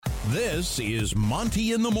This is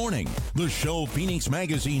Monty in the Morning, the show Phoenix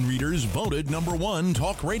Magazine readers voted number one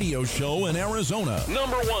talk radio show in Arizona.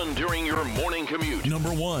 Number one during your morning commute.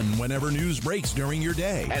 Number one whenever news breaks during your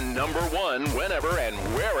day. And number one whenever and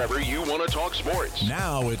wherever you want to talk sports.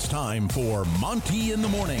 Now it's time for Monty in the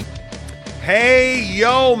Morning. Hey,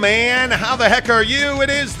 yo, man. How the heck are you? It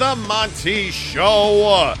is the Monty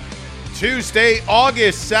Show. Tuesday,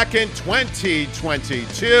 August 2nd,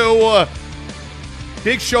 2022.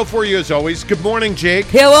 Big show for you as always. Good morning, Jake.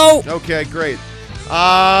 Hello. Okay, great.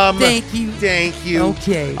 Thank you. Thank you.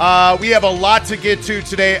 Okay. We have a lot to get to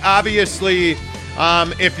today. Obviously,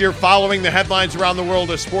 if you're following the headlines around the world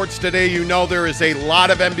of sports today, you know there is a lot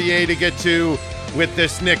of NBA to get to with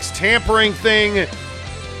this Knicks tampering thing.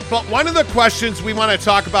 But one of the questions we want to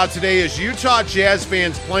talk about today is Utah Jazz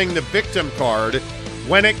fans playing the victim card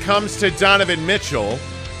when it comes to Donovan Mitchell.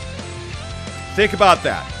 Think about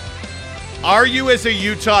that. Are you, as a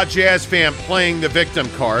Utah Jazz fan, playing the victim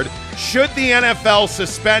card? Should the NFL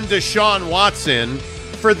suspend Deshaun Watson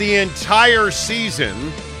for the entire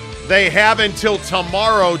season? They have until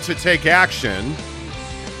tomorrow to take action.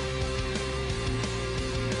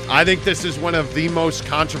 I think this is one of the most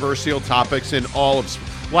controversial topics in all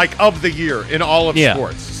of the year in all of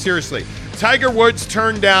sports. Seriously. Tiger Woods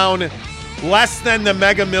turned down less than the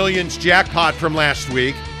Mega Millions jackpot from last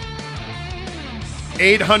week.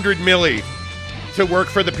 800 milli to work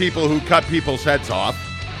for the people who cut people's heads off.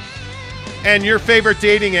 And your favorite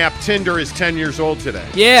dating app, Tinder, is 10 years old today.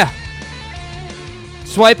 Yeah.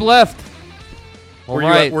 Swipe left.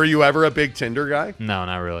 Were you ever a big Tinder guy? No,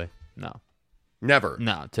 not really. No. Never?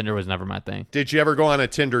 No, Tinder was never my thing. Did you ever go on a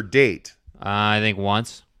Tinder date? I think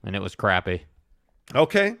once, and it was crappy.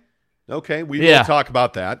 Okay, we will talk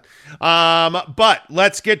about that. But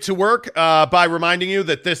let's get to work by reminding you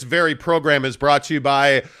that this very program is brought to you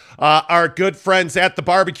by our good friends at the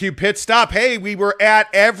Barbecue Pit Stop. Hey, we were at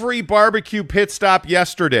every barbecue pit stop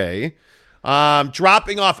yesterday,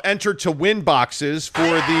 dropping off enter to win boxes for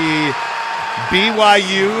the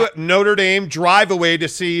BYU Notre Dame drive away to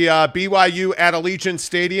see BYU at Allegiant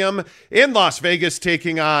Stadium in Las Vegas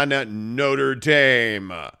taking on Notre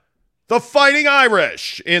Dame. The Fighting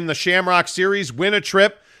Irish in the Shamrock Series win a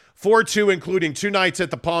trip 4-2, including 2 nights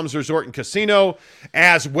at the Palms Resort and Casino,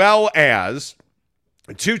 as well as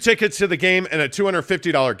 2 tickets to the game and a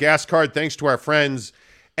 $250 gas card, thanks to our friends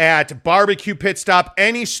at Barbecue Pit Stop.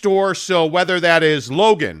 Any store, so whether that is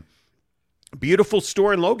Logan, beautiful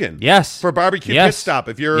store in Logan. Yes. For Barbecue Pit Stop.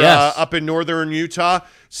 If you're up in northern Utah,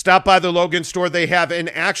 stop by the Logan store. They have an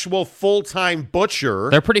actual full-time butcher.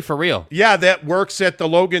 They're pretty for real. Yeah, that works at the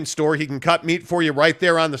Logan store. He can cut meat for you right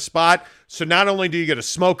there on the spot. So not only do you get a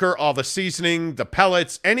smoker, all the seasoning, the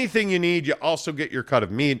pellets, anything you need, you also get your cut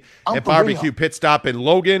of meat at Barbecue Pit Stop in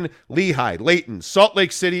Logan, Lehigh, Layton, Salt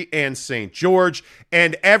Lake City, and St. George.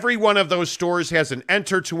 And every one of those stores has an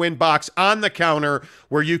enter to win box on the counter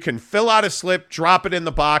where you can fill out a slip, drop it in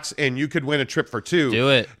the box, and you could win a trip for 2. Do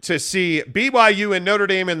it. To see BYU and Notre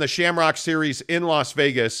Dame in the Shamrock Series in Las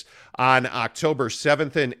Vegas on October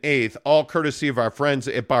 7th and 8th, all courtesy of our friends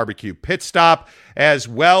at Barbecue Pit Stop, as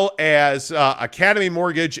well as Academy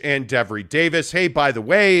Mortgage and Devry Davis. Hey, by the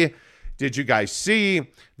way, did you guys see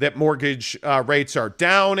that mortgage rates are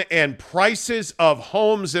down and prices of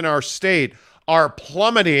homes in our state are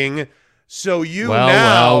plummeting? So you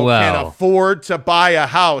can afford to buy a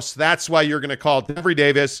house. That's why you're going to call Devry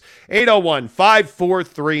Davis,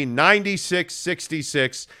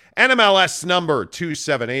 801-543-9666, NMLS number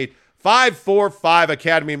 278-545.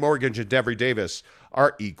 Academy Mortgage and Devry Davis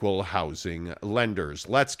are equal housing lenders.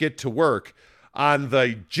 Let's get to work on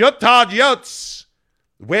the Utah Utes.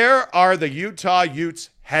 Where are the Utah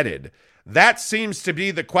Utes headed? That seems to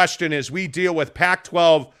be the question as we deal with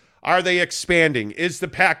Pac-12. Are they expanding? Is the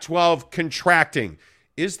Pac-12 contracting?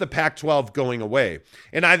 Is the Pac-12 going away?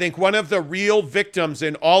 And I think one of the real victims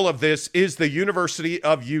in all of this is the University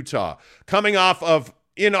of Utah, coming off of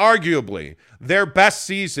inarguably their best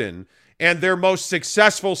season and their most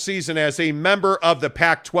successful season as a member of the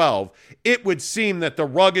Pac-12. It would seem that the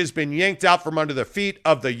rug has been yanked out from under the feet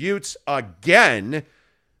of the Utes again,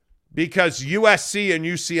 because USC and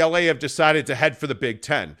UCLA have decided to head for the Big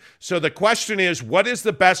Ten. So the question is, what is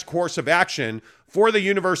the best course of action for the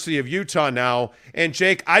University of Utah now? And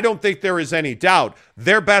Jake, I don't think there is any doubt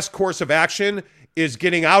their best course of action is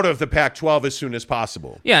getting out of the Pac-12 as soon as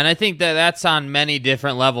possible. Yeah, and I think that that's on many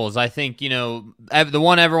different levels. I think, the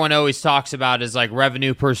one everyone always talks about is like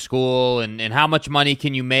revenue per school and how much money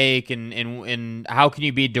can you make and how can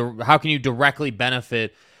you directly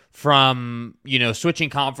benefit from, switching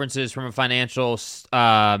conferences from a financial,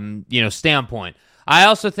 standpoint. I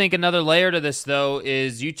also think another layer to this, though,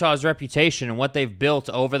 is Utah's reputation and what they've built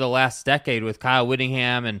over the last decade with Kyle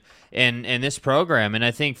Whittingham and this program. And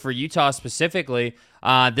I think for Utah specifically,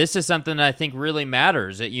 this is something that I think really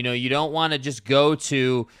matters. That, you don't want to just go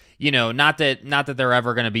to, not that they're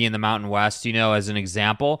ever going to be in the Mountain West, as an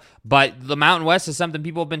example, but the Mountain West is something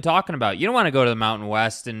people have been talking about. You don't want to go to the Mountain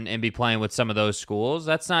West and be playing with some of those schools.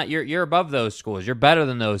 That's not, you're above those schools. You're better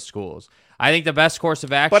than those schools. I think the best course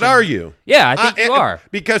of action. But are you? Yeah, I think you are.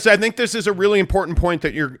 Because I think this is a really important point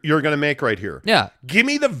that you're going to make right here. Yeah. Give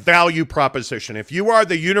me the value proposition. If you are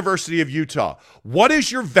the University of Utah, what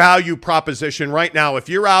is your value proposition right now? If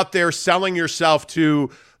you're out there selling yourself to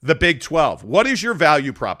the Big 12, what is your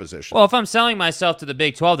value proposition? Well, if I'm selling myself to the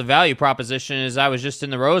Big 12, the value proposition is I was just in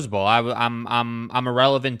the Rose Bowl. I'm a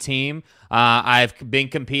relevant team. I've been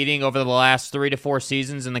competing over the last 3 to 4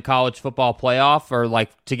 seasons in the college football playoff, or like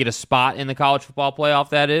to get a spot in the college football playoff,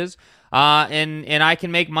 that is. And I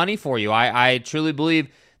can make money for you. I truly believe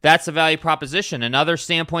that's the value proposition. Another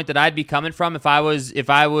standpoint that I'd be coming from if I was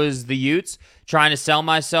the Utes trying to sell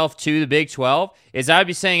myself to the Big 12 is I'd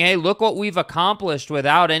be saying, hey, look what we've accomplished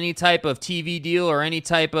without any type of TV deal or any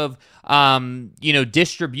type of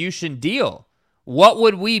distribution deal. What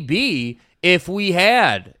would we be if we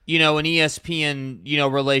had, an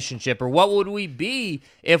ESPN, relationship? Or what would we be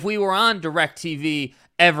if we were on DirecTV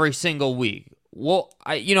every single week? Well,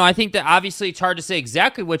 I think that obviously it's hard to say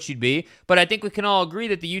exactly what you'd be, but I think we can all agree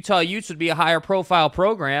that the Utah Utes would be a higher profile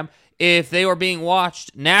program if they were being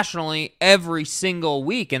watched nationally every single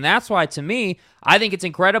week. And that's why, to me, I think it's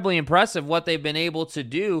incredibly impressive what they've been able to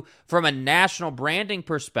do from a national branding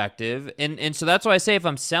perspective. And so that's why I say if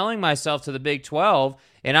I'm selling myself to the Big 12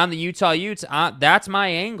 and I'm the Utah Utes, that's my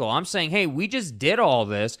angle. I'm saying, hey, we just did all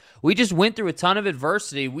this. We just went through a ton of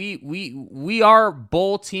adversity. We are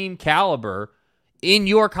bowl team caliber in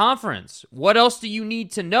your conference. What else do you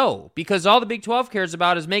need to know? Because all the Big 12 cares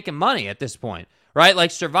about is making money at this point, right?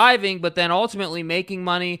 Like surviving, but then ultimately making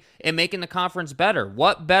money and making the conference better.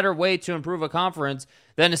 What better way to improve a conference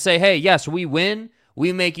than to say, hey, yes, we win,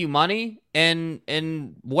 we make you money,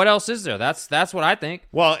 and what else is there? That's what I think.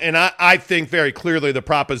 Well, and I think very clearly the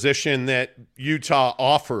proposition that Utah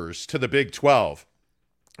offers to the Big 12,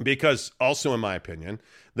 because also in my opinion,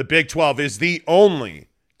 the Big 12 is the only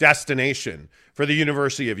destination for the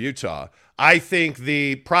University of Utah. I think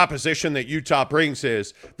the proposition that Utah brings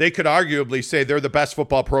is they could arguably say they're the best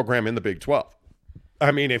football program in the Big 12.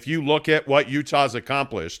 I mean, if you look at what Utah's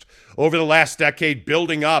accomplished over the last decade,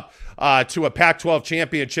 building up to a Pac-12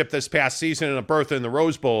 championship this past season and a berth in the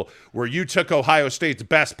Rose Bowl where you took Ohio State's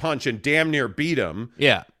best punch and damn near beat them.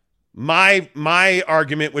 Yeah. My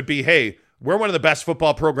argument would be, hey, we're one of the best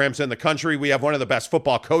football programs in the country. We have one of the best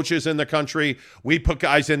football coaches in the country. We put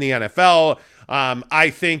guys in the NFL. I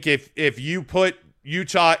think if you put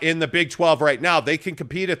Utah in the Big 12 right now, they can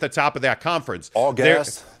compete at the top of that conference. All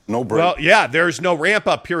gas, no break. Well, yeah, there's no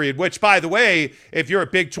ramp-up period, which, by the way, if you're a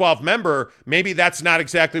Big 12 member, maybe that's not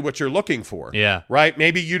exactly what you're looking for. Yeah. Right?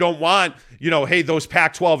 Maybe you don't want, hey, those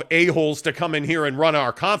Pac-12 a-holes to come in here and run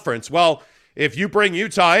our conference. Well, if you bring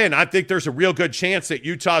Utah in, I think there's a real good chance that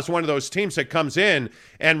Utah is one of those teams that comes in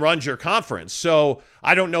and runs your conference. So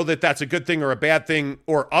I don't know that that's a good thing or a bad thing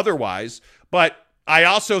or otherwise, but I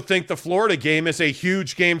also think the Florida game is a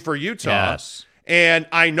huge game for Utah. Yes. And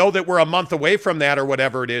I know that we're a month away from that or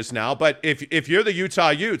whatever it is now, but if you're the Utah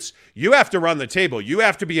Utes, you have to run the table. You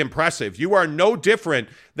have to be impressive. You are no different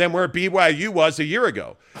than where BYU was a year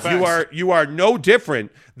ago. You are no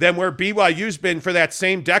different than where BYU's been for that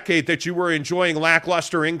same decade that you were enjoying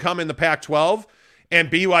lackluster income in the Pac-12 and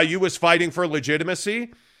BYU was fighting for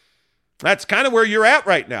legitimacy. That's kind of where you're at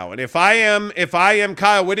right now. And if I am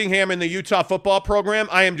Kyle Whittingham in the Utah football program,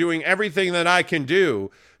 I am doing everything that I can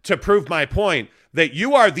do to prove my point that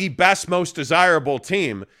you are the best, most desirable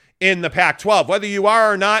team in the Pac-12. Whether you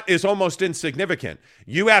are or not is almost insignificant.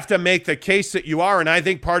 You have to make the case that you are, and I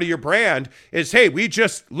think part of your brand is, hey,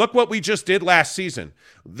 look what we just did last season.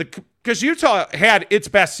 Because Utah had its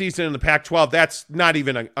best season in the Pac-12. That's not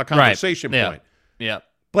even a conversation point. Yeah.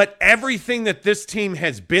 But everything that this team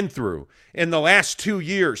has been through in the last 2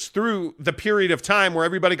 years, through the period of time where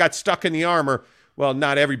everybody got stuck in the armor, well,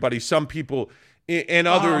 not everybody, some people and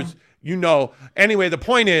others, Anyway, the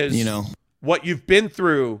point is, what you've been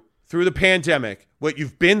through the pandemic, what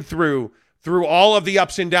you've been through all of the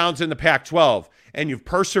ups and downs in the Pac-12, and you've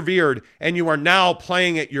persevered, and you are now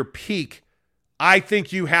playing at your peak. I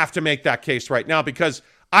think you have to make that case right now because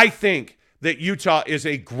I think that Utah is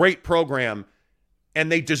a great program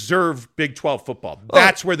and they deserve Big 12 football.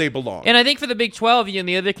 That's where they belong. And I think for the Big 12,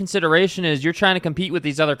 the other consideration is you're trying to compete with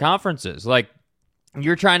these other conferences. Like,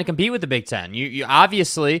 you're trying to compete with the Big Ten. You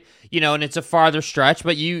obviously, and it's a farther stretch,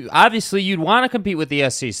 but you'd want to compete with the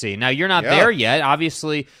SEC. Now, you're not there yet.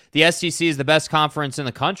 Obviously, the SEC is the best conference in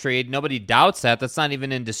the country. Nobody doubts that. That's not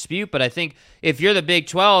even in dispute. But I think if you're the Big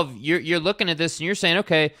 12, you're looking at this and you're saying,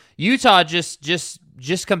 okay, Utah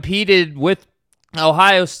just competed with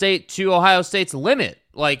Ohio State to Ohio State's limit.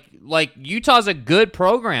 Like Utah's a good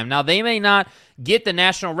program. Now, they may not get the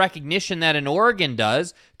national recognition that an Oregon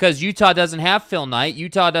does because Utah doesn't have Phil Knight.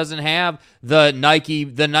 Utah doesn't have the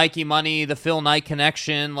Nike money, the Phil Knight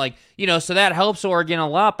connection. So that helps Oregon a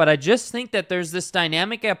lot. But I just think that there's this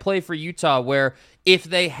dynamic at play for Utah where if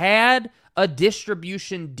they had a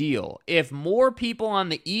distribution deal, if more people on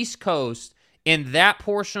the East Coast in that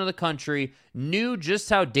portion of the country knew just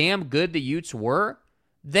how damn good the Utes were,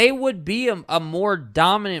 they would be a more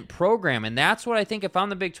dominant program. And that's what I think if I'm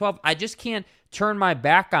the Big 12, I just can't turn my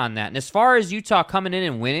back on that. And as far as Utah coming in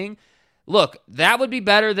and winning, look, that would be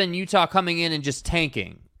better than Utah coming in and just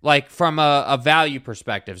tanking, from a value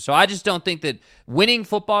perspective. So I just don't think that winning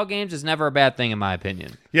football games is never a bad thing in my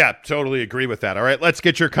opinion. Yeah, totally agree with that. All right, let's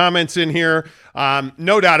get your comments in here.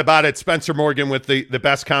 No doubt about it, Spencer Morgan with the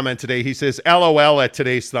best comment today. He says, LOL at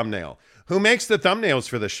today's thumbnail. Who makes the thumbnails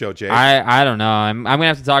for this show, Jay? I don't know. I'm going to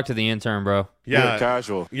have to talk to the intern, bro. Yeah,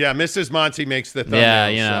 casual. Yeah, Mrs. Monty makes the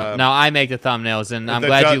thumbnails. Yeah, no, I make the thumbnails, and I'm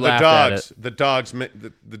glad you laughed at it. The dogs,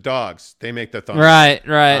 they make the thumbnails.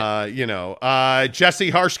 Right.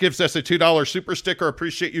 Jesse Harsh gives us a $2 super sticker.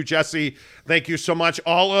 Appreciate you, Jesse. Thank you so much.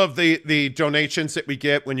 All of the donations that we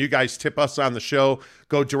get when you guys tip us on the show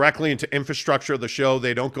go directly into infrastructure of the show.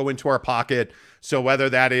 They don't go into our pocket. So whether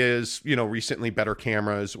that is, recently better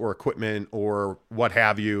cameras or equipment or what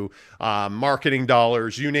have you, marketing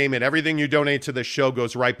dollars, you name it, everything you donate to this show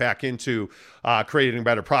goes right back into creating a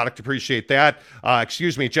better product. Appreciate that.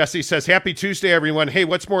 Jesse says, happy Tuesday, everyone. Hey,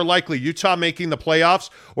 what's more likely, Utah making the playoffs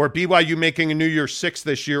or BYU making a New Year's Six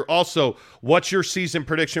this year? Also, what's your season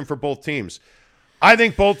prediction for both teams? I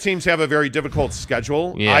think both teams have a very difficult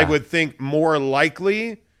schedule. Yeah. I would think more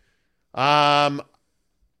likely, I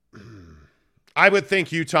would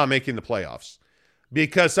think Utah making the playoffs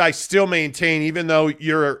because I still maintain, even though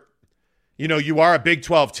you are a Big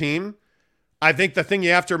 12 team, I think the thing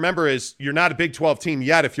you have to remember is you're not a Big 12 team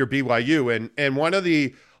yet if you're BYU. And one of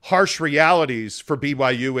the harsh realities for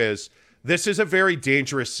BYU is this is a very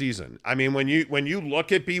dangerous season. I mean, when you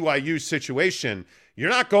look at BYU's situation, you're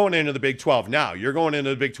not going into the Big 12 now. You're going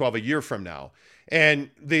into the Big 12 a year from now. And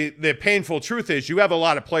the painful truth is you have a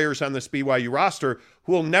lot of players on this BYU roster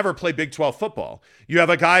who will never play Big 12 football. You have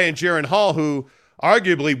a guy in Jaron Hall who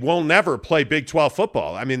arguably will never play Big 12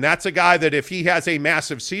 football. I mean, that's a guy that if he has a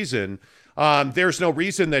massive season, there's no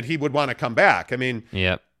reason that he would want to come back. I mean,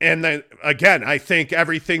 yep. And then, again, I think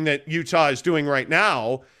everything that Utah is doing right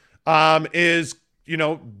now is,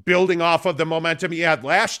 building off of the momentum he had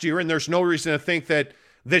last year. And there's no reason to think that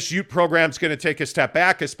this Ute program is going to take a step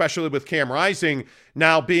back, especially with Cam Rising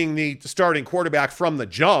now being the starting quarterback from the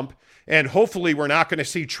jump. And hopefully we're not going to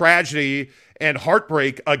see tragedy and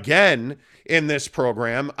heartbreak again in this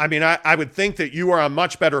program. I mean, I would think that you are on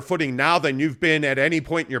much better footing now than you've been at any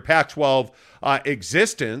point in your Pac-12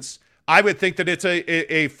 existence. I would think that it's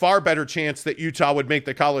a far better chance that Utah would make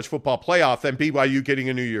the college football playoff than BYU getting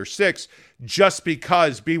a New Year's Six, just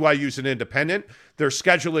because BYU's an independent. Their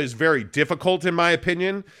schedule is very difficult, in my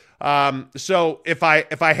opinion. So if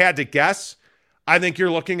I had to guess, I think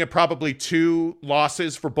you're looking at probably 2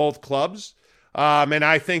 losses for both clubs. And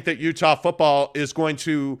I think that Utah football is going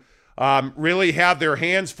to really have their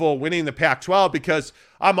hands full winning the Pac-12, because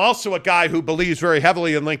I'm also a guy who believes very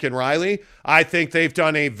heavily in Lincoln Riley. I think they've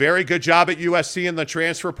done a very good job at USC in the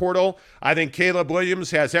transfer portal. I think Caleb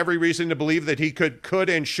Williams has every reason to believe that he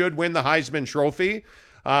could and should win the Heisman Trophy.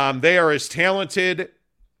 They are as talented.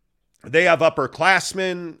 They have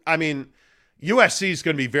upperclassmen. I mean, USC is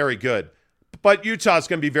going to be very good, but Utah is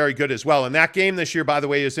going to be very good as well. And that game this year, by the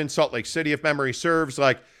way, is in Salt Lake City, if memory serves.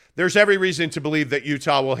 There's every reason to believe that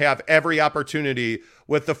Utah will have every opportunity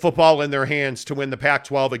with the football in their hands to win the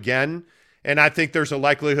Pac-12 again. And I think there's a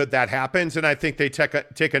likelihood that happens. And I think they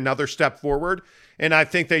take another step forward. And I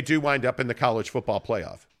think they do wind up in the college football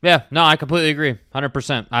playoff. Yeah, no, I completely agree.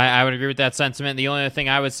 100%. I would agree with that sentiment. The only other thing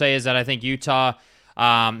I would say is that I think Utah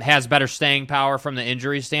has better staying power from the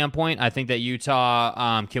injury standpoint. I think that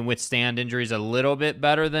Utah can withstand injuries a little bit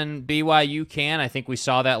better than BYU can. I think we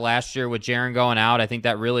saw that last year with Jaron going out. I think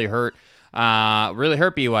that really hurt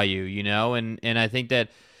BYU, and I think that,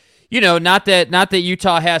 not that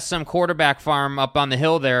Utah has some quarterback farm up on the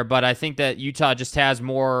hill there, but I think that Utah just has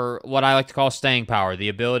more what I like to call staying power, the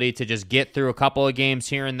ability to just get through a couple of games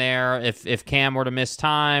here and there if Cam were to miss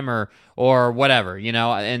time or whatever,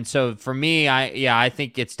 And so for me, I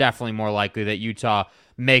think it's definitely more likely that Utah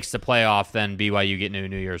makes the playoff than BYU getting to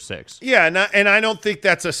New Year's Six. Yeah, and I don't think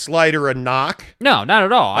that's a slight or a knock. No, not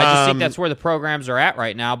at all. I just think that's where the programs are at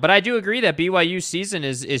right now. But I do agree that BYU season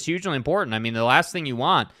is hugely important. I mean, the last thing you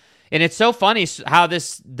want, and it's so funny how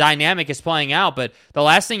this dynamic is playing out, but the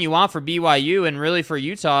last thing you want for BYU and really for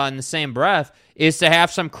Utah in the same breath is to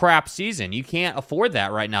have some crap season. You can't afford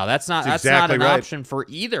that right now. That's not an option for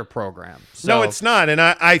either program. So, no, it's not. And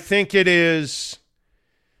I think it is...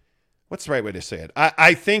 What's the right way to say it?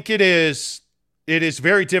 I think it is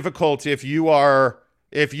very difficult if you are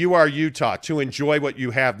Utah to enjoy what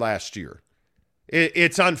you had last year.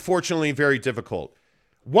 It's unfortunately very difficult.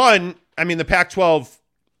 One, I mean, the Pac-12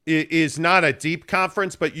 is not a deep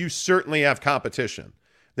conference, but you certainly have competition.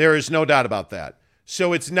 There is no doubt about that.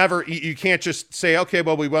 So it's never, you can't just say, okay,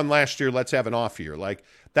 well, we won last year, let's have an off year. Like,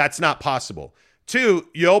 that's not possible. Two,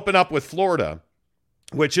 you open up with Florida,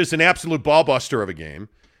 which is an absolute ball buster of a game.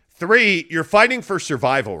 Three, you're fighting for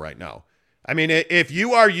survival right now. I mean, if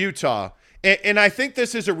you are Utah, and I think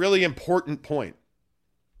this is a really important point.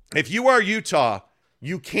 If you are Utah,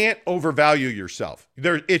 you can't overvalue yourself.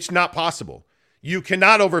 It's not possible. You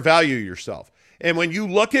cannot overvalue yourself. And when you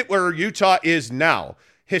look at where Utah is now,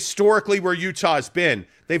 historically where Utah has been,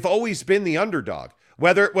 they've always been the underdog.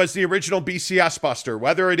 Whether it was the original BCS buster,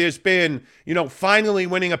 whether it has been, finally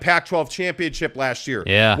winning a Pac-12 championship last year,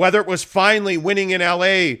 whether it was finally winning in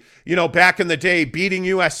LA, back in the day, beating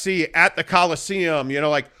USC at the Coliseum,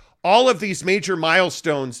 all of these major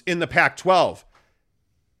milestones in the Pac-12.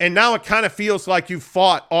 And now it kind of feels like you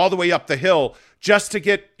fought all the way up the hill just to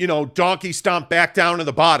get, donkey stomp back down to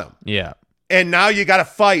the bottom. Yeah. And now you got to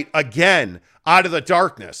fight again out of the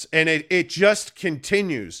darkness. And it just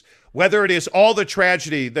continues. Whether it is all the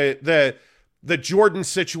tragedy, the Jordan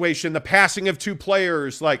situation, the passing of two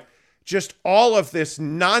players, like just all of this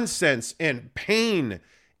nonsense and pain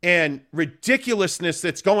and ridiculousness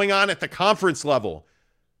that's going on at the conference level,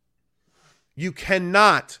 you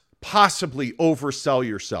cannot possibly oversell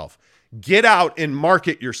yourself. Get out and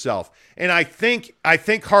market yourself. And I think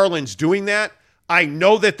Harlan's doing that. I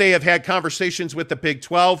know that they have had conversations with the Big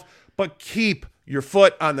 12, but keep your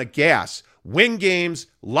foot on the gas. Win games,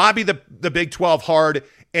 lobby the Big 12 hard,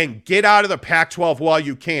 and get out of the Pac-12 while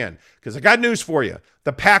you can. Because I got news for you.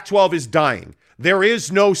 The Pac-12 is dying. There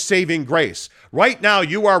is no saving grace. Right now,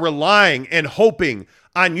 you are relying and hoping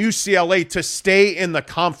on UCLA to stay in the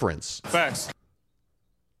conference. Facts.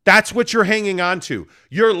 That's what you're hanging on to.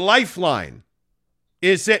 Your lifeline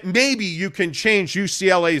is that maybe you can change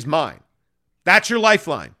UCLA's mind. That's your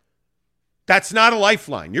lifeline. That's not a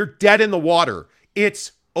lifeline. You're dead in the water.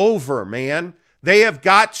 It's over, man. They have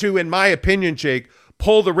got to, in my opinion, Jake,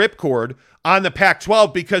 pull the ripcord on the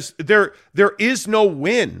Pac-12 because there is no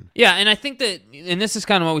win. Yeah, and I think that, and this is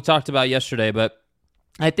kind of what we talked about yesterday, but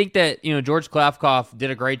I think that, George Klafkoff did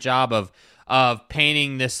a great job of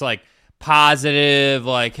painting this like positive,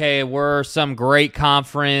 like, hey, we're some great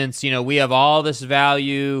conference. We have all this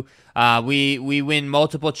value. We win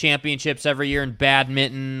multiple championships every year in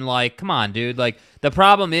badminton. Like, come on, dude. Like, the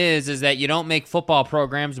problem is that you don't make football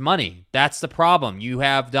programs money. That's the problem. You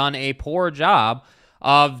have done a poor job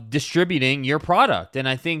of distributing your product. And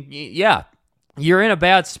I think, yeah, you're in a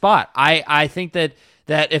bad spot. I think that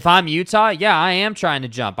if I'm Utah, yeah, I am trying to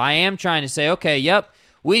jump. I am trying to say, okay, yep,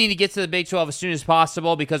 we need to get to the Big 12 as soon as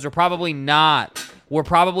possible because we're probably not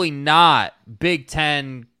Big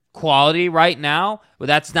 10 quality right now. But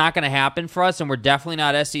that's not going to happen for us, and we're definitely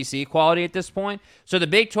not SEC quality at this point. So the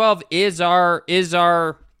Big 12 is our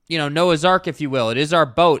Noah's Ark, if you will. It is our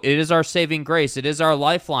boat. It is our saving grace. It is our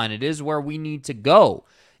lifeline. It is where we need to go.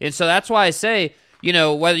 And so that's why I say,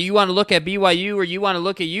 whether you want to look at BYU or you want to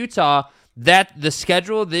look at Utah, that the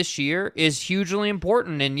schedule this year is hugely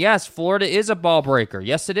important. And yes, Florida is a ball breaker.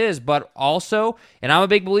 Yes, it is. But also, and I'm a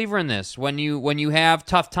big believer in this, when you have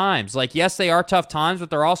tough times, like, yes, they are tough times, but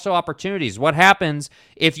they're also opportunities. What happens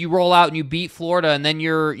if you roll out and you beat Florida and then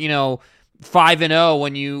you're, 5-0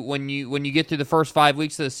 when you get through the first 5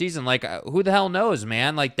 weeks of the season? Like, who the hell knows,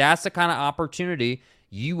 man? Like, that's the kind of opportunity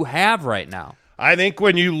you have right now. I think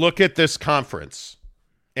when you look at this conference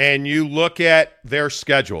and you look at their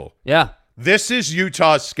schedule, yeah. This is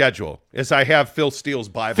Utah's schedule, as I have Phil Steele's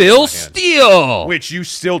Bible. Phil Steele! Which you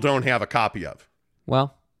still don't have a copy of.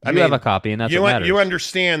 Well, you have a copy, and that's what matters. You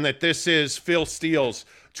understand that this is Phil Steele's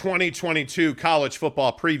 2022 college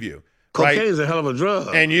football preview. right? Cocaine's a hell of a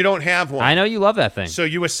drug. And you don't have one. I know you love that thing. So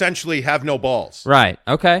you essentially have no balls. Right.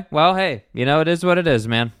 Okay. Well, hey, it is what it is,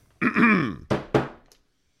 man.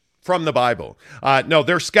 From the Bible. No,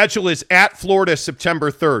 their schedule is at Florida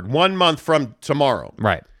September 3rd, 1 month from tomorrow.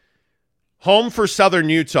 Right. Home for Southern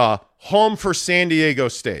Utah, home for San Diego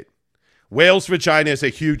State. Wales Regina is a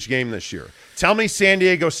huge game this year. Tell me San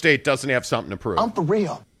Diego State doesn't have something to prove. I'm for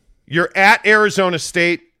real. You're at Arizona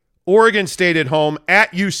State, Oregon State at home,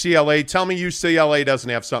 at UCLA. Tell me UCLA doesn't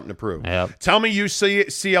have something to prove. Yep. Tell me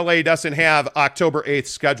UCLA doesn't have October 8th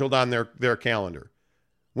scheduled on their calendar.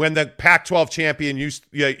 When the Pac-12 champion,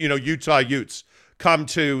 Utah Utes come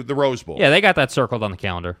to the Rose Bowl. Yeah, they got that circled on the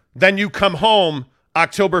calendar. Then you come home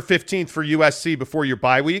October 15th for USC before your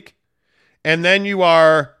bye week. And then you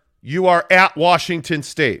are at Washington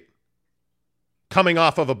State coming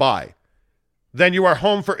off of a bye. Then you are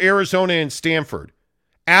home for Arizona and Stanford,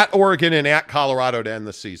 at Oregon and at Colorado to end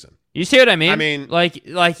the season. You see what I mean? I mean,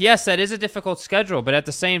 like yes, that is a difficult schedule, but at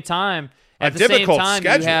the same time,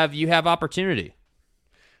 you have opportunity.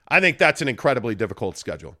 I think that's an incredibly difficult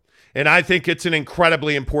schedule. And I think it's an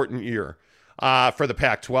incredibly important year for the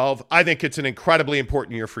Pac-12. I think it's an incredibly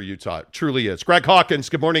important year for Utah. It truly is. Greg Hawkins,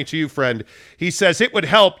 good morning to you, friend. He says it would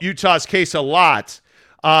help Utah's case a lot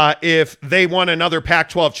if they won another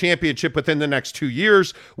Pac-12 championship within the next 2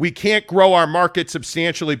 years. We can't grow our market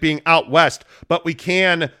substantially being out west, but we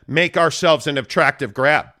can make ourselves an attractive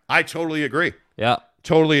grab. I totally agree. Yeah.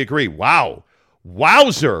 Totally agree. Wow.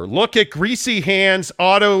 Wowzer. Look at Greasy Hands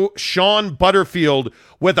Auto Sean Butterfield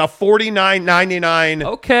with a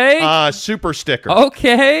 $49.99 super sticker.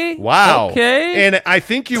 Okay. Wow. Okay. And I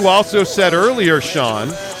think you also said earlier, Sean,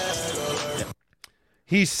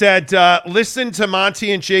 he said, listen to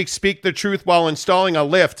Monty and Jake speak the truth while installing a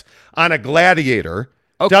lift on a Gladiator.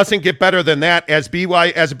 Okay. Doesn't get better than that. As a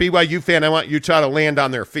BYU fan, I want Utah to land on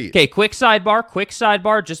their feet. Okay, quick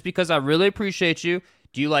sidebar, just because I really appreciate you.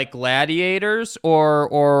 Do you like Gladiators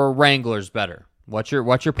or Wranglers better? What's your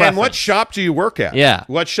preference? And what shop do you work at? Yeah.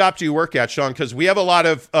 What shop do you work at, Sean? Because we have a lot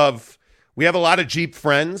of Jeep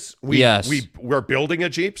friends. We're building a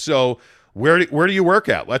Jeep. So where do you work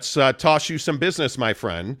at? Let's toss you some business, my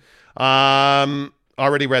friend.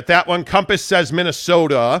 Already read that one. Compass says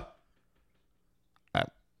Minnesota.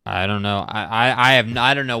 I don't know.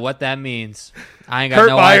 I don't know what that means. I ain't got Kurt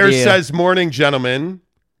no Myers idea. says morning, gentlemen.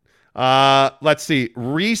 Let's see.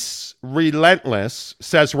 Reese Relentless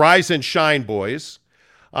says rise and shine, boys.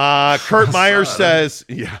 Kurt Myers says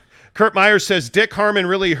Dick Harmon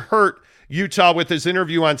really hurt Utah with his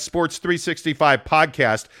interview on Sports 365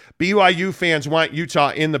 podcast. BYU fans want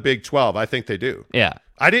Utah in the Big 12. I think they do. Yeah.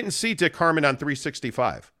 I didn't see Dick Harmon on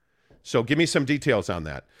 365. So give me some details on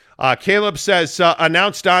that. Caleb says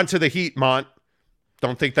announced on to the Heat, Mont.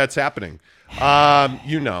 Don't think that's happening.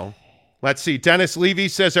 Let's see. Dennis Levy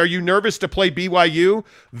says, are you nervous to play BYU?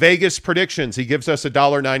 Vegas predictions. He gives us a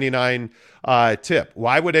 $1.99 tip.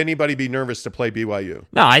 Why would anybody be nervous to play BYU?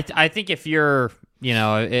 No, I think if you're,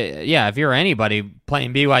 if you're anybody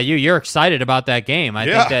playing BYU, you're excited about that game. I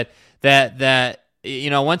think that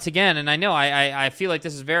once again, and I know I feel like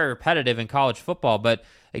this is very repetitive in college football, but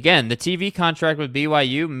again, the TV contract with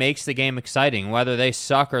BYU makes the game exciting, whether they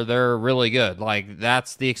suck or they're really good. Like,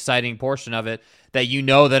 that's the exciting portion of it, that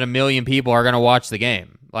that 1 million people are going to watch the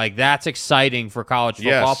game. Like, that's exciting for college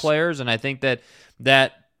football players, and I think that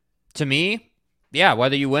to me,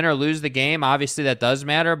 whether you win or lose the game, obviously that does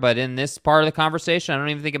matter, but in this part of the conversation, I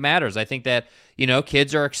don't even think it matters. I think that,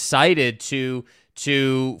 kids are excited to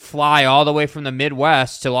fly all the way from the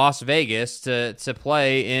Midwest to Las Vegas to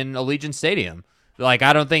play in Allegiant Stadium. Like,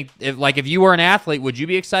 I don't think if you were an athlete, would you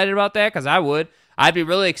be excited about that? Because I would. I'd be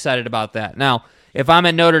really excited about that. Now, if I'm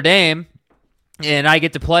at Notre Dame and I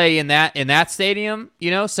get to play in that stadium,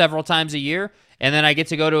 several times a year, and then I get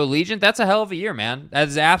to go to Allegiant, that's a hell of a year, man. That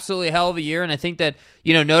is absolutely a hell of a year. And I think that,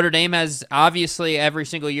 Notre Dame has obviously every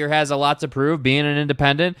single year has a lot to prove, being an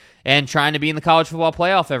independent and trying to be in the college football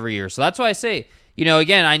playoff every year. So that's why I say,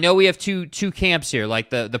 again, I know we have two camps here,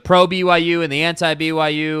 like the pro BYU and the anti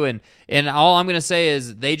BYU, and all I'm going to say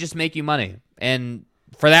is they just make you money, and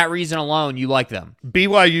for that reason alone, you like them.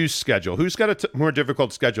 BYU's schedule. Who's got a more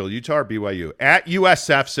difficult schedule, Utah or BYU? At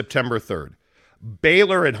USF, September 3rd.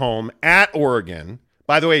 Baylor at home, at Oregon.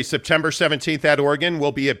 By the way, September 17th at Oregon,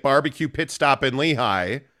 we'll be at Barbecue Pit Stop in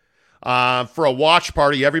Lehigh for a watch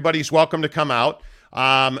party. Everybody's welcome to come out.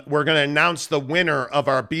 We're going to announce the winner of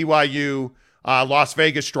our BYU Las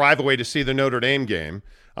Vegas drive-away to see the Notre Dame game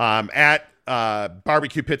at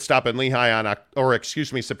Barbecue Pit Stop in Lehigh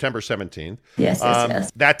September 17th.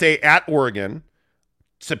 Yes. That day at Oregon,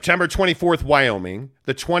 September 24th, Wyoming,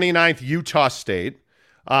 the 29th, Utah State,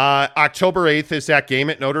 October 8th is that game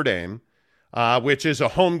at Notre Dame, which is a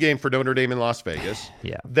home game for Notre Dame in Las Vegas.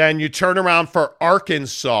 Yeah. Then you turn around for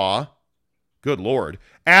Arkansas, good Lord,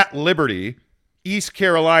 at Liberty, East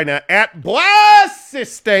Carolina, at Boise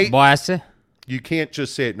State. Boise. You can't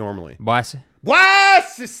just say it normally. Boise.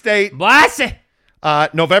 Boise State. Boise.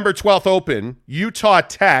 November 12th open, Utah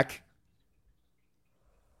Tech,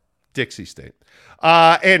 Dixie State,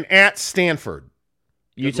 and at Stanford.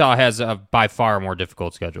 Utah has a by far more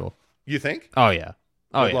difficult schedule. You think? Oh, yeah.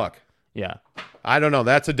 Oh, Good yeah. luck. Yeah. I don't know.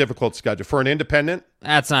 That's a difficult schedule. For an independent?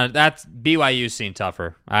 That's BYU's seen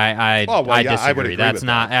tougher. I I disagree. would agree That's with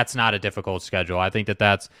not that. that's not a difficult schedule. I think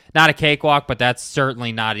that's not a cakewalk, but that's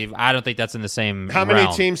certainly not even. I don't think that's in the same. How many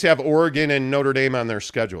realm. teams have Oregon and Notre Dame on their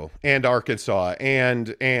schedule, and Arkansas,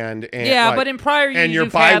 and yeah, like, but in prior years and your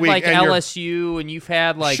you've bye had week, like and your- LSU, and you've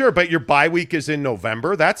had like sure, but your bye week is in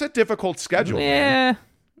November. That's a difficult schedule. man.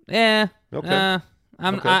 yeah. Okay.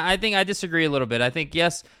 Okay. I think I disagree a little bit. I think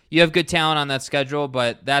yes, you have good talent on that schedule,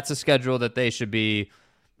 but that's a schedule that they should be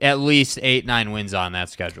at least 8-9 wins on that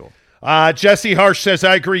schedule. Jesse Harsh says,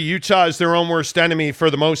 I agree. Utah is their own worst enemy for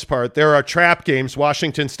the most part. There are trap games,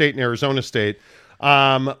 Washington State and Arizona State,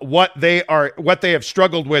 what they have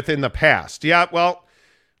struggled with in the past. Yeah, well,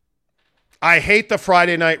 I hate the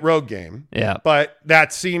Friday night road game. Yeah. But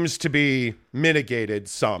that seems to be mitigated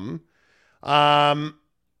some.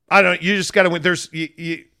 I don't. You just got to win.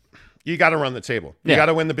 You got to run the table. You got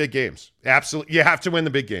to win the big games. Absolutely, you have to win the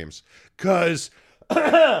big games because,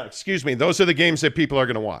 excuse me, those are the games that people are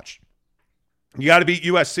going to watch. You got to beat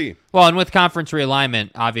USC. Well, and with conference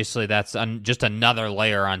realignment, obviously that's just another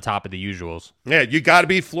layer on top of the usuals. Yeah, you got to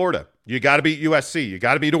beat Florida. You got to beat USC. You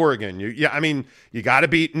got to beat Oregon. You got to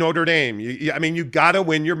beat Notre Dame. You got to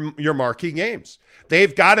win your marquee games.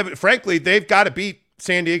 They've got to beat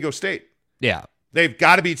San Diego State. Yeah. They've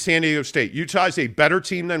got to beat San Diego State. Utah is a better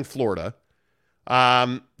team than Florida.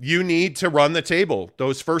 You need to run the table.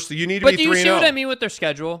 You need to but be 3-0. But do you see what I mean with their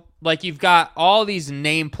schedule? Like, you've got all these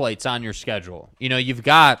nameplates on your schedule. You've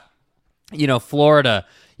got, Florida.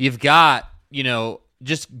 You've got,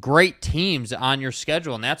 just great teams on your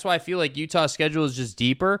schedule. And that's why I feel like Utah's schedule is just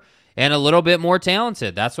deeper and a little bit more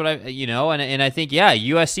talented. That's what and I think, yeah,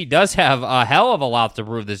 USC does have a hell of a lot to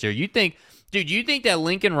prove this year. You think that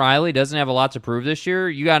Lincoln Riley doesn't have a lot to prove this year?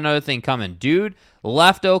 You got another thing coming. Dude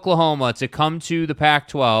left Oklahoma to come to the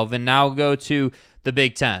Pac-12 and now go to the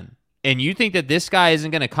Big Ten. And you think that this guy isn't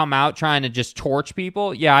going to come out trying to just torch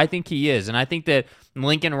people? Yeah, I think he is. And I think that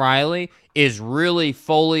Lincoln Riley is really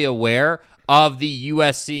fully aware of the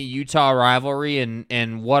USC-Utah rivalry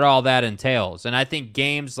and what all that entails. And I think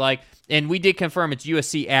games like, and we did confirm it's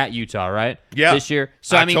USC at Utah, right? Yeah. This year.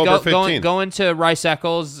 So, going to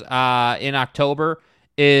Rice-Eccles in October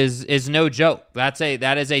is no joke. That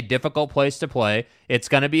is a difficult place to play. It's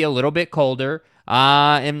going to be a little bit colder,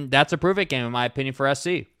 and that's a prove-it game, in my opinion, for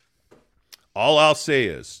SC. All I'll say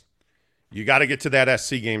is you got to get to that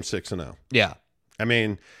SC game 6-0. Yeah. I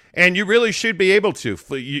mean, and you really should be able to.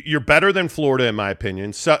 You're better than Florida, in my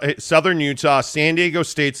opinion. Southern Utah, San Diego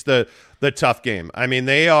State's the tough game. I mean,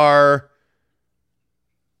 they are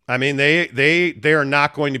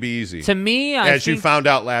not going to be easy. To me, you found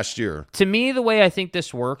out last year. To me, the way I think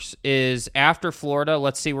this works is after Florida,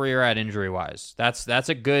 let's see where you're at injury-wise. That's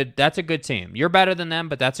a good team. You're better than them,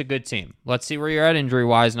 but that's a good team. Let's see where you're at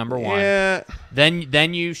injury-wise, number one. Yeah.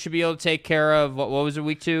 Then you should be able to take care of what was it,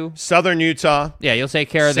 week 2? Southern Utah. Yeah, you'll take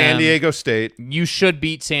care of them. San Diego State. You should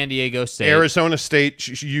beat San Diego State. Arizona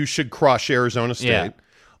State, you should crush Arizona State. Yeah.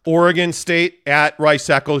 Oregon State at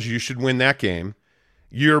Rice-Eccles, you should win that game.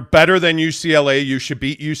 You're better than UCLA. You should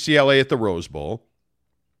beat UCLA at the Rose Bowl.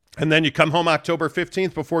 And then you come home October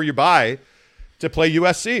 15th before you bye to play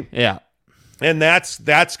USC. Yeah. And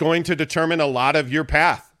that's going to determine a lot of your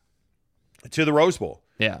path to the Rose Bowl.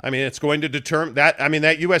 Yeah. I mean, it's going to determine that. I mean,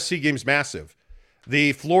 that USC game's massive.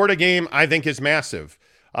 The Florida game, I think, is massive.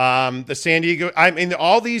 The San Diego, I mean,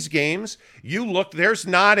 all these games, you look, there is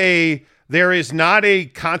not a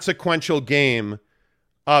consequential game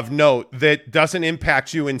of note that doesn't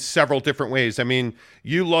impact you in several different ways. I mean,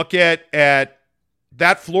 you look at that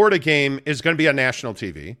Florida game is going to be on national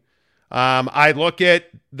TV. I look at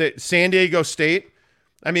the San Diego State.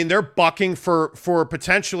 I mean, they're bucking for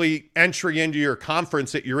potentially entry into your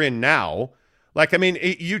conference that you're in now. Like, I mean,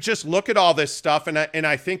 you just look at all this stuff, and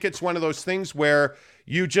I think it's one of those things where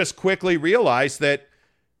you just quickly realize that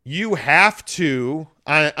you have to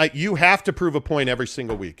prove a point every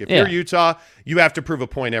single week. If you're Utah, you have to prove a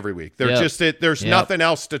point every week. There's nothing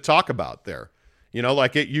else to talk about there. You know,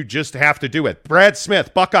 like you just have to do it. Brad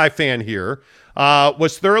Smith, Buckeye fan here,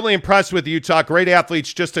 was thoroughly impressed with Utah. Great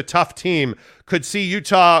athletes, just a tough team. Could see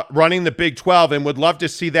Utah running the Big 12 and would love to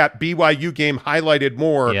see that BYU game highlighted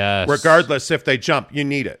more, regardless if they jump. You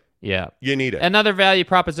need it. Yeah. You need it. Another value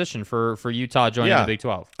proposition for Utah joining the Big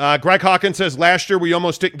 12. Greg Hawkins says, last year we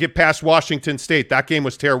almost didn't get past Washington State. That game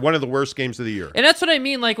was terrible. One of the worst games of the year. And that's what I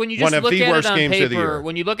mean. Like, when you just look at it on paper,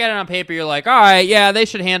 when you look at it on paper, you're like, all right, yeah, they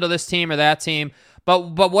should handle this team or that team.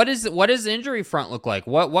 But what does the injury front look like?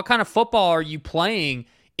 What kind of football are you playing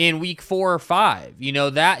in week 4 or 5? You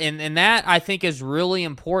know, that and that I think is really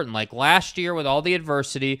important. Like last year with all the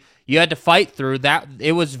adversity you had to fight through, that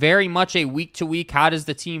it was very much a week to week, how does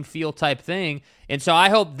the team feel type thing. And so I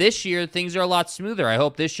hope this year things are a lot smoother. I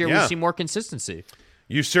hope this year we see more consistency.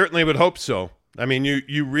 You certainly would hope so. I mean,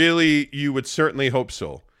 you would certainly hope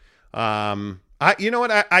so. You know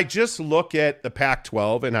what? I just look at the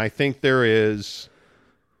Pac-12 and I think there's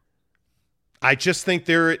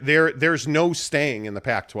no staying in the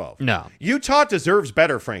Pac-12. No. Utah deserves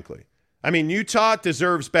better, frankly. I mean, Utah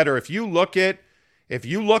deserves better. If you look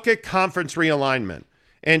at conference realignment,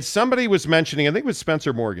 and somebody was mentioning, I think it was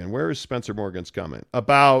Spencer Morgan. Where is Spencer Morgan's comment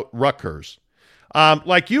about Rutgers?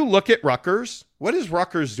 Like you look at Rutgers, what is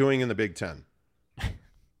Rutgers doing in the Big Ten?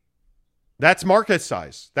 That's market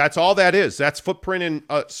size. That's all that is. That's footprint in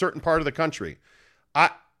a certain part of the country.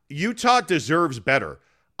 Utah deserves better.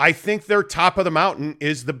 I think their top of the mountain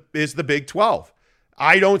is the Big 12.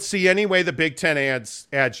 I don't see any way the Big 10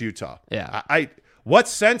 adds Utah. Yeah. What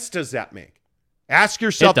sense does that make? Ask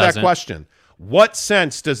yourself that question. What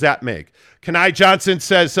sense does that make? Kenai Johnson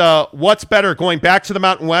says, what's better, going back to the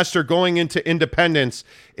Mountain West or going into independence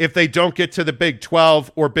if they don't get to the Big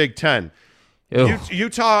 12 or Big 10?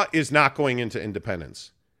 Utah is not going into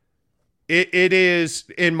independence. It is,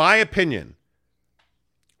 in my opinion,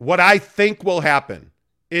 what I think will happen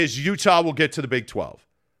is Utah will get to the Big 12,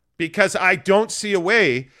 because I don't see a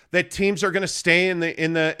way that teams are going to stay in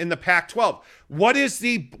the Pac-12. What is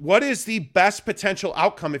the best potential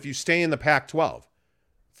outcome if you stay in the Pac-12?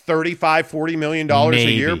 $35-40 million a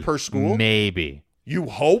year per school? Maybe. You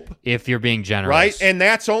hope? If you're being generous. Right? And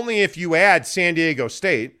that's only if you add San Diego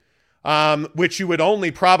State, which you would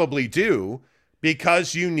only probably do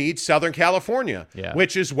because you need Southern California,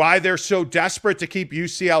 which is why they're so desperate to keep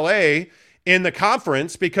UCLA in the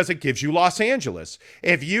conference, because it gives you Los Angeles.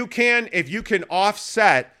 If you can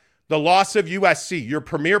offset the loss of USC, your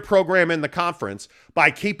premier program in the conference, by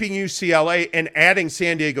keeping UCLA and adding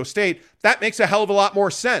San Diego State, that makes a hell of a lot more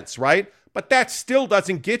sense, right? But that still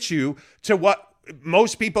doesn't get you to what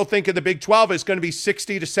most people think of the Big 12 is going to be $60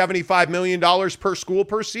 to $75 million per school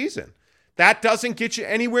per season. That doesn't get you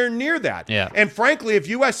anywhere near that. Yeah. And frankly, if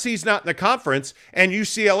USC is not in the conference and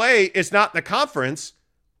UCLA is not in the conference,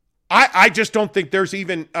 I just don't think there's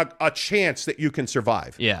even a chance that you can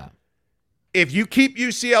survive. Yeah. If you keep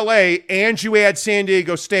UCLA and you add San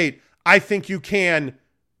Diego State, I think you can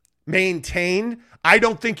maintain. I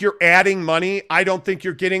don't think you're adding money. I don't think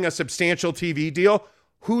you're getting a substantial TV deal.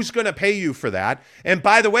 Who's going to pay you for that? And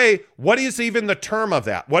by the way, what is even the term of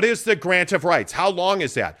that? What is the grant of rights? How long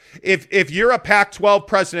is that? If you're a Pac-12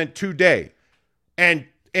 president today and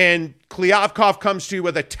Kliavkov comes to you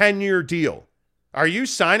with a 10-year deal, are you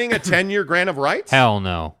signing a 10-year grant of rights? Hell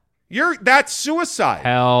no. That's suicide.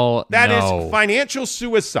 That is financial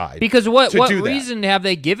suicide. Because what reason have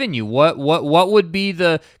they given you? What would be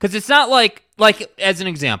the? Because it's not like as an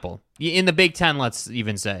example in the Big Ten. Let's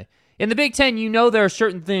even say in the Big Ten, there are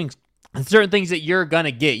certain things that you're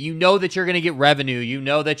gonna get. You know that you're gonna get revenue. You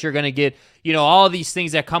know that you're gonna get all of these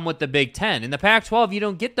things that come with the Big Ten. In the Pac-12, you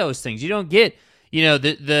don't get those things. You don't get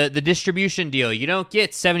the distribution deal. You don't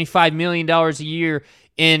get $75 million a year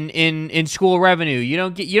in school revenue. You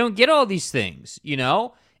don't get all these things,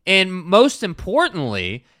 And most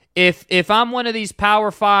importantly, if I'm one of these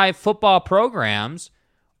Power 5 football programs,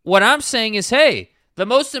 what I'm saying is, hey, the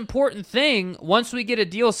most important thing once we get a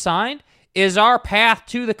deal signed is our path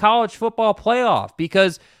to the college football playoff,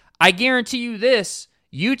 because I guarantee you this,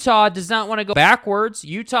 Utah does not want to go backwards.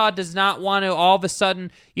 Utah does not want to all of a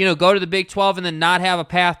sudden, go to the Big 12 and then not have a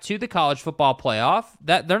path to the college football playoff.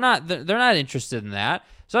 That they're not interested in that.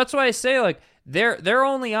 So that's why I say, like, their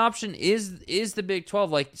only option is the Big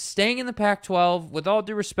 12. Like, staying in the Pac-12, with all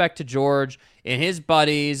due respect to George and his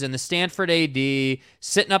buddies and the Stanford AD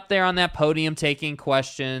sitting up there on that podium taking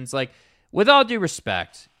questions, like, with all due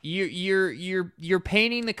respect, you're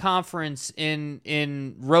painting the conference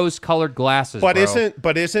in rose-colored glasses. But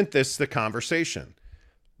bro. Isn't this the conversation?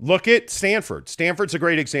 Look at Stanford. Stanford's a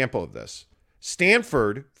great example of this.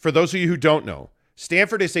 Stanford, for those of you who don't know,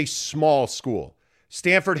 Stanford is a small school.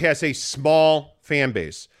 Stanford has a small fan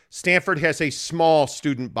base. Stanford has a small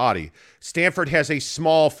student body. Stanford has a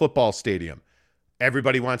small football stadium.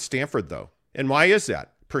 Everybody wants Stanford, though. And why is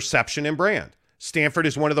that? Perception and brand. Stanford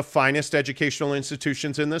is one of the finest educational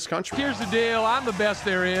institutions in this country. Here's the deal. I'm the best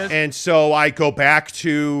there is. And so I go back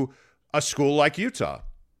to a school like Utah.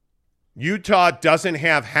 Utah doesn't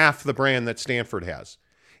have half the brand that Stanford has.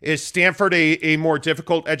 Is Stanford a more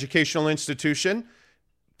difficult educational institution?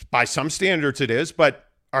 By some standards it is, but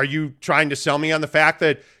are you trying to sell me on the fact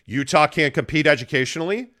that Utah can't compete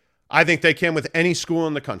educationally? I think they can with any school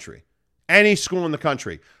in the country. Any school in the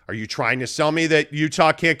country. Are you trying to sell me that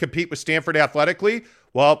Utah can't compete with Stanford athletically?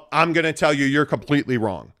 Well, I'm going to tell you you're completely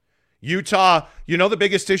wrong. Utah, you know the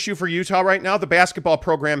biggest issue for Utah right now? The basketball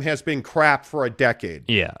program has been crap for a decade.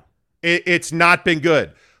 Yeah. It's not been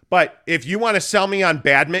good. But if you want to sell me on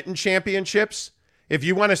badminton championships, if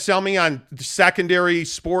you want to sell me on secondary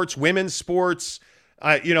sports, women's sports,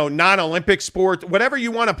 non-Olympic sport, whatever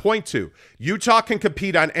you want to point to, Utah can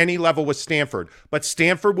compete on any level with Stanford, but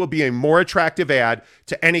Stanford will be a more attractive ad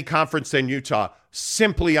to any conference than Utah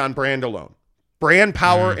simply on brand alone. Brand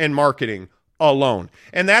power and marketing alone.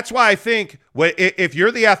 And that's why I think if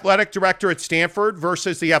you're the athletic director at Stanford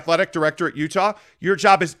versus the athletic director at Utah, your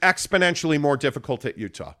job is exponentially more difficult at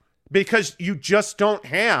Utah because you just don't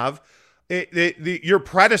have your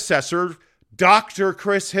predecessor, Dr.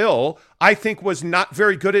 Chris Hill, I think was not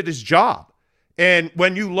very good at his job. And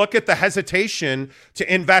when you look at the hesitation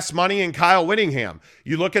to invest money in Kyle Whittingham,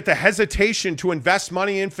 you look at the hesitation to invest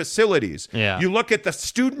money in facilities. Yeah. You look at the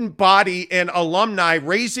student body and alumni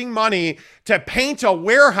raising money to paint a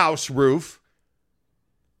warehouse roof.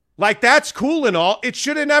 Like, that's cool and all. It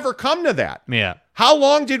should have never come to that. Yeah. How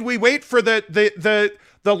long did we wait for the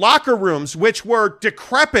locker rooms, which were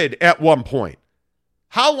decrepit at one point?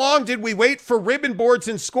 How long did we wait for ribbon boards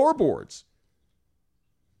and scoreboards?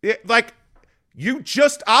 You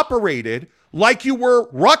just operated like you were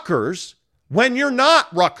Rutgers when you're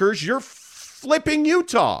not Rutgers. You're flipping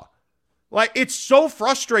Utah. Like, it's so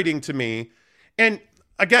frustrating to me. And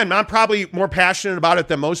again, I'm probably more passionate about it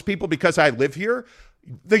than most people because I live here.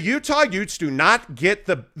 The Utah Utes do not get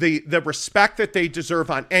the respect that they deserve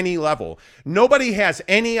on any level. Nobody has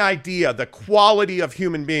any idea the quality of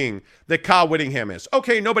human being that Kyle Whittingham is.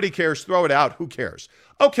 Okay, nobody cares. Throw it out. Who cares?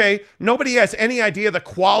 Okay, nobody has any idea the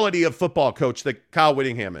quality of football coach that Kyle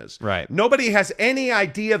Whittingham is. Right. Nobody has any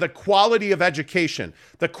idea the quality of education,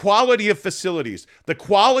 the quality of facilities, the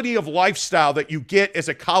quality of lifestyle that you get as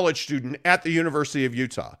a college student at the University of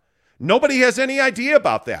Utah. Nobody has any idea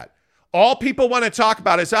about that. All people want to talk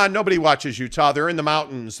about is, nobody watches Utah. They're in the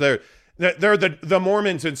mountains. They're the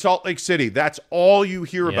Mormons in Salt Lake City. That's all you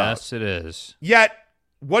hear about. Yes, it is. Yet,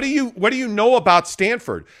 what do you know about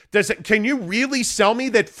Stanford? Can you really sell me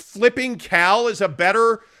that flipping Cal is a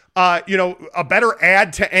better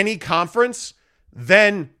ad to any conference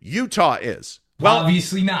than Utah is? Well,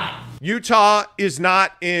 obviously not. Utah is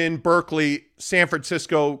not in Berkeley, San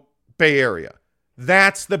Francisco, Bay Area.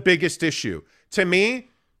 That's the biggest issue. To me,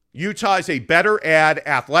 Utah is a better ad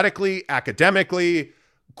athletically, academically,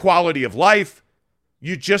 quality of life.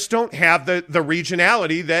 You just don't have the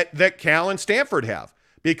regionality that Cal and Stanford have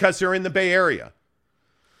because they're in the Bay Area.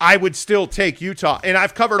 I would still take Utah, and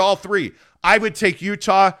I've covered all three. I would take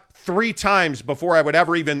Utah 3 times before I would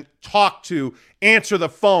ever even answer the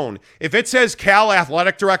phone. If it says Cal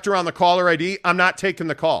athletic director on the caller ID, I'm not taking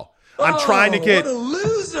the call. I'm trying to get what a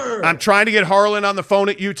loser. I'm trying to get Harlan on the phone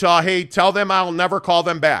at Utah. Hey, tell them I'll never call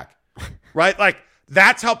them back. Right? Like,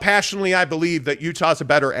 that's how passionately I believe that Utah's a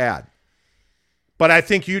better ad. But I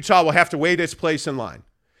think Utah will have to wait its place in line.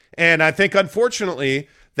 And I think, unfortunately,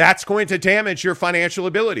 that's going to damage your financial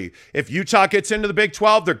ability. If Utah gets into the Big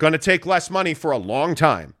 12, they're going to take less money for a long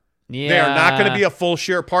time. Yeah. They are not going to be a full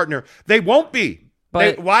share partner. They won't be.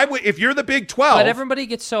 But why would, if you're the Big 12? But everybody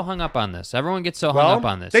gets so hung up on this. Everyone gets so hung up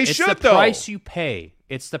on this. They it's should, the though. price you pay.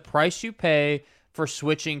 It's the price you pay for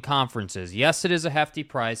switching conferences. Yes, it is a hefty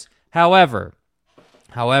price. However,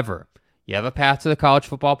 you have a path to the college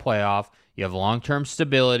football playoff. You have long-term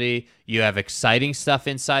stability. You have exciting stuff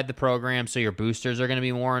inside the program, so your boosters are going to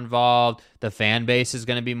be more involved. The fan base is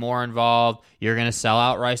going to be more involved. You're going to sell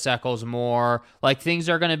out Rice Eccles more. Like, things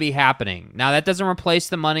are going to be happening. Now, that doesn't replace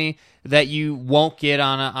the money that you won't get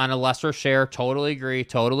on a lesser share. Totally agree.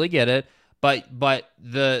 Totally get it. But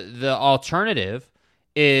the alternative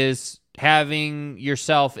is having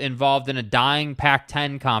yourself involved in a dying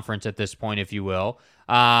Pac-10 conference at this point, if you will.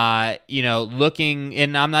 Looking,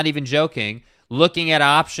 and I'm not even joking, looking at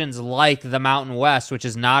options like the Mountain West, which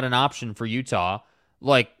is not an option for Utah.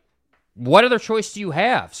 Like, what other choice do you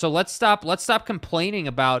have? So let's stop complaining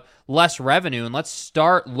about less revenue and let's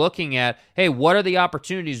start looking at, hey, what are the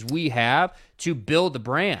opportunities we have to build the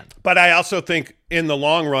brand? But I also think in the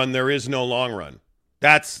long run, there is no long run.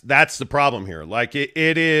 That's the problem here. Like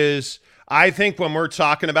it is, I think when we're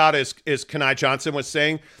talking about, as Kenai Johnson was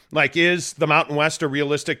saying, like, is the Mountain West a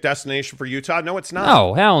realistic destination for Utah? No, it's not.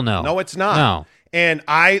 No, hell no. No, it's not. No. And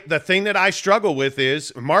the thing that I struggle with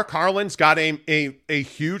is Mark Harlan's got a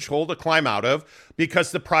huge hole to climb out of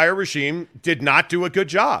because the prior regime did not do a good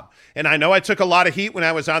job. And I know I took a lot of heat when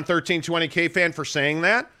I was on 1320K Fan for saying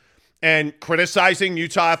that and criticizing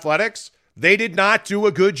Utah athletics. They did not do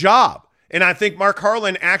a good job. And I think Mark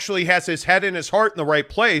Harlan actually has his head and his heart in the right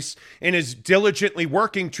place and is diligently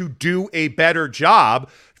working to do a better job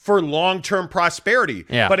for long-term prosperity.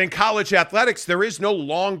 Yeah. But in college athletics, there is no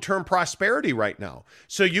long-term prosperity right now.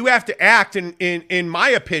 So you have to act, in my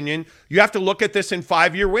opinion, you have to look at this in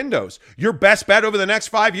 5-year windows. Your best bet over the next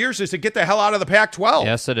 5 years is to get the hell out of the Pac-12.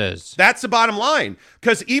 Yes, it is. That's the bottom line.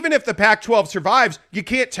 Because even if the Pac-12 survives, you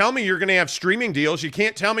can't tell me you're going to have streaming deals. You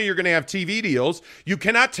can't tell me you're going to have TV deals. You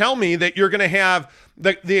cannot tell me that you're going to have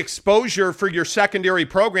the exposure for your secondary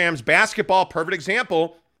programs. Basketball, perfect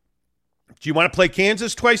example. Do you want to play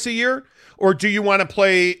Kansas twice a year, or do you want to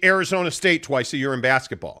play Arizona State twice a year in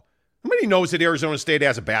basketball? Nobody knows that Arizona State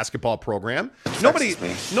has a basketball program.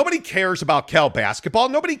 Nobody cares about Cal basketball.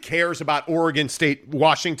 Nobody cares about Oregon State,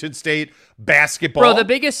 Washington State basketball. Bro, the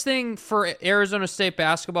biggest thing for Arizona State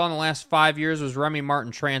basketball in the last 5 years was Remy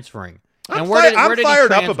Martin transferring. I'm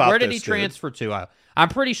fired up about Where did this, he transfer to? I'm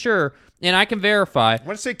pretty sure, and I can verify. I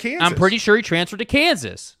want to say Kansas. I'm pretty sure he transferred to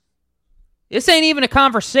Kansas. This ain't even a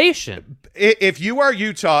conversation. If you are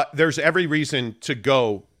Utah, there's every reason to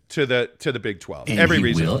go to the Big 12. And every he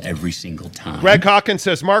reason. will every single time. Greg Hawkins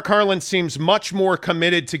says Mark Harlan seems much more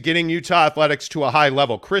committed to getting Utah athletics to a high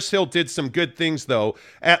level. Chris Hill did some good things, though.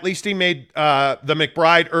 At least he made the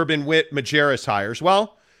McBride, Urban Witt, Majerus hires.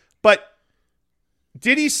 Well, but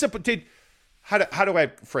did he how do I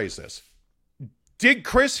phrase this? Did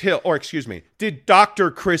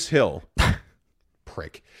Dr. Chris Hill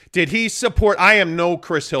prick? Did he support? I am no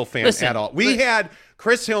Chris Hill fan at all.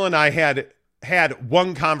 Chris Hill and I had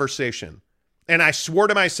one conversation, and I swore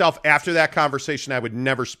to myself after that conversation I would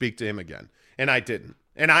never speak to him again, and I didn't.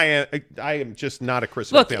 And I am just not a Chris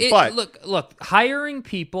Hill fan. But look, hiring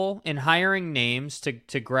people and hiring names,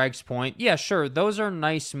 to Greg's point, yeah, sure, those are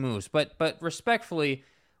nice moves, but respectfully,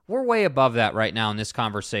 we're way above that right now in this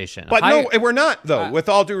conversation. But no, we're not, though, with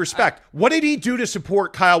all due respect. What did he do to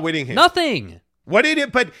support Kyle Whittingham? Nothing.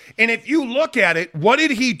 And if you look at it, what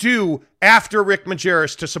did he do after Rick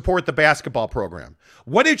Majerus to support the basketball program?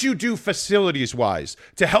 What did you do facilities-wise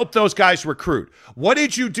to help those guys recruit? What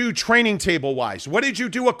did you do training table-wise? What did you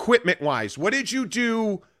do equipment-wise? What did you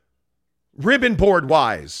do ribbon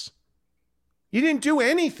board-wise? You didn't do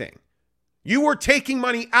anything. You were taking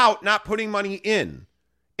money out, not putting money in.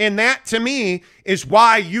 And that, to me, is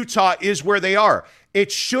why Utah is where they are. It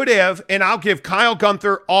should have, and I'll give Kyle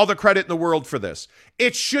Gunther all the credit in the world for this,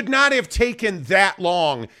 it should not have taken that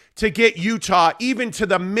long to get Utah even to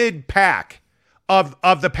the mid-pack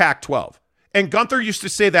of the Pac-12. And Gunther used to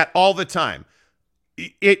say that all the time.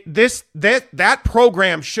 That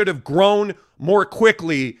program should have grown more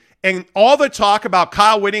quickly. And all the talk about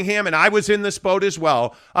Kyle Whittingham, and I was in this boat as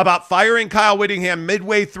well, about firing Kyle Whittingham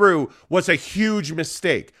midway through was a huge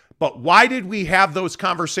mistake. But why did we have those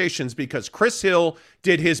conversations? Because Chris Hill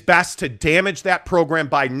did his best to damage that program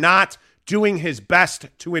by not doing his best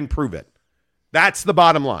to improve it. That's the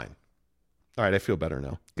bottom line. All right, I feel better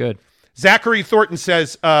now. Good. Zachary Thornton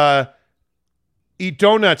says, eat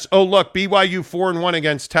donuts. Oh, look, BYU 4-1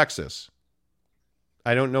 against Texas.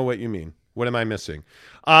 I don't know what you mean. What am I missing?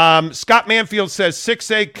 Scott Manfield says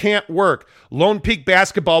 6A can't work. Lone Peak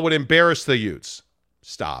basketball would embarrass the Utes.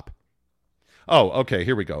 Stop. Oh, okay,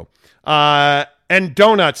 here we go. And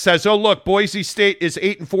Donut says, oh, look, Boise State is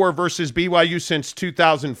 8-4 versus BYU since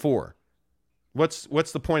 2004. What's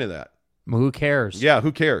the point of that? Who cares? Yeah,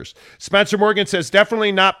 who cares? Spencer Morgan says,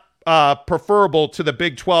 definitely not preferable to the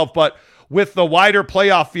Big 12, but with the wider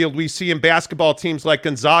playoff field we see in basketball, teams like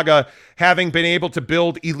Gonzaga having been able to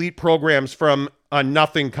build elite programs from a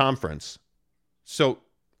nothing conference. So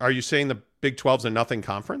are you saying the Big 12's a nothing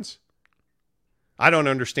conference? I don't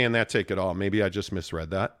understand that take at all. Maybe I just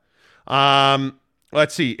misread that.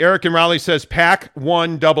 Let's see. Eric and Raleigh says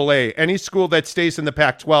Pac-1 AA. Any school that stays in the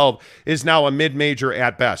Pac-12 is now a mid-major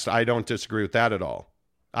at best. I don't disagree with that at all.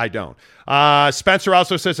 I don't. Spencer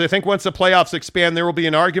also says, I think once the playoffs expand, there will be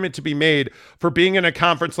an argument to be made for being in a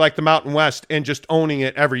conference like the Mountain West and just owning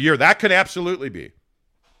it every year. That could absolutely be.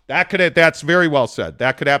 That's very well said.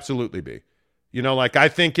 That could absolutely be. I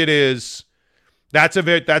think it is. That's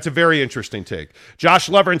a very interesting take. Josh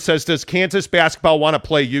Levern says, does Kansas basketball want to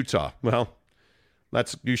play Utah? Well,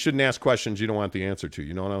 you shouldn't ask questions you don't want the answer to.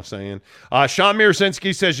 You know what I'm saying? Sean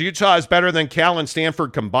Mirazinski says Utah is better than Cal and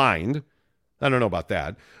Stanford combined. I don't know about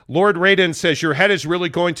that. Lord Radin says your head is really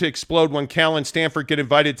going to explode when Cal and Stanford get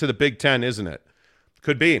invited to the Big Ten, isn't it?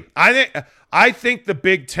 Could be. I think the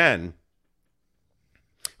Big Ten.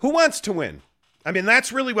 Who wants to win? I mean,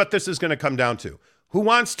 that's really what this is going to come down to. Who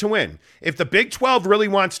wants to win? If the Big 12 really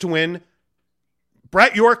wants to win,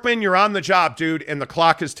 Brett Yorkman, you're on the job, dude, and the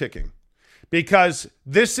clock is ticking. Because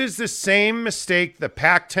this is the same mistake the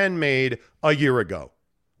Pac-10 made a year ago.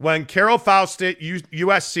 When Carol Faust at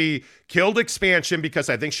USC killed expansion because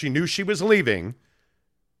I think she knew she was leaving.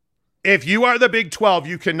 If you are the Big 12,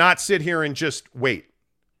 you cannot sit here and just wait.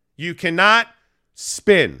 You cannot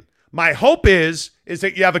spin. My hope is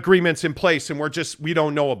that you have agreements in place and we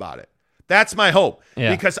don't know about it. That's my hope.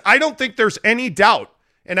 Yeah. Because I don't think there's any doubt,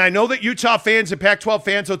 and I know that Utah fans and Pac-12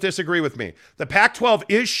 fans will disagree with me. The Pac-12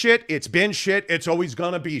 is shit. It's been shit. It's always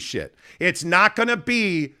going to be shit. It's not going to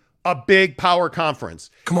be a big power conference.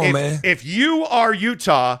 Come on, man. If you are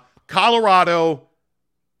Utah, Colorado,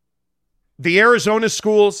 the Arizona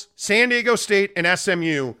schools, San Diego State, and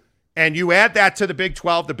SMU, and you add that to the Big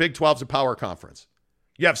 12 is a power conference.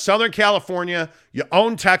 You have Southern California. You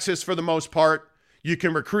own Texas for the most part. You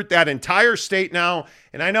can recruit that entire state now.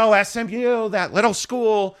 And I know SMU, that little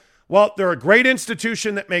school, well, they're a great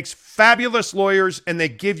institution that makes fabulous lawyers, and they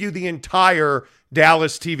give you the entire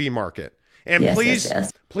Dallas TV market. And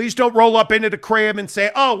please don't roll up into the crib and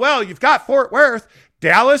say, oh, well, you've got Fort Worth.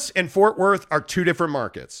 Dallas and Fort Worth are two different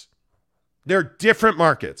markets. They're different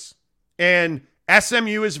markets. And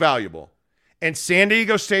SMU is valuable. And San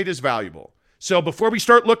Diego State is valuable. So before we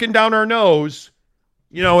start looking down our nose,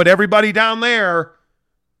 at everybody down there,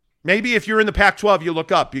 maybe if you're in the Pac-12, you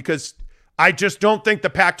look up, because I just don't think the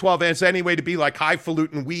Pac-12 has any way to be like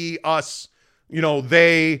highfalutin, we, us,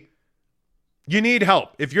 they. You need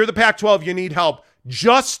help. If you're the Pac-12, you need help.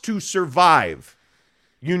 Just to survive,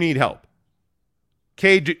 you need help.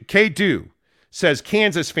 K-Do says,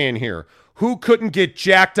 Kansas fan here. Who couldn't get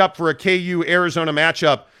jacked up for a KU-Arizona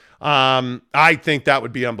matchup? I think that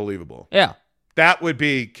would be unbelievable. Yeah. That would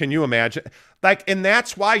be, can you imagine? And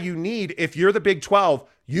that's why if you're the Big 12,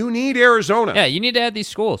 you need Arizona. Yeah, you need to add these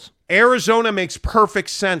schools. Arizona makes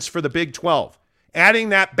perfect sense for the Big 12. Adding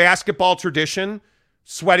that basketball tradition,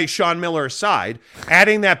 sweaty Sean Miller aside,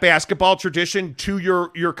 adding that basketball tradition to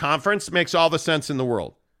your conference makes all the sense in the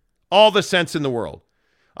world. All the sense in the world.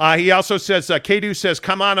 He also says, Kadu says,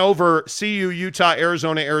 come on over, CU, Utah,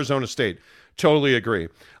 Arizona State. Totally agree.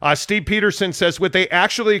 Steve Peterson says, would they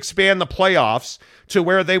actually expand the playoffs to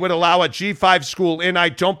where they would allow a G5 school in? I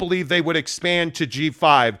don't believe they would expand to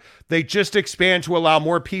G5. They just expand to allow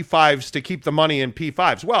more P5s to keep the money in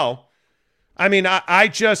P5s. Well, I mean,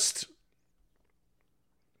 I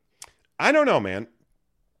don't know, man.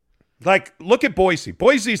 Look at Boise.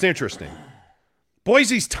 Boise's interesting.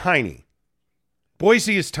 Boise's tiny.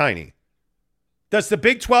 Boise is tiny. Does the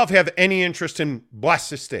Big 12 have any interest in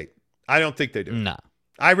Boise State? I don't think they do. No.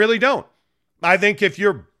 I really don't. I think if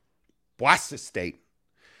you're Boise State,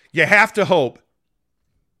 you have to hope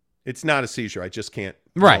it's not a seizure. I just can't.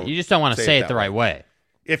 Right. You just don't want to say it the right way.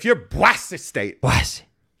 If you're Boise State,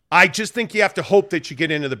 I just think you have to hope that you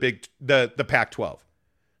get into the Pac-12.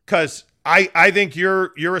 Because I think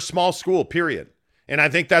you're a small school, period. And I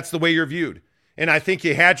think that's the way you're viewed. And I think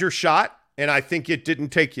you had your shot, and I think it didn't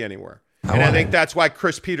take you anywhere. I think that's why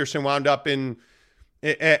Chris Peterson wound up in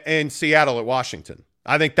Seattle at Washington.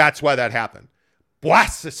 I think that's why that happened.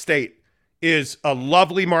 Boise State is a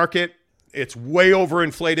lovely market. It's way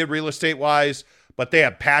overinflated real estate wise, but they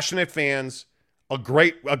have passionate fans, a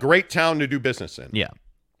great town to do business in. Yeah.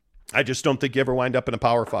 I just don't think you ever wind up in a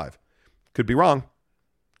Power 5. Could be wrong.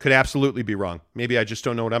 Could absolutely be wrong. Maybe I just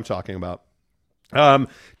don't know what I'm talking about.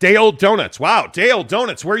 Day Old Donuts. Wow, Day Old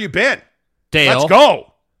Donuts, where you been? Dale. Let's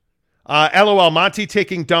go. LOL, Monty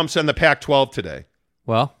taking dumps on the Pac-12 today.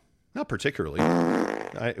 Well, not particularly.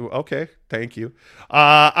 Okay, thank you.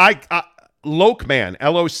 Loc Man,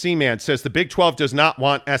 LOC Man says the Big 12 does not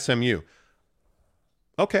want SMU.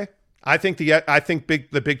 Okay, I think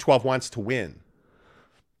the Big 12 wants to win.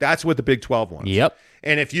 That's what the Big 12 wants. Yep.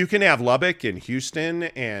 And if you can have Lubbock and Houston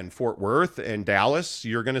and Fort Worth and Dallas,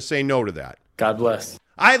 you're going to say no to that. God bless.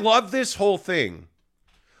 I love this whole thing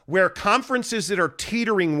where conferences that are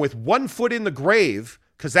teetering with one foot in the grave,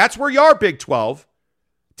 because that's where you are, Big 12.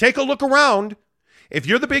 Take a look around. If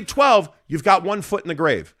you're the Big 12, you've got one foot in the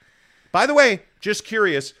grave. By the way, just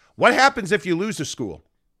curious, what happens if you lose a school?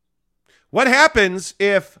 What happens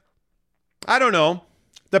if, I don't know,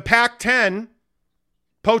 the Pac-10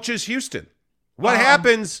 poaches Houston? What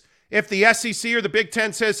happens if the SEC or the Big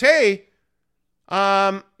Ten says, hey,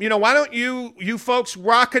 why don't you folks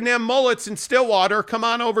rocking them mullets in Stillwater come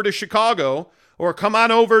on over to Chicago or come on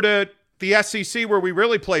over to the SEC where we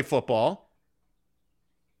really play football?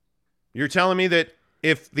 You're telling me that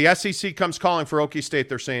if the SEC comes calling for Okie State,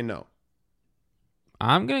 they're saying no?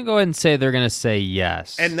 I'm going to go ahead and say they're going to say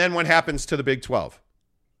yes. And then what happens to the Big 12?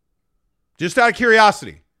 Just out of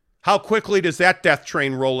curiosity, how quickly does that death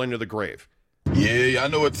train roll into the grave? Yeah, I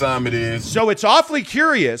know what time it is. So it's awfully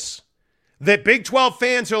curious that Big 12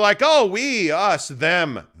 fans are like, oh, we, us,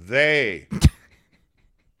 them, they.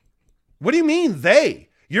 What do you mean they?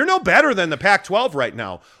 You're no better than the Pac-12 right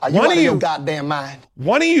now. Are you out of your goddamn mind?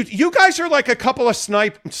 One of you guys are like a couple of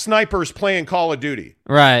snipers playing Call of Duty.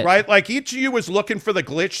 Right. Right? Like each of you is looking for the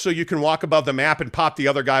glitch so you can walk above the map and pop the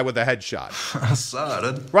other guy with a headshot. I saw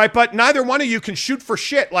it. Right? But neither one of you can shoot for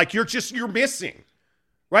shit. Like you're missing.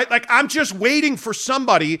 Right? Like I'm just waiting for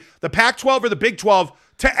somebody, the Pac-12 or the Big 12,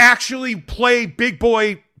 to actually play big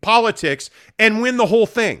boy politics and win the whole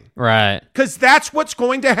thing. Right. Because that's what's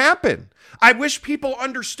going to happen. I wish people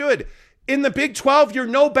understood. In the Big 12, you're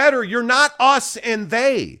no better. You're not us and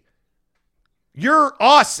they. You're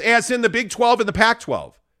us as in the Big 12 and the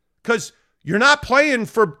Pac-12. Because you're not playing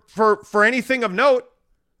for anything of note.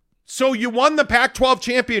 So you won the Pac-12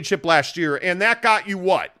 championship last year, and that got you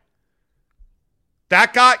what?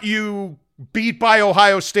 That got you beat by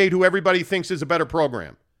Ohio State, who everybody thinks is a better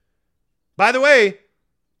program. By the way,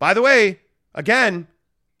 again,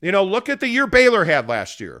 look at the year Baylor had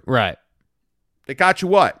last year. Right. They got you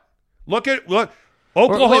what? Look,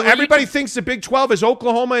 Oklahoma. Everybody thinks the Big 12 is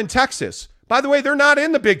Oklahoma and Texas. By the way, they're not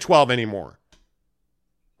in the Big 12 anymore.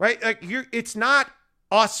 Right? Like it's not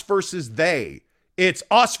us versus they. It's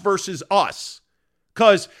us versus us.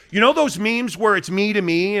 Because those memes where it's me to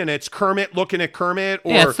me and it's Kermit looking at Kermit?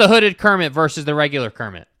 Or it's the hooded Kermit versus the regular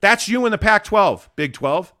Kermit. That's you in the Pac-12, Big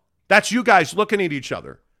 12. That's you guys looking at each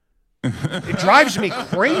other. It drives me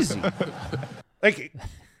crazy. Like,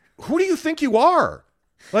 who do you think you are?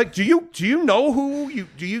 Like, do you know who you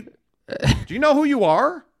do you know who you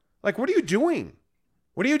are? Like, what are you doing?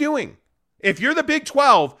 What are you doing? If you're the Big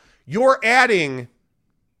 12, you're adding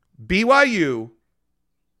BYU,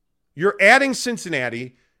 you're adding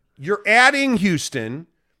Cincinnati, you're adding Houston,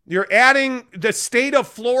 you're adding the state of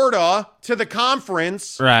Florida to the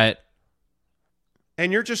conference. Right.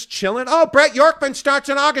 And you're just chilling. Oh, Brett Yorkman starts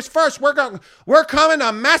on August 1st. We're coming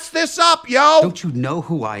to mess this up, yo. Don't you know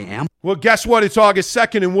who I am? Well, guess what? It's August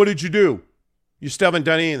 2nd, and what did you do? You still haven't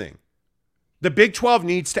done anything. The Big 12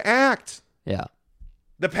 needs to act. Yeah.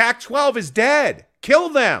 The Pac-12 is dead. Kill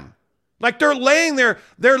them. Like they're laying there.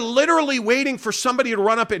 They're literally waiting for somebody to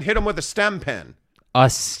run up and hit them with a stem pen. A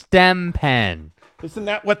stem pen. Isn't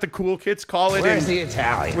that what the cool kids call it? Where's the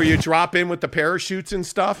Italian? Where you drop in with the parachutes and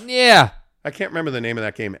stuff? Yeah. I can't remember the name of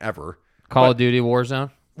that game ever. Call of Duty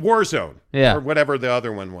Warzone? Warzone. Yeah. Or whatever the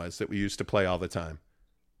other one was that we used to play all the time.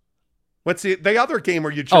 What's the other game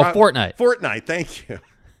where you drop? Oh, Fortnite. Fortnite, thank you.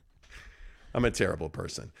 I'm a terrible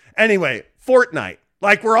person. Anyway, Fortnite.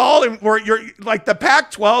 Like you're like the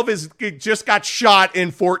Pac-12 just got shot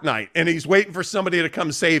in Fortnite and he's waiting for somebody to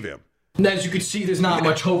come save him. And as you can see, there's not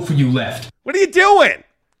much hope for you left. What are you doing?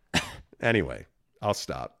 Anyway, I'll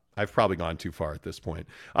stop. I've probably gone too far at this point.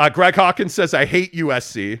 Greg Hawkins says, I hate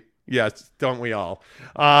USC. Yes, don't we all?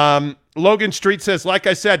 Logan Street says, like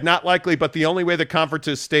I said, not likely, but the only way the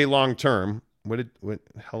conferences stay long-term.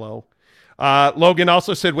 Hello? Logan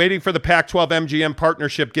also said, waiting for the Pac-12 MGM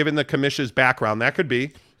partnership given the commission's background. That could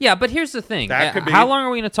be. Yeah, but here's the thing. That could be. How long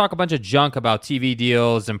are we going to talk a bunch of junk about TV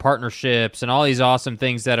deals and partnerships and all these awesome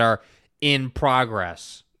things that are in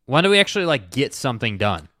progress? When do we actually get something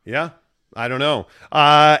done? Yeah, I don't know.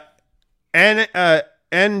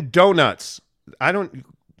 And donuts. I don't.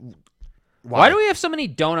 Why do we have so many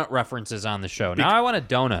donut references on the show? Now I want a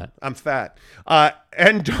donut. I'm fat.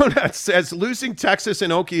 And Donuts says, losing Texas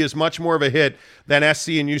and Okie is much more of a hit than SC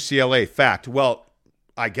and UCLA. Fact. Well,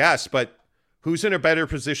 I guess, but who's in a better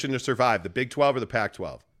position to survive, the Big 12 or the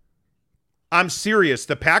Pac-12? I'm serious.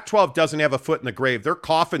 The Pac-12 doesn't have a foot in the grave. Their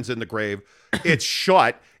coffin's in the grave. It's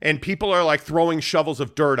shut, and people are throwing shovels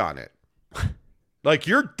of dirt on it.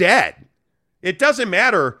 You're dead. It doesn't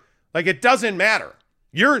matter. It doesn't matter.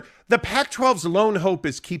 The Pac-12's lone hope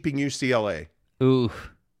is keeping UCLA.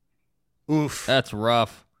 Oof. That's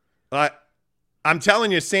rough. I'm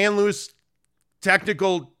telling you, San Luis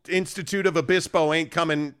Technical Institute of Obispo ain't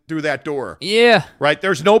coming through that door. Yeah. Right?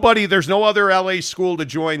 There's no other LA school to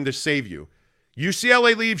join to save you.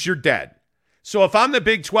 UCLA leaves, you're dead. So if I'm the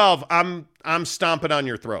Big 12, I'm stomping on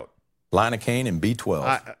your throat. Lidocaine and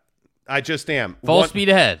B12. I just am. Full speed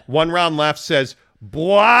ahead. One round left says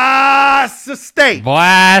Boise State.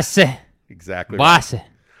 Boise. Exactly. Boise.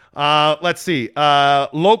 Right. Let's see.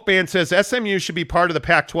 Loke Band says SMU should be part of the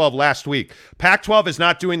Pac-12 last week. Pac-12 is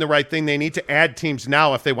not doing the right thing. They need to add teams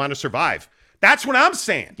now if they want to survive. That's what I'm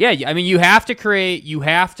saying. Yeah, I mean, you have to create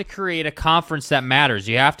a conference that matters.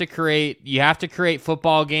 You have to create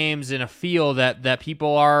football games in a field that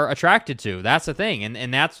people are attracted to. That's the thing.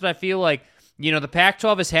 And that's what I feel like, the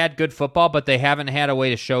Pac-12 has had good football, but they haven't had a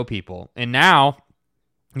way to show people. And now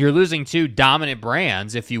you're losing two dominant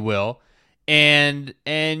brands, if you will, and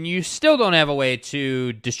you still don't have a way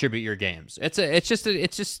to distribute your games. It's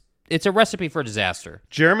a recipe for disaster.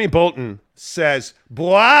 Jeremy Bolton says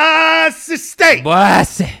Boise State.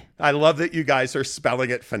 Boise. I love that you guys are spelling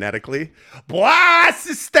it phonetically.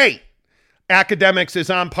 Boise State. Academics is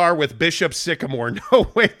on par with Bishop Sycamore.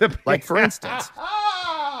 No way. Like, for instance.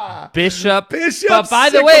 Bishop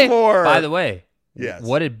Sycamore. By the way, yes.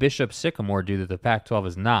 What did Bishop Sycamore do that the Pac-12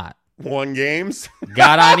 is not? Won games.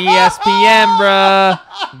 Got on ESPN, bro.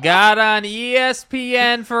 Got on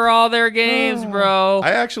ESPN for all their games, bro.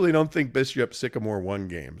 I actually don't think Bishop Sycamore won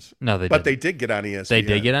games. No, they didn't. But they did get on ESPN. They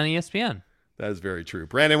did get on ESPN. That is very true.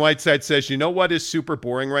 Brandon Whiteside says, you know what is super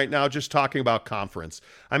boring right now? Just talking about conference.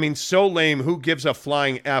 I mean, so lame. Who gives a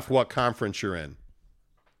flying F what conference you're in?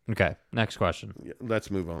 Okay, next question. Let's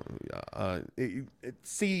move on.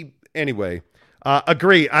 Anyway.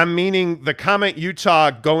 Agree. I'm meaning the comment Utah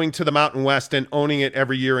going to the Mountain West and owning it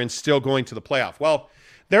every year and still going to the playoff. Well,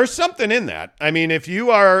 there's something in that. I mean, if you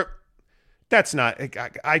are, that's not.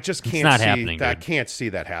 I just can't it's not see happening, that. dude. Can't see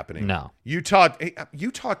that happening. No. Utah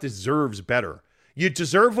deserves better. You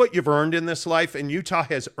deserve what you've earned in this life, and Utah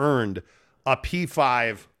has earned a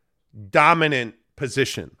P5 dominant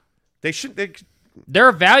position. They're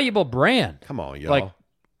a valuable brand. Come on, y'all.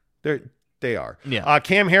 Like, They are. Yeah.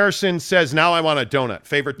 Cam Harrison says, now I want a donut.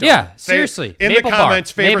 Favorite donut. Yeah, seriously. In Maple the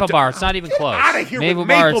comments, bar. favorite Maple bar. It's not even close. Out of here Maple with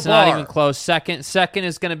bar. Maple It's bar. not even close. Second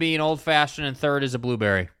is going to be an old fashioned, and third is a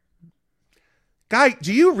blueberry. Guy,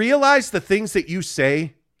 do you realize the things that you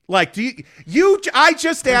say? Like, I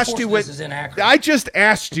just asked you what. I just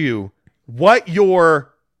asked you what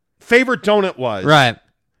your favorite donut was. Right.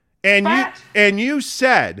 And you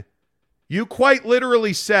said, you quite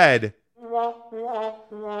literally said,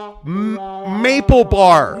 Maple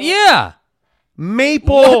bar. Yeah.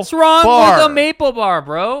 Maple What's wrong bar. with a maple bar,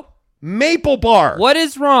 bro? Maple bar. What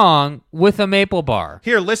is wrong with a maple bar?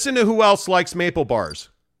 Here, listen to who else likes maple bars.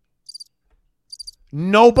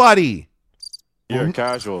 Nobody. You're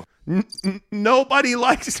casual. Nobody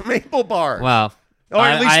likes maple bar. Well, or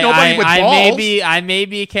at least nobody with balls. I may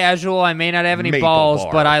be casual. I may not have any Maple balls,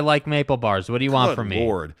 bar. but I like maple bars. What do you want Good from me?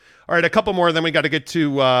 Lord. All right, a couple more. Then we got to get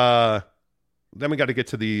to. The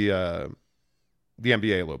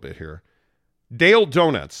NBA a little bit here. Dale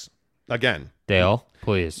Donuts again. Dale,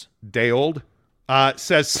 please. Dale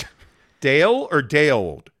says Dale or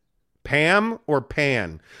Dale? Pam or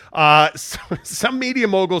Pan? Some media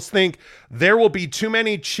moguls think there will be too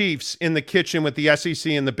many Chiefs in the kitchen with the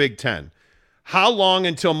SEC and the Big Ten. How long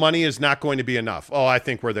until money is not going to be enough? Oh, I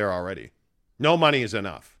think we're there already. No money is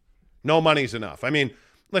enough. No money is enough. I mean,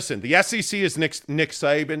 listen, the SEC is Nick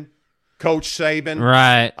Saban, Coach Saban.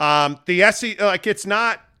 Right. The SEC, it's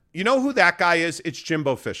not, you know who that guy is? It's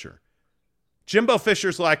Jimbo Fisher. Jimbo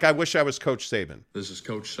Fisher's like, I wish I was Coach Saban. This is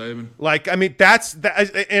Coach Saban. Like, I mean, that's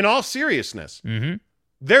in all seriousness. Mm-hmm.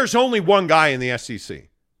 There's only one guy in the SEC.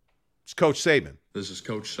 It's Coach Saban. This is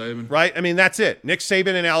Coach Saban. Right? I mean, that's it. Nick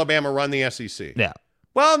Saban and Alabama run the SEC. Yeah.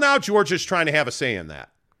 Well, now Georgia's trying to have a say in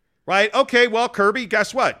that. Right? Okay, well, Kirby,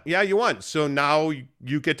 guess what? Yeah, you won. So now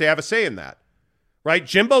you get to have a say in that. Right?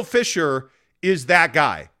 Jimbo Fisher is that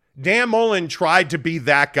guy. Dan Mullen tried to be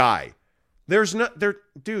that guy. It's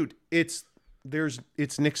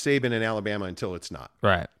Nick Saban in Alabama until it's not.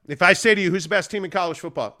 Right. If I say to you, who's the best team in college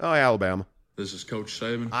football? Oh, Alabama. This is Coach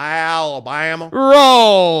Saban. Alabama.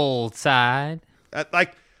 Roll Tide.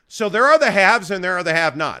 So there are the haves and there are the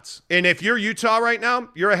have-nots. And if you're Utah right now,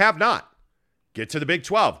 you're a have-not. Get to the Big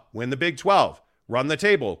 12. Win the Big 12. Run the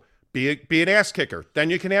table. Be an ass kicker. Then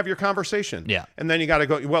you can have your conversation. Yeah. And then you got to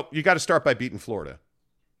go. Well, you got to start by beating Florida.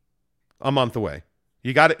 A month away.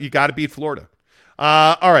 You got to beat Florida.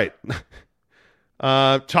 All right.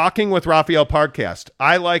 Talking with Raphael podcast.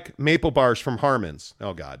 I like maple bars from Harmon's.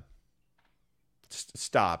 Oh God.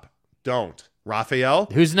 Stop. Don't. Raphael.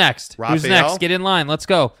 Who's next? Raphael? Who's next? Get in line. Let's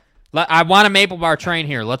go. I want a maple bar train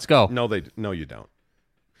here. Let's go. No, you don't.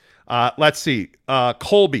 Let's see.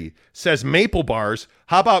 Colby says maple bars.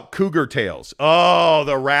 How about cougar tails? Oh,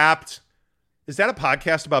 the wrapped Is that a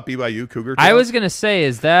podcast about BYU Cougar Tales? I was going to say,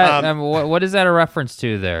 is that what is that a reference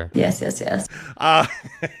to there? Yes.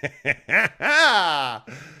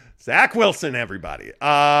 Zach Wilson, everybody.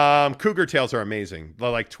 Cougar Tales are amazing. They're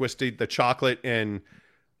like twisted, the chocolate and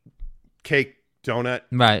cake donut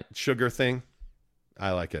sugar thing.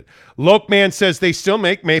 I like it. Lokeman says they still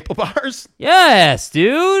make maple bars. Yes,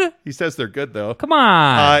 dude. He says they're good, though. Come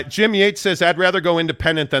on. Jim Yates says, I'd rather go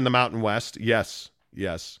independent than the Mountain West. Yes.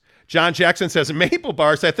 John Jackson says, maple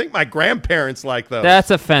bars, I think my grandparents like those. That's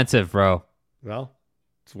offensive, bro. Well,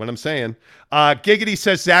 that's what I'm saying. Giggity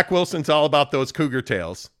says Zach Wilson's all about those Cougar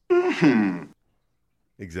Tales. Mm-hmm.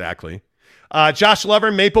 Exactly. Josh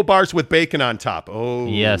Lover, maple bars with bacon on top. Oh.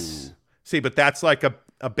 Yes. See, but that's like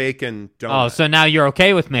a bacon donut. Oh, so now you're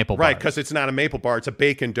okay with maple bars. Right, because it's not a maple bar. It's a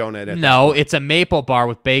bacon donut. No, it's a maple bar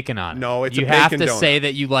with bacon on it. No, it's a bacon donut. You have to say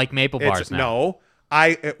that you like maple bars now. No.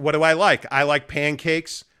 What do I like? I like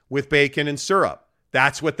pancakes with bacon and syrup.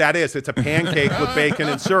 That's what that is. It's a pancake with bacon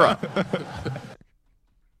and syrup.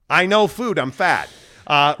 I know food. I'm fat.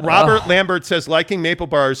 Robert Lambert says liking maple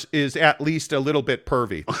bars is at least a little bit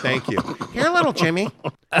pervy. Thank you. Here, little Jimmy.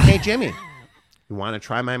 Hey, Jimmy. You want to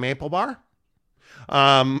try my maple bar?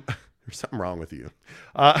 There's something wrong with you.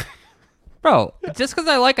 Bro, just because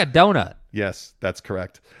I like a donut. Yes, that's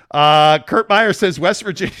correct. Kurt Meyer says West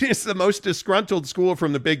Virginia is the most disgruntled school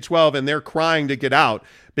from the Big 12, and they're crying to get out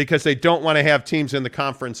because they don't want to have teams in the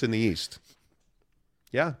conference in the East.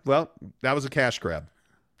 Yeah, well, that was a cash grab.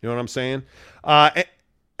 You know what I'm saying?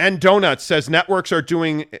 And Donuts says networks are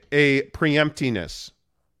doing a preemptiness.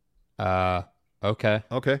 Okay.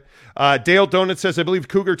 Dale Donut says, I believe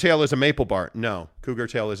Cougar Tail is a maple bar. No, Cougar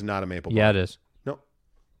Tail is not a maple bar. Yeah, it is. No.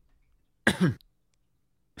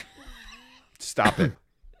 Stop it.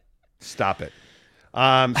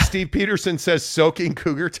 Steve Peterson says soaking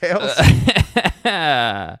Cougar Tails.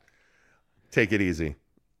 Take it easy.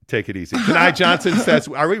 Kenai Johnson says,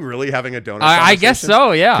 are we really having a donut I guess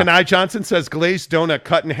so, yeah. Kenai Johnson says glazed donut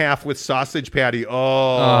cut in half with sausage patty.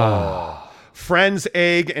 Friends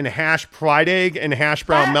egg and fried egg and hash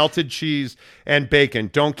brown, melted cheese and bacon.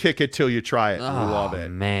 Don't kick it till you try it. Love it.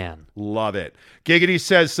 Man. Love it. Giggity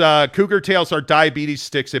says Cougar Tails are diabetes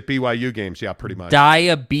sticks at BYU games. Yeah, pretty much.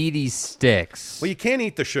 Diabetes sticks. Well, you can't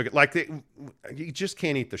eat the sugar. You just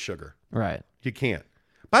can't eat the sugar. Right. You can't.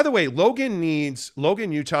 By the way, Logan,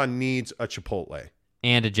 Utah needs a Chipotle.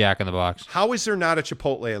 And a Jack in the Box. How is there not a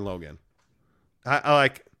Chipotle in Logan? I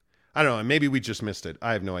don't know. Maybe we just missed it.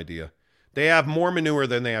 I have no idea. They have more manure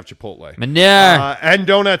than they have Chipotle. Manure. And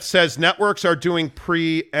Donut says networks are doing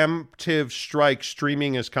preemptive strike.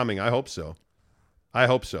 Streaming is coming. I hope so.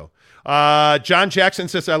 John Jackson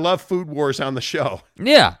says, I love Food Wars on the show.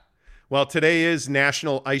 Yeah. Well, today is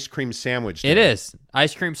National Ice Cream Sandwich Day. It is.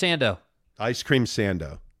 Ice Cream Sando.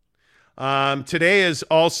 Today is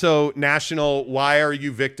also National Why Are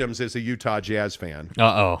You Victims as a Utah Jazz fan.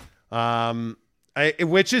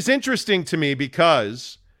 Which is interesting to me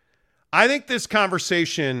because I think this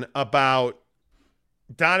conversation about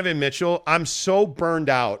Donovan Mitchell, I'm so burned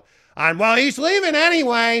out on, well, he's leaving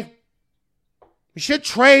anyway. We should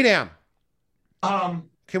trade him.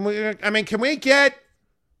 Can we get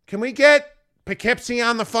Poughkeepsie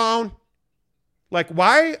on the phone? Like,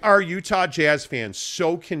 why are Utah Jazz fans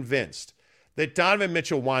so convinced that Donovan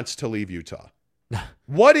Mitchell wants to leave Utah?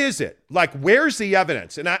 What is it? Like, where's the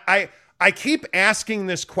evidence? And I keep asking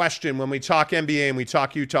this question when we talk NBA and we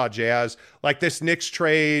talk Utah Jazz, like this Knicks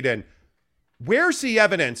trade, and where's the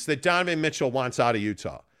evidence that Donovan Mitchell wants out of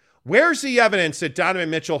Utah? Where's the evidence that Donovan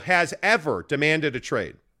Mitchell has ever demanded a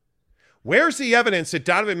trade? Where's the evidence that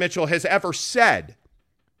Donovan Mitchell has ever said,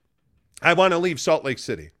 I want to leave Salt Lake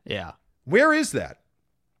City? Yeah. Where is that?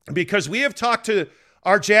 Because we have talked to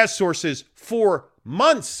our Jazz sources for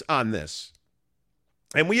months on this.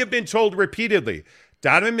 And we have been told repeatedly,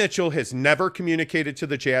 Donovan Mitchell has never communicated to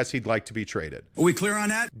the Jazz he'd like to be traded. Are we clear on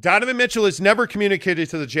that? Donovan Mitchell has never communicated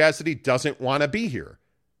to the Jazz that he doesn't want to be here.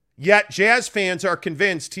 Yet Jazz fans are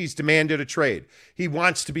convinced he's demanded a trade. He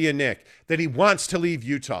wants to be a Knick, that he wants to leave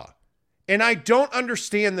Utah. And I don't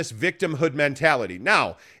understand this victimhood mentality.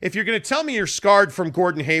 Now, if you're going to tell me you're scarred from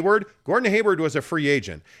Gordon Hayward was a free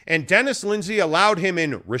agent. And Dennis Lindsey allowed him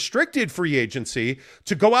in restricted free agency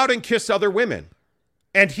to go out and kiss other women.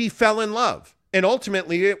 And he fell in love. And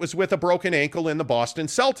ultimately, it was with a broken ankle in the Boston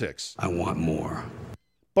Celtics. I want more.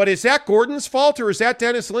 But is that Gordon's fault or is that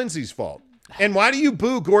Dennis Lindsey's fault? And why do you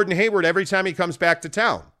boo Gordon Hayward every time he comes back to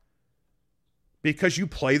town? Because you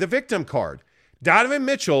play the victim card. Donovan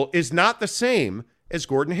Mitchell is not the same as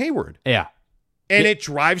Gordon Hayward. Yeah. And it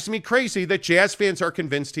drives me crazy that Jazz fans are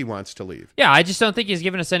convinced he wants to leave. Yeah, I just don't think he's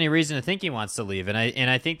given us any reason to think he wants to leave. And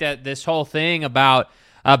I think that this whole thing about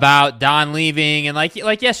Don leaving, and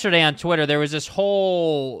like yesterday on Twitter, there was this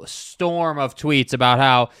whole storm of tweets about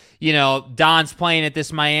how, Don's playing at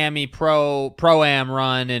this Miami Pro-Am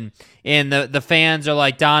run, and the fans are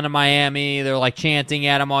like, Don to Miami, they're like chanting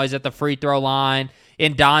at him while he's at the free throw line,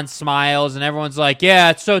 and Don smiles, and everyone's like, yeah,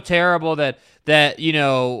 it's so terrible that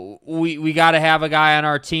we got to have a guy on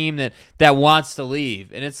our team that wants to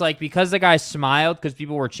leave. And it's like, because the guy smiled because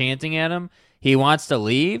people were chanting at him, he wants to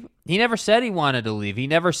leave. He never said he wanted to leave. He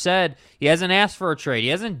never said, he hasn't asked for a trade. He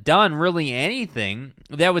hasn't done really anything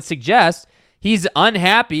that would suggest he's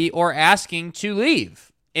unhappy or asking to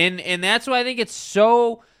leave. And that's why I think it's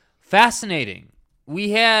so fascinating.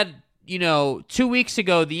 We had, 2 weeks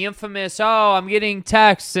ago, the infamous, I'm getting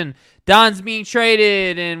texts and Don's being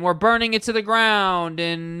traded and we're burning it to the ground,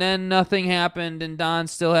 and then nothing happened and Don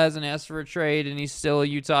still hasn't asked for a trade and he's still a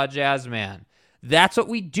Utah Jazz man. That's what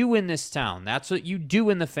we do in this town. That's what you do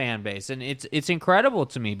in the fan base. And it's incredible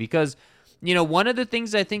to me because, one of the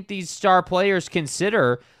things I think these star players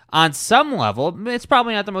consider on some level, it's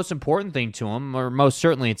probably not the most important thing to them, or most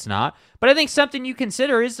certainly it's not, but I think something you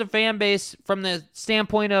consider is the fan base from the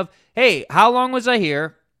standpoint of, hey, how long was I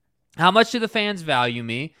here? How much do the fans value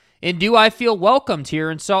me? And do I feel welcomed here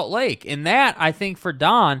in Salt Lake? And that, I think, for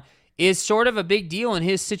Don, is sort of a big deal in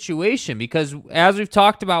his situation because, as we've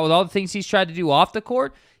talked about with all the things he's tried to do off the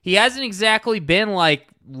court, he hasn't exactly been,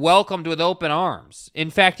 welcomed with open arms. In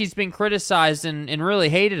fact, he's been criticized and really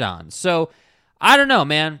hated on. So, I don't know,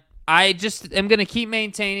 man. I just am going to keep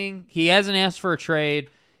maintaining he hasn't asked for a trade.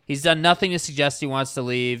 He's done nothing to suggest he wants to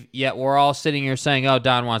leave, yet we're all sitting here saying,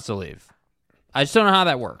 Don wants to leave. I just don't know how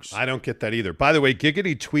that works. I don't get that either. By the way,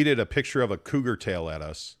 Giggity tweeted a picture of a cougar tail at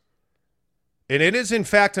us. And it is, in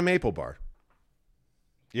fact, a maple bar.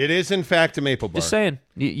 It is, in fact, a maple bar. Just saying.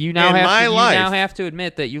 You now have to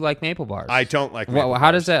admit that you like maple bars. I don't like maple bars.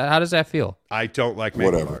 How does that feel? I don't like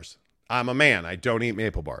maple bars. I'm a man. I don't eat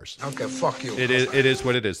maple bars. Okay, fuck you. It is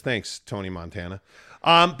what it is. Thanks, Tony Montana.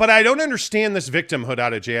 But I don't understand this victimhood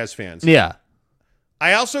out of Jazz fans. Yeah.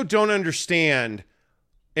 I also don't understand,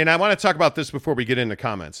 and I want to talk about this before we get into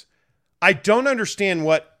comments. I don't understand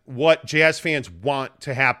what Jazz fans want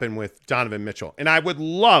to happen with Donovan Mitchell. And I would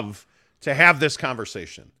love to have this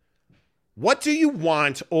conversation. What do you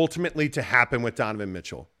want ultimately to happen with Donovan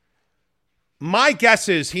Mitchell? My guess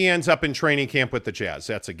is he ends up in training camp with the Jazz.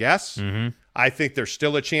 That's a guess. Mm-hmm. I think there's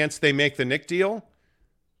still a chance they make the Nick deal.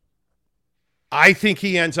 I think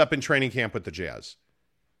he ends up in training camp with the Jazz.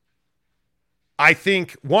 I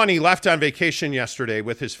think, one, he left on vacation yesterday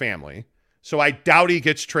with his family, so I doubt he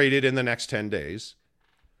gets traded in the next 10 days.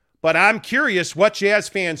 But I'm curious what Jazz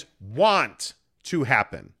fans want to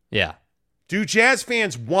happen. Yeah. Do Jazz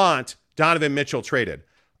fans want Donovan Mitchell traded?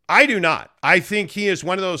 I do not. I think he is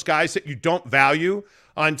one of those guys that you don't value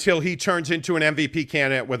until he turns into an MVP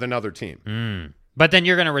candidate with another team. But then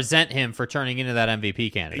you're going to resent him for turning into that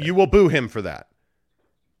MVP candidate. You will boo him for that.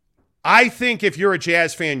 I think if you're a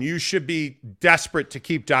Jazz fan, you should be desperate to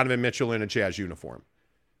keep Donovan Mitchell in a Jazz uniform.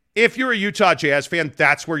 If you're a Utah Jazz fan,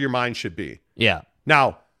 that's where your mind should be. Yeah.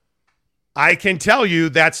 Now, I can tell you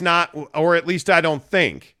that's not, or at least I don't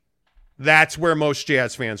think, that's where most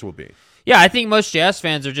Jazz fans will be. Yeah, I think most Jazz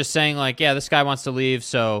fans are just saying, this guy wants to leave,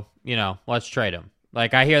 so, let's trade him.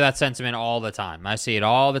 I hear that sentiment all the time. I see it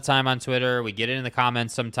all the time on Twitter. We get it in the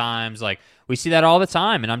comments sometimes. We see that all the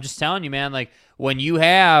time. And I'm just telling you, man, when you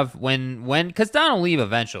have, because Don will leave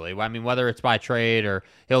eventually. I mean, whether it's by trade or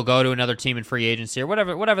he'll go to another team in free agency or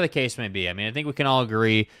whatever the case may be. I mean, I think we can all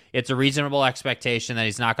agree it's a reasonable expectation that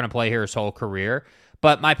he's not going to play here his whole career.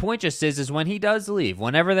 But my point just is when he does leave,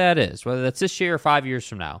 whenever that is, whether that's this year or 5 years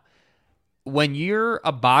from now, when you're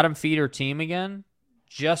a bottom feeder team again,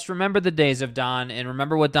 just remember the days of Don and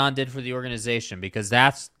remember what Don did for the organization, because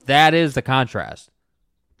that is the contrast.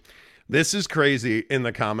 This is crazy in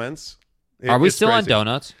the comments. Are we still on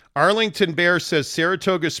donuts? Arlington Bear says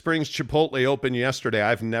Saratoga Springs Chipotle opened yesterday.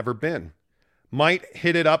 I've never been. Might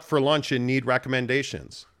hit it up for lunch and need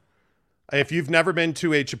recommendations. If you've never been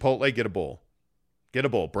to a Chipotle, get a bowl. Get a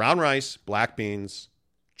bowl. Brown rice, black beans,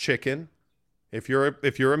 chicken. If you're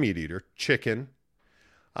a meat eater, chicken.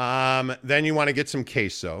 Then you want to get some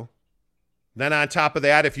queso. Then on top of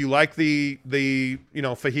that, if you like the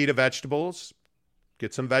fajita vegetables,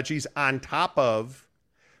 get some veggies on top of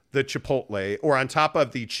the Chipotle or on top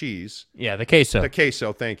of the cheese. Yeah, the queso. The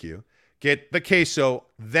queso, thank you. Get the queso,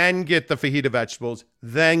 then get the fajita vegetables,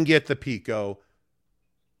 then get the pico,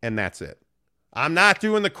 and that's it. I'm not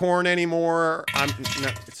doing the corn anymore.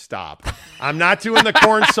 Stop. I'm not doing the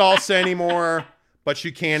corn salsa anymore. but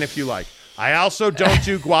you can if you like. I also don't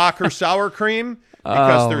do guac or sour cream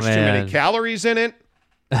because there's too many calories in it.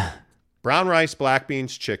 Brown rice, black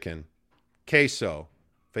beans, chicken, queso,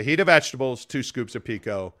 fajita vegetables, 2 scoops of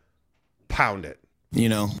pico. Pound it.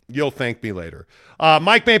 You'll thank me later.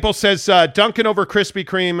 Mike Maple says Dunkin' over Krispy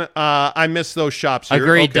Kreme. I miss those shops here.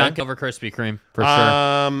 Agreed. Okay. Dunkin' over Krispy Kreme for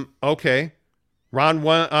sure. Okay. Round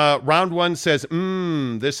one says,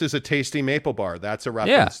 this is a tasty maple bar. That's a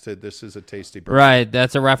reference to this is a tasty burger. Right.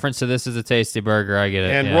 That's a reference to this is a tasty burger. I get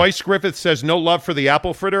it. And Royce Griffith says, no love for the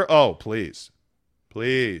apple fritter. Oh, please.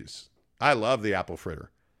 Please. I love the apple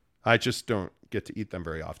fritter. I just don't get to eat them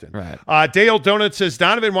very often. Right. Dale Donut says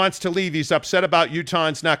Donovan wants to leave. He's upset about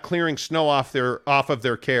Utahns not clearing snow off of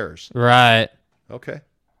their cares. Right. Okay.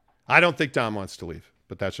 I don't think Don wants to leave,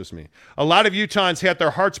 but that's just me. A lot of Utahns had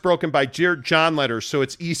their hearts broken by Dear John letters, so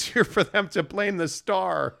it's easier for them to blame the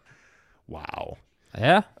star. Wow.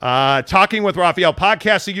 Yeah. Talking with Raphael,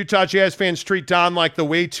 podcast the Utah Jazz fans treat Don like the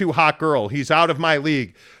way too hot girl. He's out of my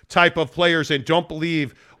league type of players and don't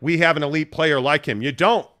believe we have an elite player like him. You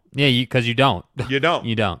don't. Yeah, because you don't. You don't.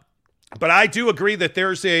 You don't. But I do agree that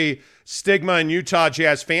there's a stigma in Utah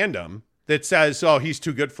Jazz fandom that says, oh, he's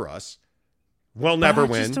too good for us. We'll never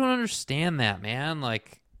win. I just don't understand that, man.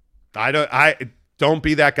 Like, I don't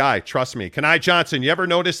be that guy. Trust me. Kenai Johnson, you ever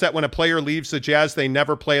notice that when a player leaves the Jazz, they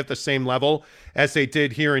never play at the same level as they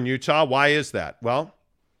did here in Utah? Why is that? Well,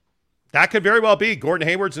 that could very well be. Gordon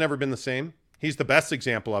Hayward's never been the same. He's the best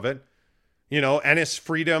example of it. Ennis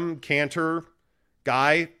Freedom, Cantor,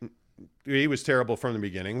 guy, he was terrible from the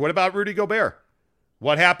beginning. What about Rudy Gobert?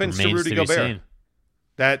 What happens to Rudy Gobert?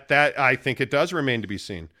 That I think it does remain to be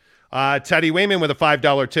seen. Teddy Wayman with a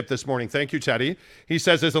 $5 tip this morning. Thank you, Teddy. He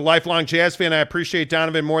says, as a lifelong Jazz fan, I appreciate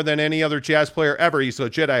Donovan more than any other Jazz player ever. He's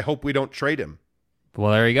legit. I hope we don't trade him.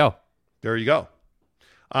 Well, there you go. There you go.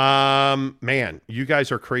 Man, you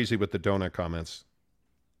guys are crazy with the donut comments.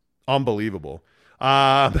 Unbelievable.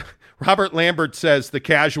 Robert Lambert says the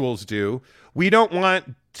casuals do. We don't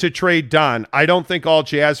want to trade Don. I don't think all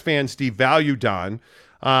Jazz fans devalue Don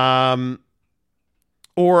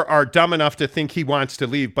or are dumb enough to think he wants to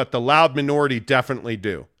leave, but the loud minority definitely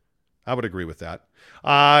do. I would agree with that.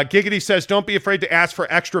 Giggity says, don't be afraid to ask for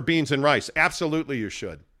extra beans and rice. Absolutely, you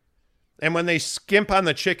should. And when they skimp on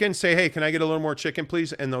the chicken, say, hey, can I get a little more chicken,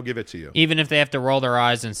 please? And they'll give it to you. Even if they have to roll their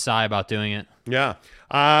eyes and sigh about doing it.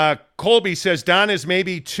 Yeah. Colby says, Don is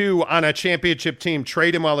maybe 2 on a championship team.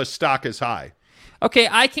 Trade him while his stock is high. Okay,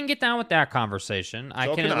 I can get down with that conversation.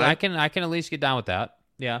 I can at least get down with that.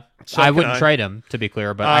 Yeah. I wouldn't trade him, to be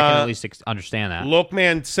clear, but I can at least understand that.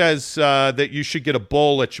 Lokeman says that you should get a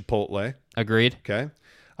bowl at Chipotle. Agreed. Okay.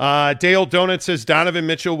 Dale Donut says Donovan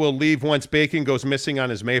Mitchell will leave once bacon goes missing on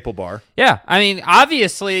his maple bar. Yeah, I mean,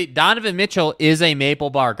 obviously, Donovan Mitchell is a maple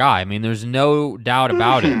bar guy. I mean, there's no doubt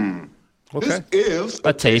about it. Okay. This is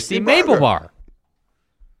a tasty maple bar.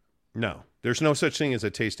 No, there's no such thing as a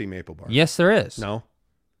tasty maple bar. Yes, there is. No.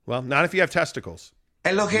 Well, not if you have testicles.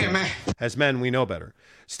 Hey, look here, man. As men, we know better.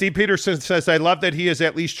 Steve Peterson says, I love that he is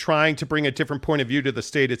at least trying to bring a different point of view to the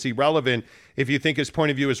state. It's irrelevant if you think his point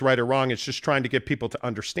of view is right or wrong. It's just trying to get people to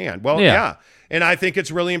understand. Well, yeah. And I think it's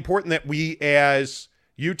really important that we as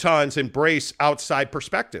Utahns embrace outside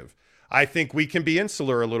perspective. I think we can be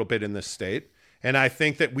insular a little bit in this state. And I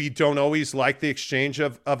think that we don't always like the exchange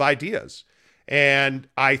of ideas. And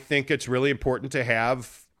I think it's really important to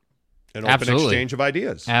have an open exchange of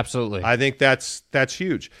ideas. Absolutely. I think that's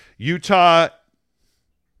huge. Utah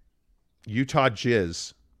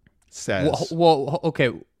Jizz says. Well,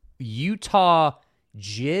 okay. Utah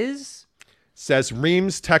Jizz says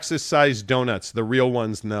Reams Texas-sized donuts. The real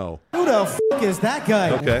ones know. Who the f*** is that guy?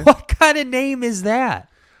 Okay. What kind of name is that?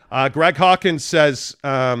 Greg Hawkins says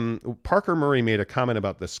Parker Murray made a comment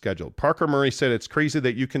about the schedule. Parker Murray said it's crazy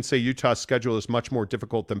that you can say Utah's schedule is much more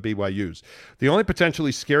difficult than BYU's. The only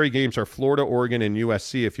potentially scary games are Florida, Oregon, and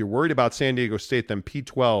USC. If you're worried about San Diego State, then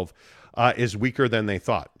P12 is weaker than they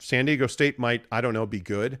thought. San Diego State might, I don't know, be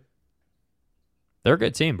good. They're a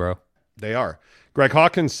good team, bro. They are. Greg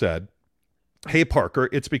Hawkins said, hey, Parker,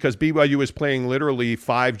 it's because BYU is playing literally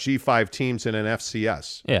 5 G5 teams in an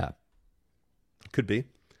FCS. Yeah. Could be.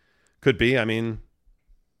 Could be. I mean,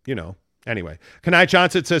 Anyway, Kenai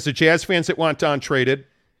Johnson says the Jazz fans that want Don traded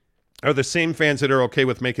are the same fans that are okay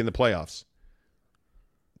with making the playoffs.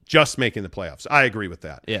 Just making the playoffs. I agree with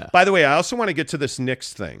that. Yeah. By the way, I also want to get to this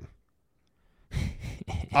Knicks thing.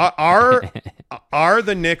 Are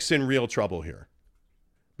the Knicks in real trouble here?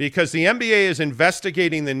 Because the NBA is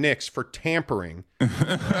investigating the Knicks for tampering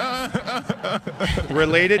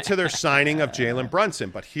related to their signing of Jalen Brunson.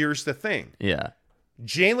 But here's the thing. Yeah.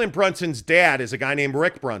 Jalen Brunson's dad is a guy named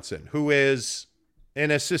Rick Brunson, who is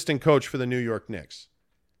an assistant coach for the New York Knicks.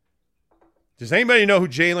 Does anybody know who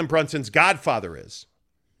Jalen Brunson's godfather is?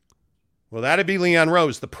 Well, that'd be Leon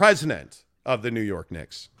Rose, the president of the New York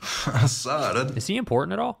Knicks. Is he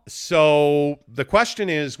important at all? So the question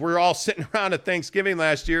is, we're all sitting around at Thanksgiving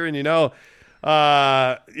last year, and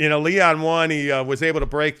Leon won. He was able to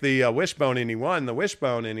break the wishbone, and he won the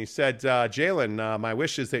wishbone. And he said, Jalen, my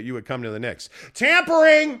wish is that you would come to the Knicks.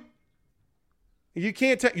 Tampering! You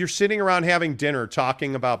can't. You're sitting around having dinner,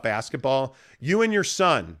 talking about basketball. You and your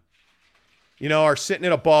son, are sitting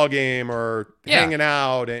at a ball game or hanging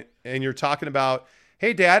out, and you're talking about,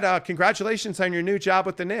 hey, Dad, congratulations on your new job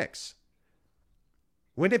with the Knicks.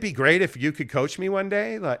 Wouldn't it be great if you could coach me one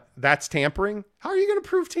day? Like, that's tampering? How are you going to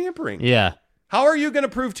prove tampering? Yeah. How are you going to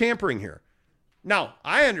prove tampering here? Now,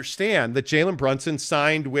 I understand that Jalen Brunson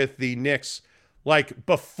signed with the Knicks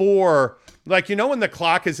before, when the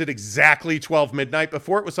clock is at exactly 12 midnight,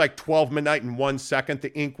 before it was 12 midnight and 1 second,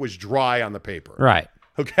 the ink was dry on the paper. Right.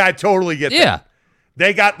 Okay, I totally get that. Yeah.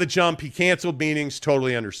 They got the jump. He canceled meetings.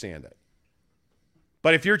 Totally understand it.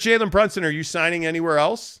 But if you're Jalen Brunson, are you signing anywhere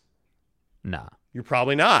else? Nah. You're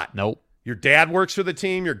probably not. Nope. Your dad works for the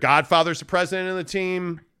team. Your godfather's the president of the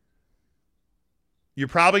team. You're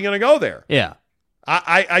probably going to go there. Yeah.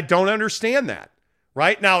 I don't understand that.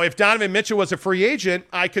 Right? Now, if Donovan Mitchell was a free agent,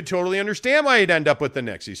 I could totally understand why he'd end up with the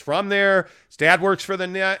Knicks. He's from there. His dad works for the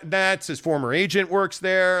Nets. His former agent works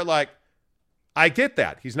there. I get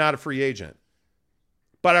that. He's not a free agent.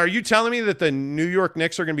 But are you telling me that the New York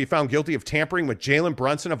Knicks are going to be found guilty of tampering with Jalen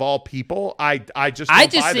Brunson of all people? I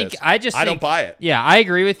don't buy it. Yeah, I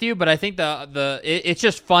agree with you, but I think it's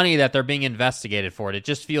just funny that they're being investigated for it. It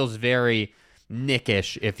just feels very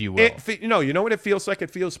Knickish, if you will. You know what it feels like? It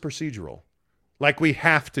feels procedural. Like we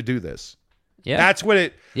have to do this. Yeah. That's what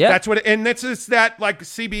it. Yeah. That's what it. And it's that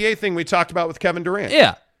CBA thing we talked about with Kevin Durant.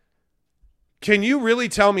 Yeah. Can you really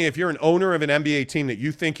tell me if you're an owner of an NBA team that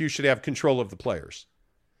you think you should have control of the players?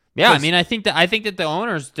 Yeah, I mean, I think that the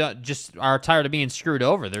owners just are tired of being screwed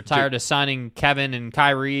over. They're tired of signing Kevin and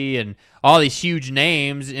Kyrie and all these huge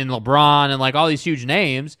names in LeBron and all these huge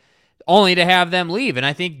names, only to have them leave. And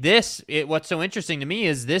I think what's so interesting to me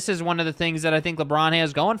is this is one of the things that I think LeBron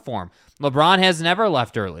has going for him. LeBron has never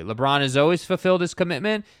left early. LeBron has always fulfilled his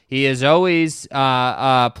commitment. He has always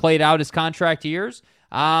played out his contract years.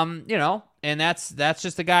 And that's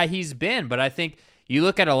just the guy he's been. But I think you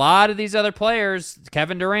look at a lot of these other players,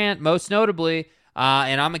 Kevin Durant, most notably,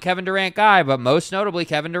 and I'm a Kevin Durant guy, but most notably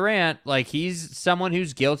Kevin Durant, he's someone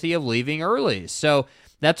who's guilty of leaving early. So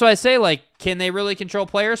that's why I say, can they really control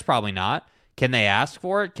players? Probably not. Can they ask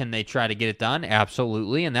for it? Can they try to get it done?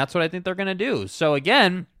 Absolutely. And that's what I think they're going to do. So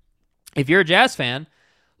again, if you're a Jazz fan,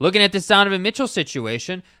 looking at this Donovan Mitchell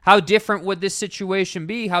situation, how different would this situation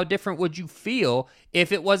be? How different would you feel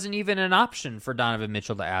if it wasn't even an option for Donovan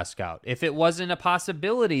Mitchell to ask out? If it wasn't a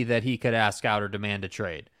possibility that he could ask out or demand a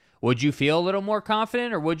trade? Would you feel a little more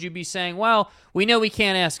confident, or would you be saying, well, we know we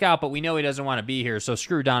can't ask out, but we know he doesn't want to be here, so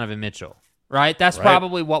screw Donovan Mitchell, right? That's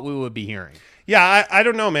probably what we would be hearing. Yeah, I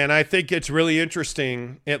don't know, man. I think it's really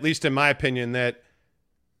interesting, at least in my opinion, that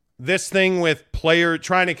this thing with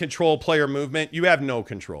trying to control player movement, you have no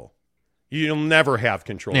control. You'll never have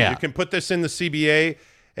control. Yeah. You can put this in the CBA,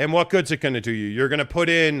 and what good's it going to do you? You're going to put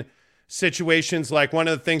in situations like one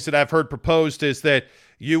of the things that I've heard proposed is that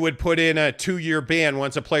you would put in a 2-year ban.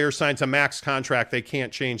 Once a player signs a max contract, they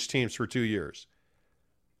can't change teams for 2 years.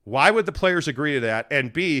 Why would the players agree to that?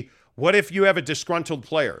 And B, what if you have a disgruntled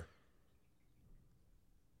player?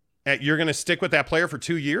 You're going to stick with that player for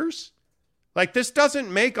 2 years? This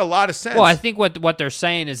doesn't make a lot of sense. Well, I think what they're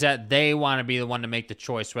saying is that they want to be the one to make the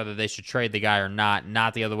choice whether they should trade the guy or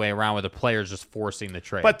not the other way around where the player's just forcing the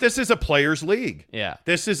trade. But this is a players' league. Yeah.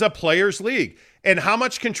 This is a players' league. And how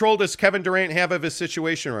much control does Kevin Durant have of his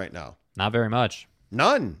situation right now? Not very much.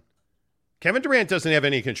 None. Kevin Durant doesn't have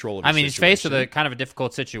any control of his situation. He's faced with a kind of a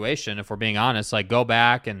difficult situation, if we're being honest. Go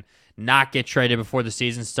back and not get traded before the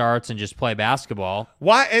season starts and just play basketball.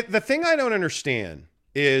 Why? The thing I don't understand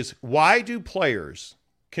is why do players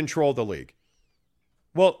control the league?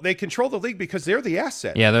 Well, they control the league because they're the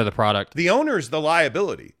asset. Yeah, they're the product. The owner's the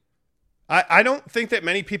liability. I don't think that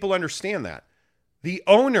many people understand that. The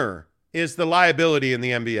owner is the liability in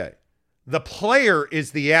the NBA. The player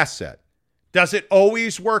is the asset. Does it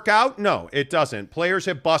always work out? No, it doesn't. Players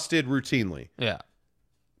have busted routinely. Yeah.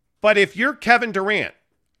 But if you're Kevin Durant,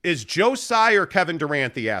 is Joe Tsai or Kevin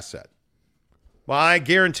Durant the asset? Well, I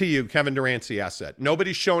guarantee you Kevin Durant's the asset.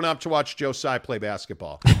 Nobody's shown up to watch Joe Tsai play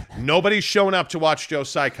basketball. Nobody's shown up to watch Joe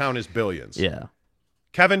Tsai count his billions. Yeah.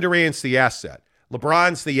 Kevin Durant's the asset.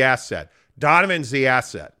 LeBron's the asset. Donovan's the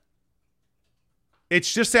asset.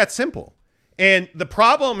 It's just that simple. And the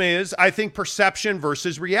problem is, I think, perception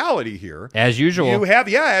versus reality here. As usual.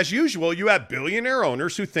 As usual, you have billionaire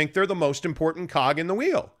owners who think they're the most important cog in the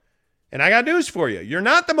wheel. And I got news for you. You're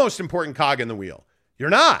not the most important cog in the wheel. You're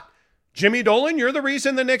not. Jimmy Dolan, you're the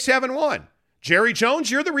reason the Knicks haven't won. Jerry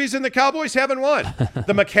Jones, you're the reason the Cowboys haven't won.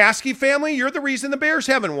 The McCaskey family, you're the reason the Bears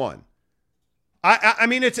haven't won. I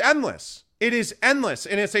mean, it's endless. It is endless.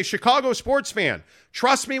 And it's a Chicago sports fan.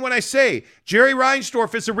 Trust me when I say Jerry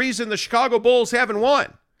Reinsdorf is the reason the Chicago Bulls haven't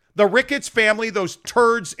won. The Ricketts family, those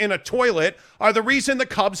turds in a toilet, are the reason the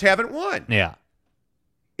Cubs haven't won. Yeah.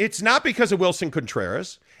 It's not because of Wilson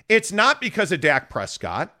Contreras. It's not because of Dak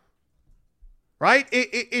Prescott. Right?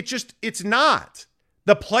 It's not.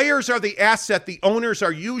 The players are the asset. The owners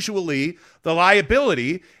are usually the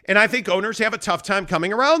liability. And I think owners have a tough time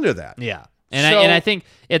coming around to that. Yeah. And I think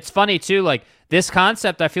it's funny, too, like, this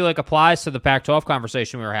concept I feel like applies to the Pac-12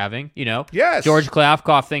 conversation we were having, you know? Yes. George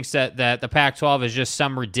Kliavkoff thinks that the Pac-12 is just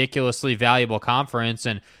some ridiculously valuable conference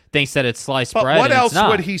and thinks that it's sliced bread. But what else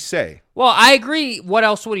would he say? Well, I agree. What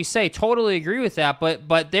else would he say? Totally agree with that.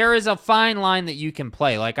 But there is a fine line that you can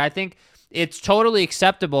play. Like, I think it's totally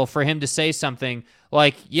acceptable for him to say something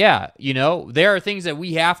like, yeah, you know, there are things that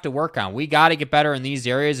we have to work on. We got to get better in these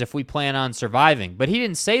areas if we plan on surviving. But he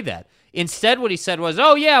didn't say that. Instead, what he said was,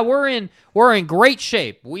 "Oh yeah, we're in great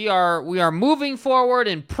shape. We are moving forward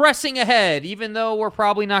and pressing ahead, even though we're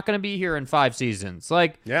probably not going to be here in 5 seasons."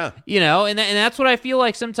 Like, yeah, you know, and that's what I feel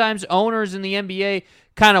like sometimes owners in the NBA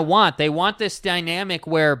kind of want. They want this dynamic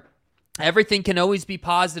where everything can always be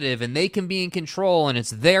positive and they can be in control and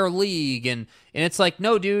it's their league. And it's like,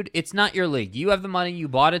 no, dude, it's not your league. You have the money. You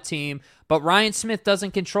bought a team. But Ryan Smith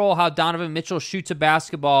doesn't control how Donovan Mitchell shoots a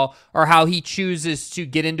basketball or how he chooses to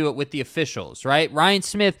get into it with the officials, right? Ryan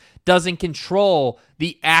Smith doesn't control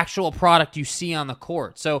the actual product you see on the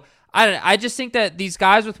court. So I just think that these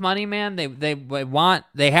guys with money, man,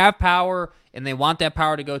 they have power and they want that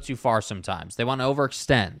power to go too far sometimes. They want to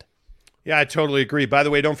overextend. Yeah, I totally agree. By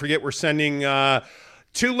the way, don't forget we're sending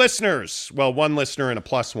 2 listeners. Well, 1 listener and a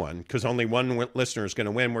 +1 because only 1 listener is going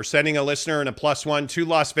to win. We're sending a listener and a +1 to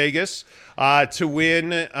Las Vegas to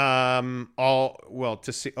win to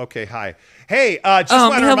see. Okay, hi. Hey, just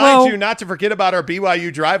want to remind you not to forget about our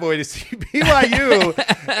BYU driveway to see BYU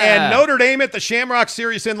and Notre Dame at the Shamrock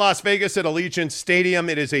Series in Las Vegas at Allegiant Stadium.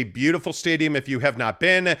 It is a beautiful stadium if you have not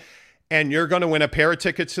been. And you're going to win a pair of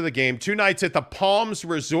tickets to the game, 2 nights at the Palms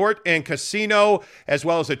Resort and Casino, as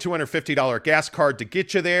well as a $250 gas card to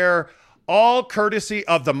get you there. All courtesy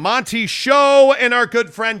of the Monty Show and our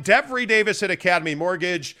good friend Devery Davis at Academy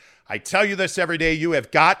Mortgage. I tell you this every day. You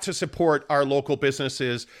have got to support our local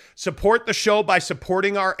businesses. Support the show by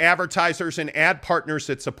supporting our advertisers and ad partners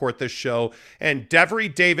that support this show. And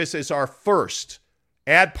Devery Davis is our first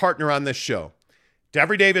ad partner on this show.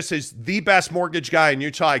 Devery Davis is the best mortgage guy in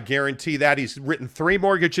Utah. I guarantee that. He's written 3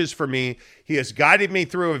 mortgages for me. He has guided me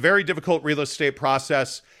through a very difficult real estate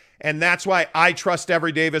process. And that's why I trust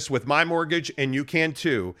Devery Davis with my mortgage, and you can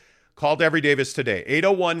too. Call Devery Davis today.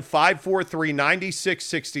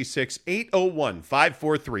 801-543-9666.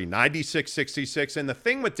 801-543-9666. And the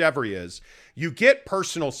thing with Devery is you get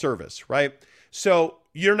personal service, right? So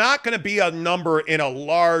you're not going to be a number in a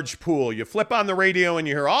large pool. You flip on the radio and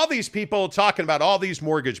you hear all these people talking about all these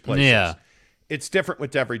mortgage places. Yeah. It's different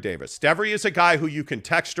with Devery Davis. Devery is a guy who you can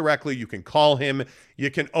text directly. You can call him. You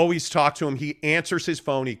can always talk to him. He answers his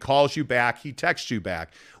phone. He calls you back. He texts you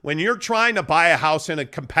back. When you're trying to buy a house in a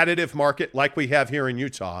competitive market like we have here in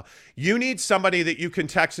Utah, you need somebody that you can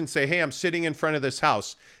text and say, hey, I'm sitting in front of this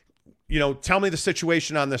house. You know, tell me the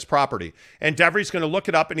situation on this property. And Devery's going to look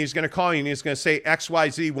it up and he's going to call you and he's going to say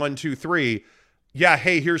XYZ 1, 2, 3. Yeah,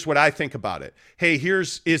 hey, here's what I think about it. Hey,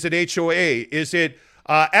 is it HOA? Is it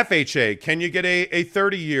FHA? Can you get a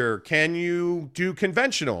 30-year? Can you do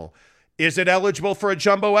conventional? Is it eligible for a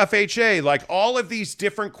jumbo FHA? Like all of these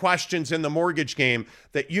different questions in the mortgage game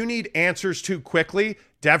that you need answers to quickly.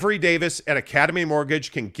 Devery Davis at Academy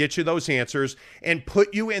Mortgage can get you those answers and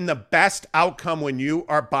put you in the best outcome when you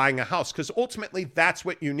are buying a house, because ultimately that's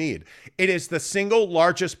what you need. It is the single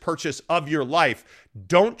largest purchase of your life.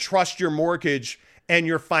 Don't trust your mortgage and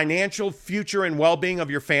your financial future and well-being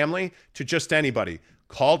of your family to just anybody.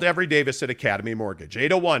 Call Devery Davis at Academy Mortgage.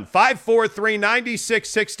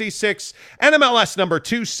 801-543-9666. NMLS number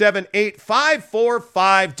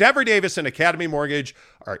 278545. Devery Davis and Academy Mortgage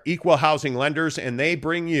are equal housing lenders, and they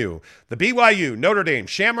bring you the BYU Notre Dame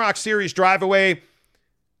Shamrock Series drive-away.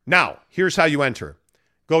 Now, here's how you enter.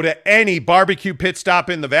 Go to any barbecue pit stop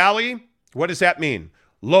in the Valley. What does that mean?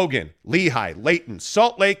 Logan, Lehigh, Layton,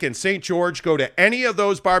 Salt Lake, and St. George. Go to any of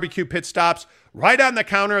those barbecue pit stops. Right on the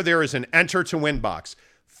counter, there is an Enter to Win box.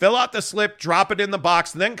 Fill out the slip, drop it in the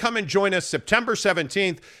box, then come and join us September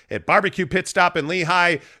 17th at Barbecue Pit Stop in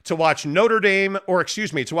Lehigh to watch to watch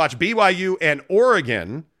BYU and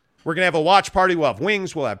Oregon. We're going to have a watch party. We'll have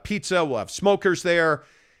wings, we'll have pizza, we'll have smokers there.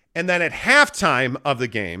 And then at halftime of the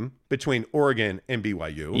game between Oregon and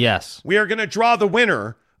BYU, yes, we are going to draw the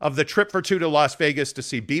winner of the trip for two to Las Vegas to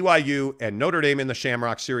see BYU and Notre Dame in the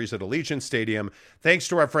Shamrock Series at Allegiant Stadium, thanks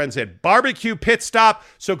to our friends at Barbecue Pit Stop.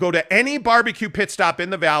 So go to any barbecue pit stop in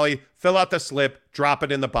the Valley, fill out the slip, drop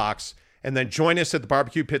it in the box, and then join us at the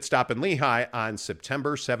Barbecue Pit Stop in Lehigh on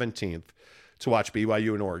September 17th to watch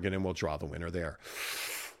BYU and Oregon, and we'll draw the winner there.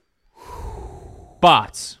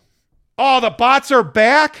 Bots. Oh, the bots are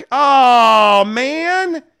back? Oh,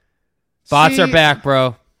 man. Bots are back,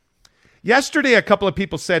 bro. Yesterday, a couple of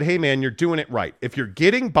people said, hey, man, you're doing it right. If you're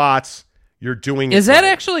getting bots, you're doing it Is that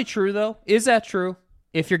right. actually true, though? Is that true?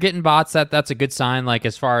 If you're getting bots, that's a good sign, like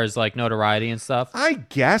as far as like notoriety and stuff? I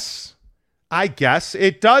guess.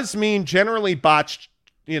 It does mean generally bots,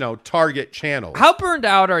 target channels. How burned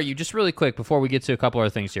out are you, just really quick before we get to a couple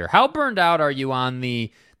other things here, how burned out are you on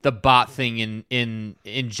the bot thing in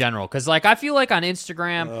general? Because like I feel like on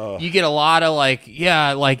Instagram you get a lot of like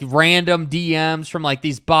random DMs from like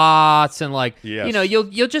these bots and like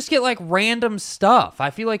you'll just get like random stuff. I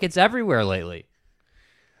feel like it's everywhere lately.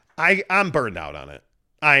 I'm burned out on it.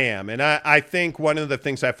 I am. And I think one of the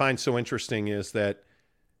things I find so interesting is that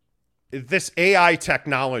this AI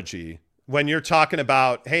technology, when you're talking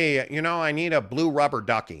about, hey, I need a blue rubber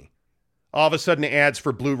ducky. All of a sudden, ads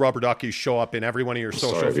for blue rubber duckies show up in every one of your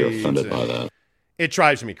social feeds. Offended by that. It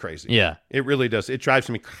drives me crazy. Yeah. It really does. It drives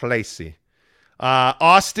me crazy.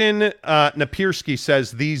 Austin Napierski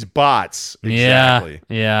says these bots. Exactly.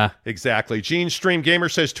 Yeah. Exactly. Gene Stream Gamer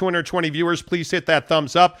says 220 viewers. Please hit that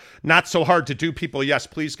thumbs up. Not so hard to do, people. Yes,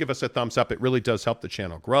 please give us a thumbs up. It really does help the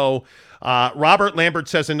channel grow. Robert Lambert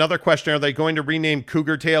says another question. Are they going to rename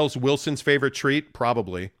Cougar Tails Wilson's favorite treat?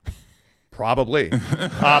 Probably. Boyd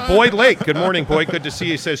Lake. Good morning, Boyd. Good to see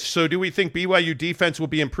you. He says, so do we think BYU defense will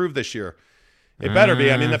be improved this year? It better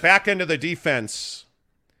be. I mean, the back end of the defense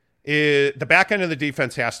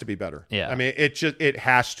has to be better. Yeah. I mean, it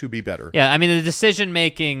has to be better. Yeah. I mean, the decision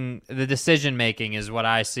making is what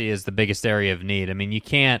I see as the biggest area of need. I mean, you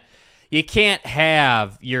can't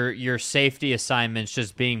have your safety assignments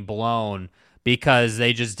just being blown because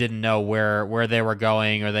they just didn't know where they were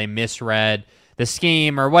going or they misread the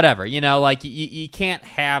scheme or whatever, you can't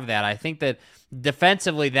have that. I think that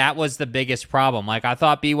defensively, that was the biggest problem. Like, I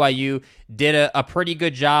thought BYU did a pretty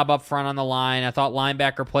good job up front on the line. I thought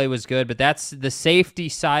linebacker play was good, but that's the safety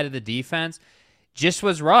side of the defense just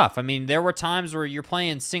was rough. I mean, there were times where you're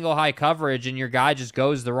playing single high coverage and your guy just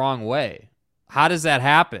goes the wrong way. How does that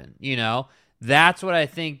happen? That's what I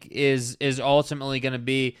think is ultimately going to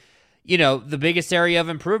be the biggest area of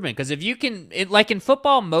improvement. Because if you can, like in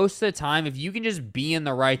football, most of the time, if you can just be in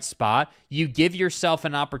the right spot, you give yourself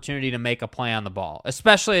an opportunity to make a play on the ball,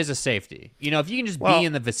 especially as a safety. If you can just be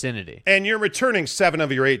in the vicinity. And you're returning 7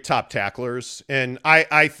 of your 8 top tacklers. And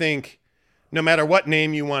I think no matter what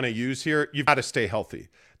name you want to use here, you've got to stay healthy.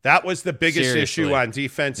 That was the biggest issue on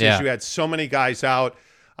defense. You had so many guys out.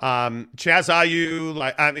 Chaz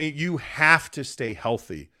Ayu, you have to stay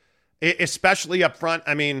healthy, especially up front.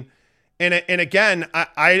 I mean, And again,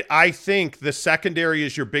 I think the secondary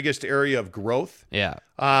is your biggest area of growth. Yeah.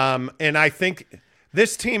 And I think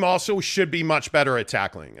this team also should be much better at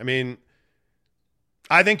tackling. I mean,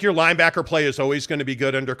 I think your linebacker play is always going to be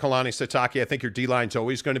good under Kalani Sitake. I think your D-line is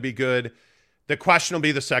always going to be good. The question will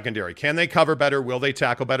be the secondary. Can they cover better? Will they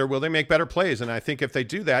tackle better? Will they make better plays? And I think if they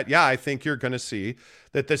do that, I think you're going to see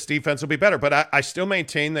that this defense will be better. But I still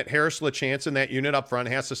maintain that Harris LaChance and that unit up front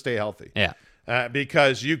has to stay healthy. Yeah.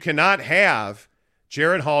 Because you cannot have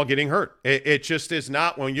Jared Hall getting hurt. It just is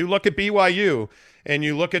not. When you look at BYU and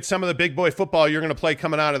you look at some of the big boy football you're going to play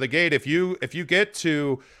coming out of the gate, if you get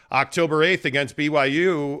to October 8th against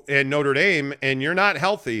BYU and Notre Dame and you're not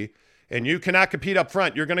healthy and you cannot compete up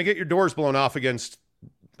front, you're going to get your doors blown off against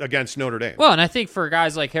Notre Dame. Well, and I think for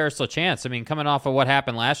guys like Harris LaChance, I mean, coming off of what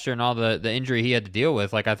happened last year and all the injury he had to deal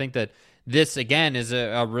with, like I think that this, again, is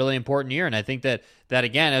a really important year. And I think that,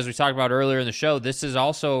 again, as we talked about earlier in the show, this is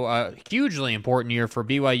also a hugely important year for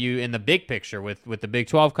BYU in the big picture with the Big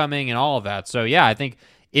 12 coming and all of that. So, I think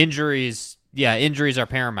injuries are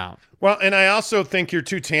paramount. Well, and I also think you're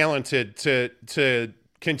too talented to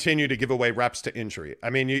continue to give away reps to injury.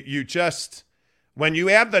 I mean, you just – when you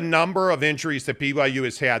have the number of injuries that BYU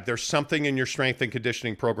has had, there's something in your strength and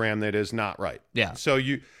conditioning program that is not right. Yeah. So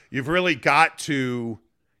you've really got to –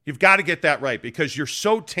 you've got to get that right because you're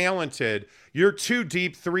so talented. You're 2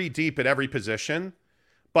 deep, 3 deep at every position.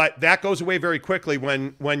 But that goes away very quickly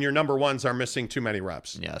when your number ones are missing too many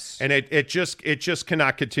reps. Yes. And it just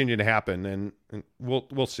cannot continue to happen. And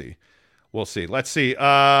we'll see. We'll see. Let's see.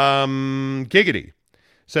 Giggity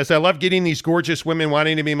says, I love getting these gorgeous women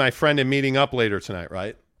wanting to be my friend and meeting up later tonight,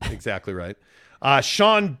 right? Exactly right.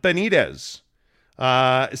 Sean Benitez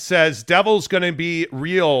says, Devils going to be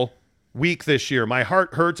real weak this year. My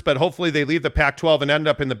heart hurts, but hopefully they leave the Pac-12 and end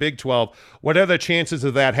up in the Big 12. What are the chances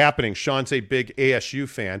of that happening? Sean's a big ASU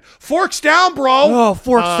fan. Forks down, bro. Oh,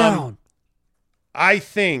 forks down. I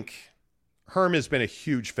think Herm has been a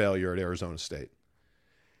huge failure at Arizona State.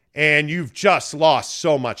 And you've just lost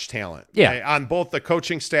so much talent. Yeah. On both the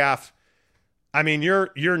coaching staff. I mean,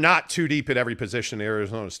 you're not too deep at every position at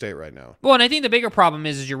Arizona State right now. Well, and I think the bigger problem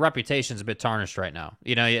is your reputation's a bit tarnished right now.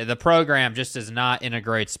 You know, the program just is not in a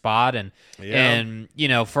great spot, and you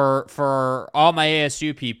know, for all my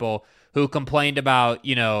ASU people who complained about,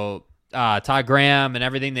 you know, Todd Graham and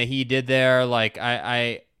everything that he did there, like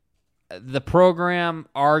the program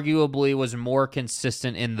arguably was more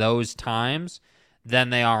consistent in those times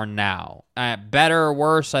than they are now. Better or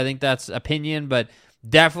worse, I think that's opinion, but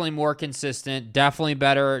definitely more consistent, definitely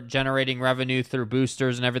better generating revenue through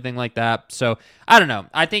boosters and everything like that. So, I don't know.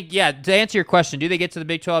 I think, yeah, to answer your question, do they get to the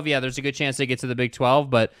Big 12? Yeah, there's a good chance they get to the Big 12,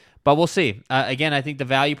 but we'll see. Again, I think the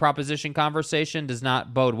value proposition conversation does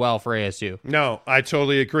not bode well for ASU. No, I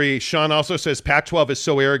totally agree. Sean also says Pac-12 is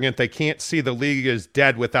so arrogant they can't see the league is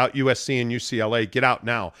dead without USC and UCLA. Get out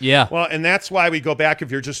now. Yeah. Well, and that's why we go back.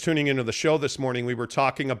 If you're just tuning into the show this morning, we were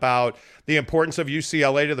talking about the importance of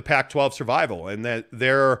UCLA to the Pac-12 survival and that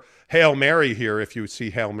they're Hail Mary here, if you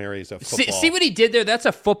see Hail Mary as a football. See what he did there? That's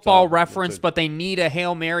a football reference, but they need a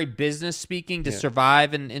Hail Mary business speaking to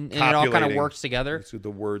survive, and it all kind of works together. So the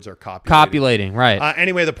words are copulating. Copulating, right.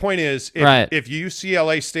 Anyway, the point is, if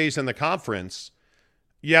UCLA stays in the conference,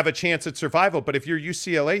 you have a chance at survival. But if you're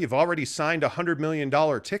UCLA, you've already signed a $100 million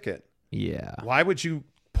ticket. Yeah. Why would you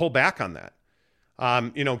pull back on that?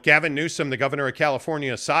 You know, Gavin Newsom, the governor of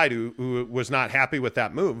California aside, who was not happy with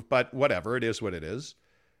that move, but whatever, it is what it is.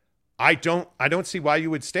 I don't see why you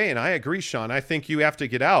would stay, and I agree, Sean. I think you have to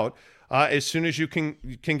get out as soon as you can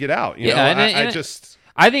get out. You know,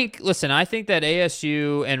 I think that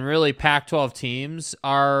ASU and really Pac-12 teams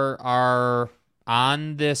are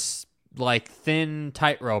on this like thin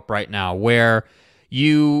tightrope right now, where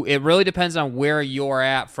it really depends on where you're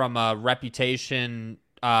at from a reputation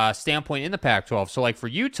standpoint in the Pac-12. So, like for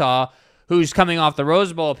Utah, who's coming off the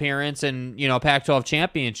Rose Bowl appearance and Pac-12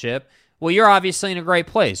 championship. Well, you're obviously in a great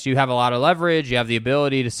place. You have a lot of leverage. You have the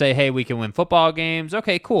ability to say, hey, we can win football games.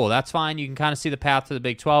 Okay, cool. That's fine. You can kind of see the path to the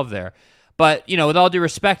Big 12 there. But, with all due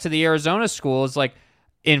respect to the Arizona schools, like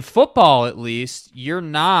in football at least, you're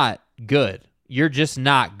not good. You're just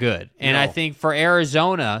not good. And I think for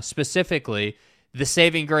Arizona specifically, the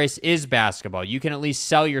saving grace is basketball. You can at least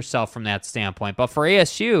sell yourself from that standpoint. But for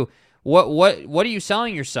ASU, what are you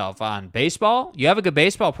selling yourself on? Baseball? You have a good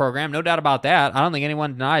baseball program, no doubt about that. I don't think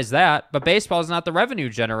anyone denies that. But baseball is not the revenue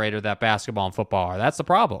generator that basketball and football are. That's the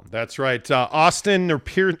problem. That's right. Austin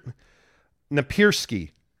Napierski.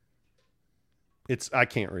 I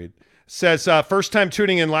can't read. Says, first time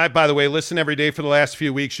tuning in live, by the way. Listen every day for the last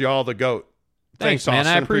few weeks. You're all the GOAT. Thanks, man.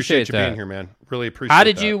 Austin. I appreciate you that. being here, man. Really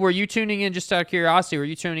appreciate that. Were you tuning in, just out of curiosity, were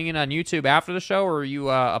you tuning in on YouTube after the show, or were you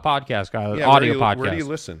a podcast guy, podcast? Where do you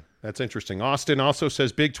listen? That's interesting. Austin also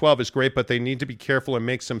says Big 12 is great, but they need to be careful and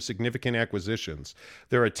make some significant acquisitions.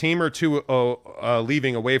 They're a team or two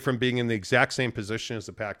leaving away from being in the exact same position as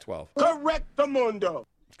the Pac-12. Correctamundo.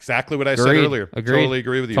 Exactly what I said earlier. Agreed. Totally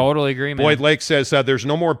agree with you. Totally agree, man. Boyd Lake says there's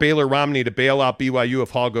no more Baylor Romney to bail out BYU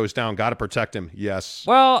if Hall goes down. Got to protect him. Yes.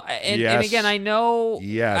 Well, and again, I know.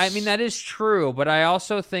 Yes. I mean, that is true, but I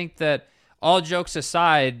also think that all jokes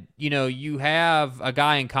aside, you have a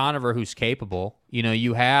guy in Conover who's capable.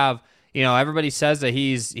 You have, everybody says that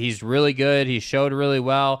he's really good. He showed really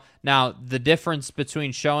well. Now, the difference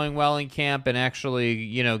between showing well in camp and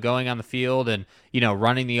actually, going on the field and,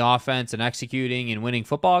 running the offense and executing and winning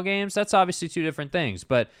football games, that's obviously two different things.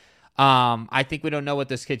 But I think we don't know what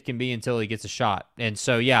this kid can be until he gets a shot. And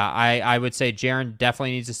so, yeah, I would say Jaron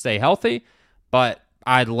definitely needs to stay healthy, but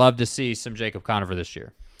I'd love to see some Jacob Conover this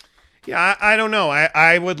year. Yeah, I don't know.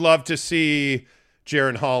 I would love to see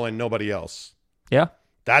Jaron Hall and nobody else. Yeah.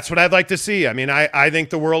 That's what I'd like to see. I mean, I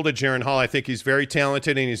think the world of Jaron Hall. I think he's very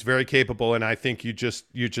talented and he's very capable, and I think you just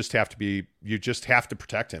have to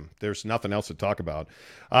protect him. There's nothing else to talk about.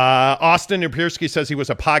 Austin Napierski says he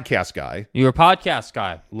was a podcast guy. You were a podcast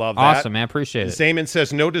guy. Love that. Awesome, man. Appreciate it. Zayman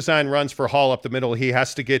says no design runs for Hall up the middle. He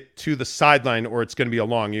has to get to the sideline or it's going to be a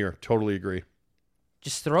long year. Totally agree.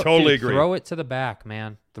 Just throw it to the back,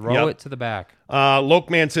 man. Throw it to the back.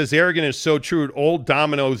 Lokeman says, arrogant is so true. Old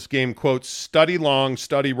Domino's game quotes, study long,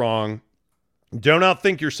 study wrong. Don't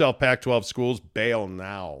outthink yourself, Pac-12 schools. Bail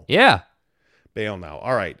now. Yeah. Bail now.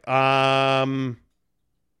 All right. I don't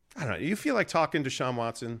know. You feel like talking to Deshaun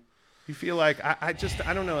Watson? You feel like, I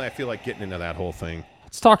don't know. I feel like getting into that whole thing.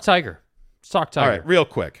 Let's talk Tiger. All right, real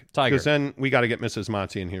quick. Tiger. Because then we got to get Mrs.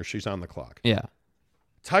 Monty in here. She's on the clock. Yeah.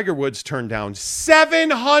 Tiger Woods turned down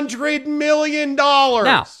 $700 million.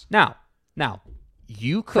 Now,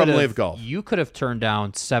 you could from Live Golf. You could have turned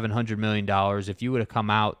down $700 million if you would have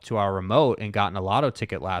come out to our remote and gotten a lotto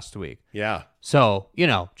ticket last week. Yeah. So, we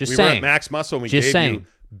saying. were at Max Muscle and we gave you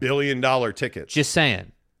billion-dollar tickets. Just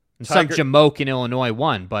saying. And some jamoke in Illinois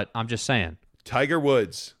won, but I'm just saying. Tiger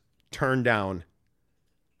Woods turned down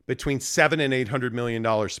between $700 and $800 million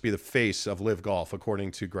to be the face of Live Golf,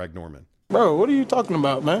 according to Greg Norman. Bro, what are you talking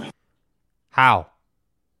about, man? How?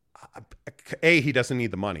 A, he doesn't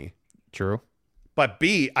need the money. True. But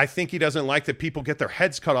B, I think he doesn't like that people get their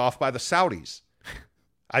heads cut off by the Saudis.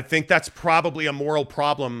 I think that's probably a moral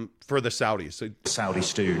problem for the Saudis. Saudi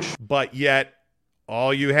stooge. But yet,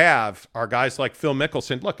 all you have are guys like Phil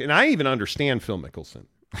Mickelson. Look, and I even understand Phil Mickelson.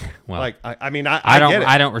 Well, like, I mean, I don't, get it.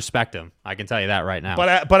 I don't respect him. I can tell you that right now.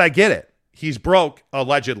 But I get it. He's broke,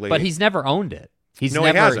 allegedly. But he's never owned it.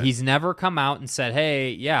 He's never come out and said,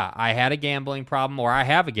 hey, yeah, I had a gambling problem or I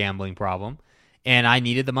have a gambling problem and I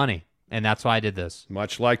needed the money. And that's why I did this.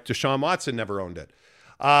 Much like Deshaun Watson never owned it.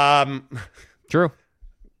 True.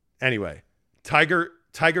 Anyway, Tiger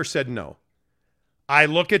said no. I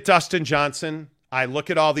look at Dustin Johnson. I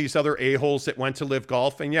look at all these other a-holes that went to Live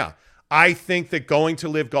Golf. And yeah, I think that going to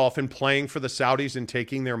Live Golf and playing for the Saudis and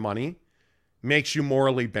taking their money makes you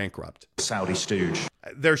morally bankrupt. Saudi stooge.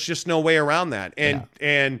 There's just no way around that.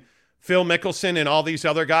 And Phil Mickelson and all these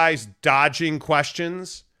other guys dodging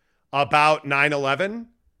questions about 9/11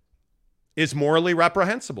 is morally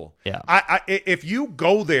reprehensible. Yeah. If you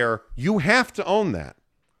go there, you have to own that.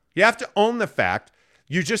 You have to own the fact.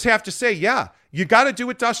 You just have to say, yeah, you got to do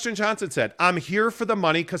what Dustin Johnson said. I'm here for the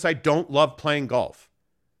money because I don't love playing golf.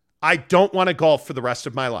 I don't want to golf for the rest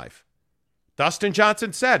of my life. Dustin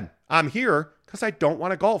Johnson said, I'm here because I don't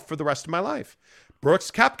want to golf for the rest of my life.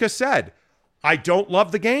 Brooks Koepka said, I don't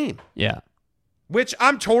love the game. Yeah. Which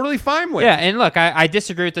I'm totally fine with. Yeah, and look, I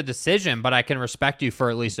disagree with the decision, but I can respect you for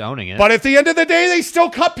at least owning it. But at the end of the day, they still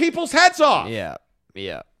cut people's heads off.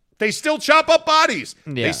 Yeah. They still chop up bodies.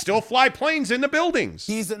 Yeah. They still fly planes into buildings.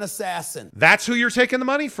 He's an assassin. That's who you're taking the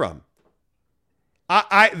money from.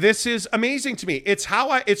 This is amazing to me. It's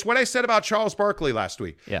what I said about Charles Barkley last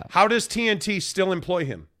week. Yeah. How does TNT still employ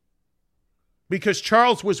him? Because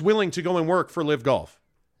Charles was willing to go and work for Live Golf.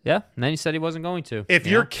 Yeah, and then he said he wasn't going to. If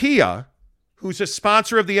you're Kia, who's a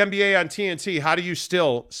sponsor of the NBA on TNT, how do you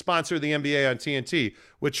still sponsor the NBA on TNT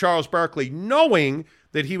with Charles Barkley, knowing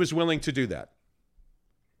that he was willing to do that?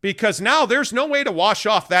 Because now there's no way to wash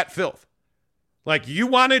off that filth. Like, you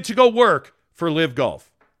wanted to go work for Live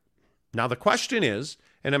Golf. Now the question is,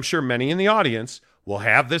 and I'm sure many in the audience will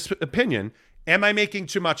have this opinion, am I making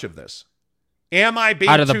too much of this? Am I being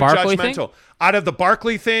too judgmental? Out of the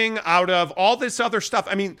Barkley thing, out of all this other stuff.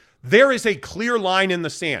 I mean, there is a clear line in the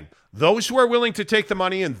sand. Those who are willing to take the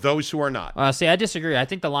money and those who are not. See, I disagree. I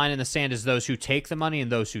think the line in the sand is those who take the money and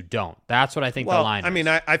those who don't. That's what I think the line is. I mean,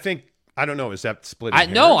 I think, I don't know, is that split?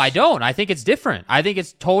 No, I don't. I think it's different. I think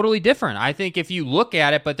it's totally different. I think if you look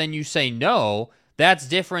at it, but then you say no, that's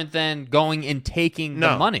different than going and taking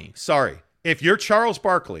the money. Sorry. If you're Charles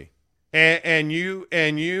Barkley and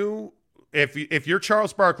if you're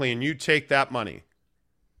Charles Barkley and you take that money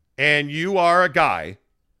and you are a guy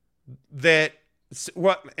that,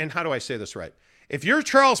 and how do I say this right? If you're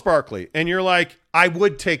Charles Barkley and you're like, I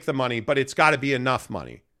would take the money, but it's got to be enough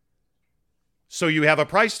money. So you have a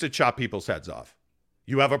price to chop people's heads off.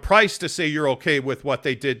 You have a price to say you're okay with what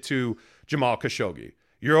they did to Jamal Khashoggi.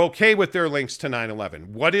 You're okay with their links to 9/11.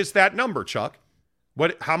 What is that number, Chuck?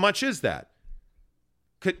 How much is that?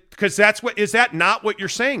 Because is that not what you're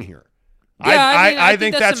saying here? Yeah, I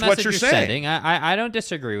think that's what you're saying. I don't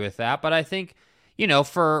disagree with that, but I think,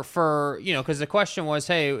 because the question was,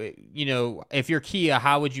 hey, if you're Kia,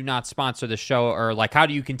 how would you not sponsor the show? Or like, how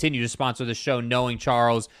do you continue to sponsor the show knowing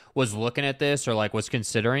Charles was looking at this or like was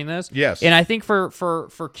considering this? Yes. And I think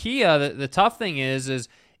for Kia, the tough thing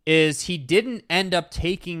is he didn't end up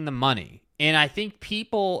taking the money. And I think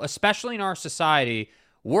people, especially in our society,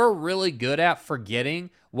 we're really good at forgetting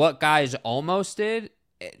what guys almost did.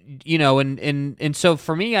 And so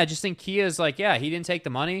for me, I just think Kia is like, yeah, he didn't take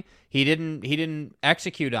the money. He didn't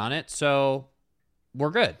execute on it. So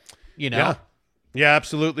we're good. Yeah. Yeah,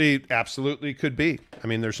 absolutely. Absolutely could be. I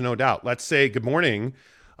mean, there's no doubt. Let's say good morning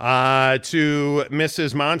to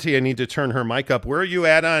Mrs. Monty. I need to turn her mic up. Where are you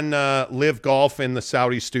at on Live Golf and the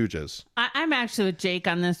Saudi Stooges? I'm actually with Jake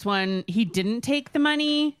on this one. He didn't take the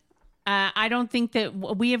money. I don't think that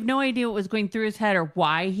we have no idea what was going through his head or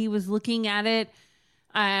why he was looking at it.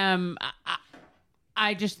 I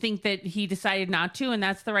just think that he decided not to, and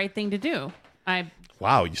that's the right thing to do.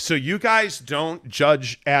 Wow. So you guys don't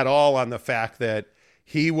judge at all on the fact that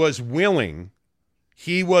he was willing.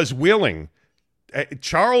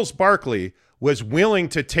 Charles Barkley was willing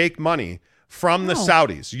to take money from the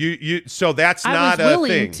Saudis. So that's not a thing. I was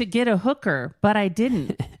willing to get a hooker, but I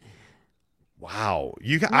didn't. Wow.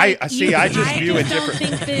 I just view it differently.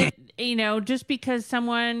 I think that, just because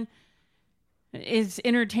someone is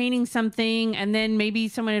entertaining something and then maybe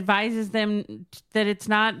someone advises them that it's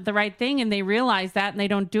not the right thing and they realize that and they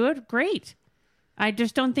don't do it, great. I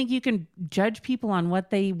just don't think you can judge people on what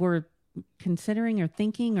they were considering or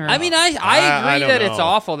thinking. Or I mean, I agree that it's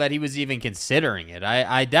awful that he was even considering it.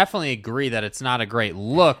 I definitely agree that it's not a great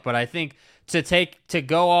look, but I think to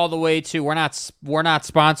go all the way to we're not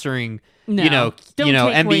sponsoring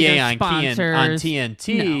NBA on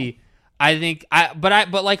TNT. No. I think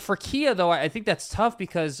but like for Kia though, I think that's tough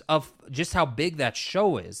because of just how big that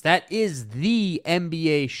show is. That is the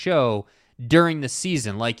NBA show during the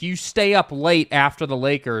season. Like you stay up late after the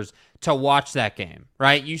Lakers to watch that game,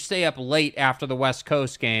 right? You stay up late after the West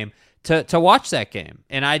Coast game to watch that game.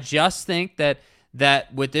 And I just think that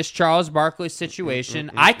with this Charles Barkley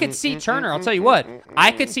situation, I could see Turner. I'll tell you what,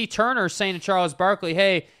 I could see Turner saying to Charles Barkley,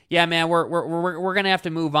 "Hey, yeah, man, we're gonna have to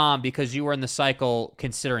move on because you were in the cycle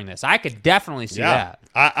considering this." I could definitely see that.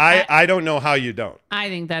 I don't know how you don't. I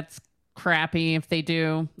think that's crappy if they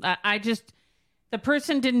do. The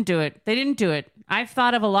person didn't do it. They didn't do it. I've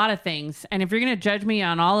thought of a lot of things, and if you're gonna judge me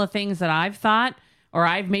on all the things that I've thought or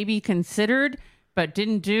I've maybe considered but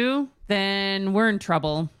didn't do, then we're in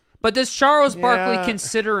trouble. But does Charles Barkley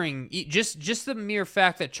considering just the mere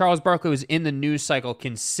fact that Charles Barkley was in the news cycle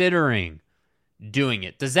considering doing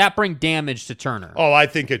it, does that bring damage to Turner? Oh, I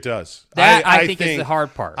think it does. I think is the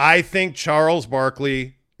hard part. I think Charles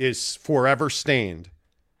Barkley is forever stained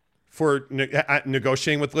for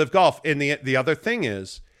negotiating with Live Golf. And the other thing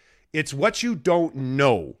is, it's what you don't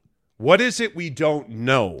know. What is it we don't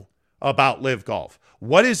know about Live Golf?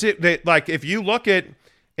 What is it that, like, if you look at,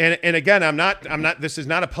 and again, I'm not, this is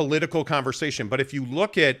not a political conversation, but if you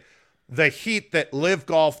look at the heat that Live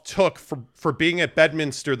Golf took for being at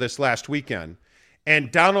Bedminster this last weekend,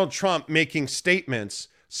 and Donald Trump making statements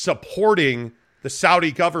supporting the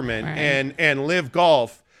Saudi government and Live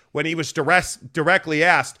Golf when he was directly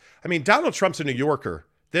asked. I mean, Donald Trump's a New Yorker.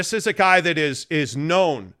 This is a guy that is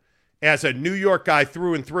known as a New York guy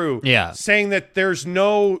through and through, saying that there's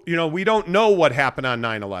no, we don't know what happened on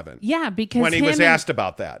 9/11. Yeah, because when he was asked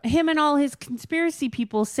about that. Him and all his conspiracy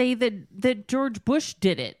people say that George Bush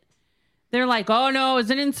did it. They're like, oh, no, it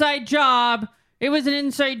was an inside job. It was an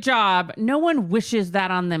inside job. No one wishes that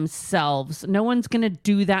on themselves. No one's going to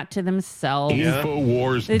do that to themselves.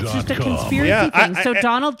 Infowars.com. It's just a conspiracy thing. So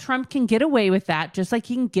Donald Trump can get away with that, just like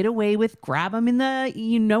he can get away with grab him in the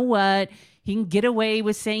you-know-what. He can get away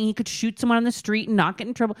with saying he could shoot someone on the street and not get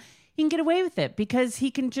in trouble. He can get away with it because he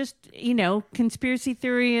can just, conspiracy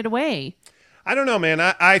theory it away. I don't know, man.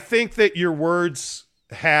 I think that your words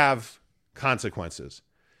have consequences.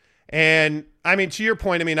 And, I mean, to your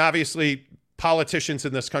point, I mean, obviously, politicians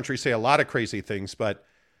in this country say a lot of crazy things, but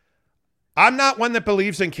I'm not one that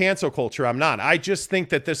believes in cancel culture. I'm not. I just think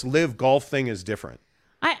that this Live Golf thing is different.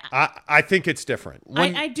 I think it's different.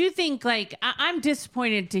 I do think, I'm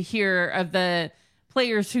disappointed to hear of the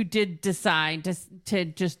players who did decide to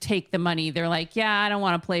just take the money. They're like, yeah, I don't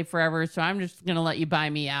want to play forever, so I'm just going to let you buy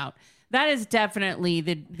me out. That is definitely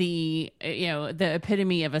the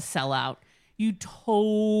epitome of a sellout. You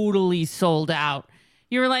totally sold out.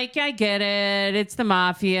 You were like, I get it. It's the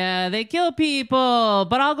mafia. They kill people,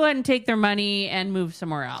 but I'll go ahead and take their money and move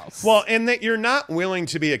somewhere else. Well, and that you're not willing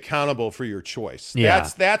to be accountable for your choice. Yeah.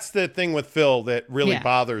 That's the thing with Phil that really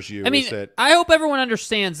bothers you. I mean, I hope everyone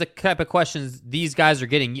understands the type of questions these guys are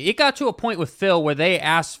getting. It got to a point with Phil where they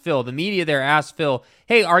asked Phil, the media there asked Phil,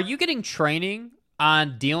 hey, are you getting training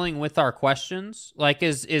on dealing with our questions? Like,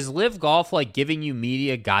 is Live Golf giving you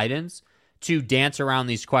media guidance to dance around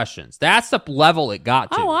these questions? That's the level it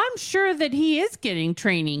got to. Oh, I'm sure that he is getting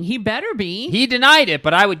training. He better be. He denied it,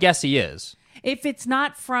 but I would guess he is. If it's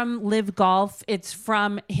not from Live Golf, it's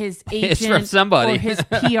from his agent it's from somebody. or his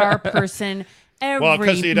PR person. Well,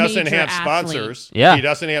 because he doesn't have sponsors. Yeah. He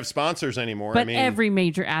doesn't have sponsors anymore. But every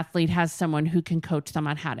major athlete has someone who can coach them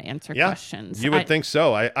on how to answer questions. You would think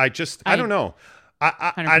so. I don't know.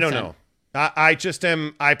 I don't know. I just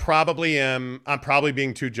am. I probably am. I'm probably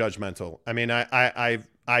being too judgmental. I mean,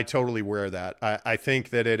 I totally wear that. I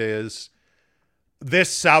think that it is. This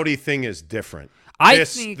Saudi thing is different.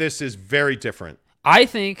 This is very different. I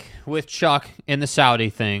think with Chuck in the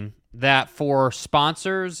Saudi thing that for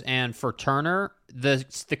sponsors and for Turner,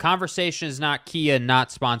 the conversation is not Kia not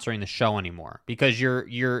sponsoring the show anymore, because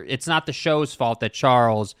it's not the show's fault that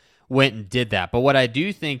Charles went and did that. But what I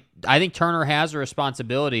think Turner has a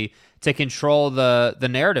responsibility to control the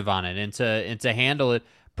narrative on it and to handle it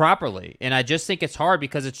properly. And I just think it's hard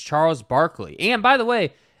because it's Charles Barkley. And by the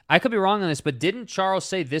way, I could be wrong on this, but didn't Charles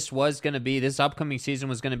say this upcoming season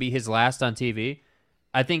was going to be his last on TV?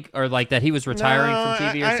 I think, or like that he was retiring from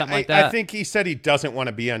TV or something like that. I think he said he doesn't want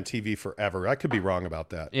to be on TV forever. I could be wrong about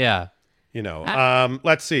that. Yeah.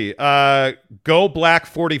 Let's see. Go Black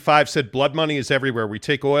 45 said blood money is everywhere. We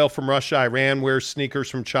take oil from Russia, Iran, wear sneakers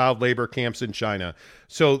from child labor camps in China.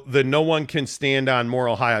 So no one can stand on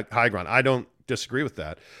moral high ground. I don't disagree with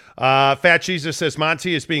that. Fat Jesus says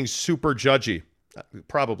Monty is being super judgy.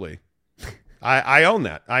 Probably. I own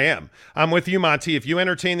that. I am. I'm with you, Monty. If you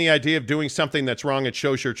entertain the idea of doing something that's wrong, it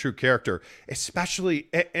shows your true character. Especially,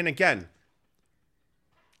 and again,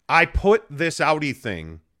 I put this Audi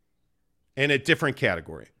thing in a different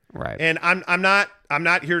category. Right. And I'm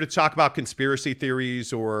not here to talk about conspiracy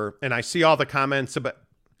theories and I see all the comments, but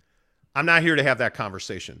I'm not here to have that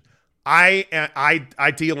conversation.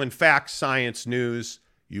 I deal in facts, science, news.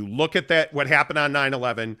 You look at that, what happened on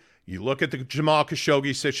 9/11. You look at the Jamal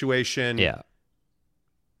Khashoggi situation. Yeah.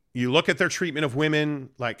 You look at their treatment of women.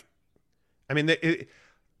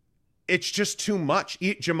 It's just too much.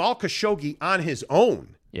 Jamal Khashoggi on his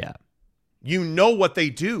own. Yeah. You know what they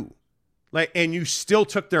do. And you still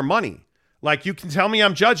took their money. You can tell me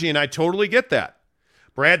I'm judgy, and I totally get that.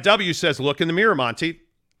 Brad W. says, look in the mirror, Monty.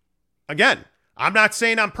 Again, I'm not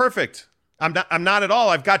saying I'm perfect. I'm not at all.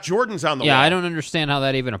 I've got Jordans on the wall. Yeah, I don't understand how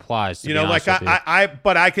that even applies.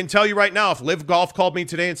 But I can tell you right now, if Live Golf called me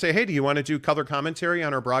today and say, hey, do you want to do color commentary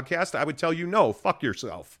on our broadcast? I would tell you, no, fuck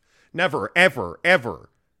yourself. Never, ever, ever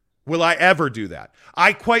will I ever do that.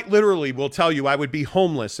 I quite literally will tell you I would be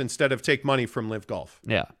homeless instead of take money from Live Golf.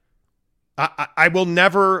 Yeah. I will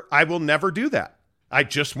never do that. I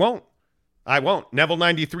just won't. I won't. Neville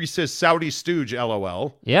 93 says Saudi stooge,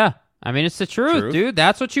 LOL. Yeah. I mean, it's the truth, dude.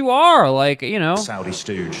 That's what you are. Saudi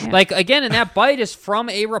stooge. Again, and that bite is from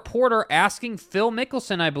a reporter asking Phil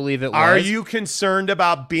Mickelson, I believe it was. Are you concerned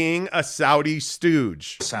about being a Saudi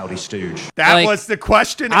stooge? Saudi stooge. That was the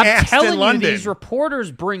question asked in London. I'm telling you, these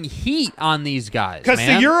reporters bring heat on these guys, because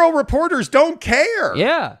the Euro reporters don't care.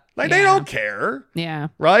 Yeah. They don't care. Yeah.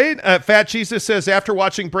 Right? Fat Jesus says, after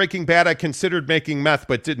watching Breaking Bad, I considered making meth,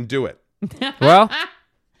 but didn't do it. Well...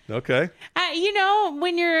 Okay.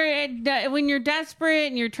 When you're desperate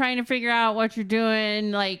and you're trying to figure out what you're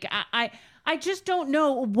doing, I just don't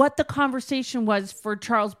know what the conversation was for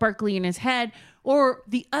Charles Barkley in his head or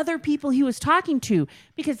the other people he was talking to,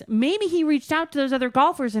 because maybe he reached out to those other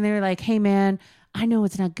golfers and they were like, hey man, I know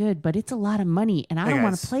it's not good, but it's a lot of money and I don't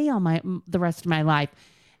want to play all the rest of my life.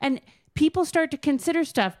 And people start to consider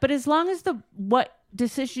stuff, but as long as what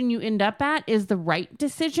decision you end up at is the right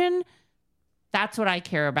decision, that's what I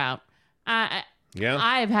care about.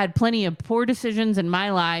 I've had plenty of poor decisions in my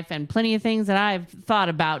life and plenty of things that I've thought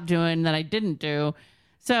about doing that I didn't do.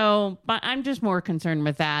 So I'm just more concerned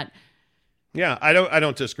with that. Yeah, I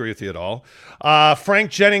don't disagree with you at all. Frank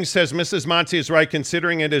Jennings says Mrs. Monty is right,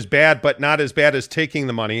 considering it is bad, but not as bad as taking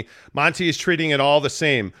the money. Monty is treating it all the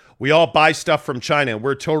same. We all buy stuff from China.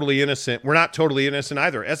 We're totally innocent. We're not totally innocent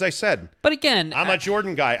either, as I said. But again, I'm a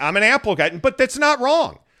Jordan guy. I'm an Apple guy, but that's not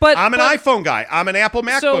wrong. I'm an iPhone guy. I'm an Apple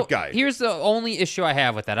MacBook guy. Here's the only issue I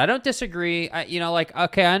have with that. I don't disagree.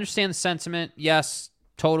 Okay, I understand the sentiment. Yes,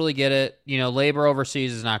 totally get it. Labor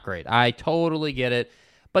overseas is not great. I totally get it.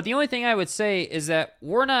 But the only thing I would say is that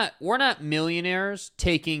we're not millionaires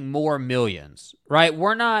taking more millions, right?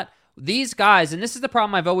 We're not these guys, and this is the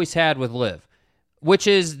problem I've always had with Liv, which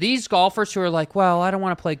is these golfers who are like, well, I don't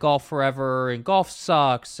want to play golf forever, and golf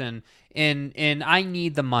sucks, and I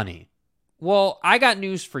need the money. Well, I got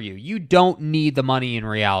news for you. You don't need the money in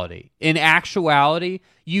reality. In actuality,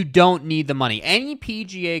 you don't need the money. Any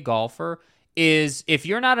PGA golfer is, if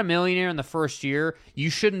you're not a millionaire in the first year, you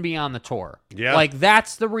shouldn't be on the tour. Yeah.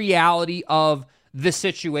 That's the reality of the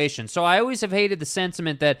situation. So I always have hated the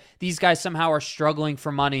sentiment that these guys somehow are struggling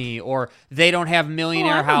for money or they don't have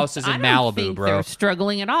millionaire houses in Malibu, I don't think bro. They're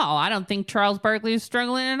struggling at all. I don't think Charles Barkley is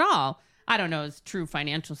struggling at all. I don't know his true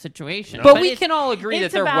financial situation. But we can all agree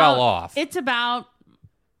that they're well off. It's about,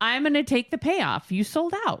 I'm going to take the payoff. You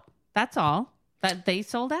sold out. That's all. That they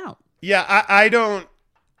sold out. Yeah, I don't.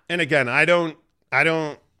 And again, I don't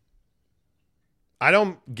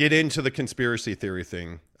get into the conspiracy theory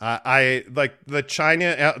thing. I like the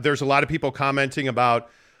China. There's a lot of people commenting about,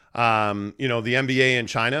 the NBA in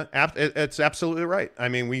China. It's absolutely right. I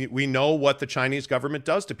mean, we know what the Chinese government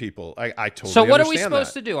does to people. I totally. So what are we understand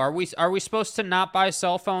supposed that. to do? Are we supposed to not buy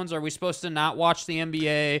cell phones? Are we supposed to not watch the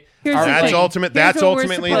NBA? That's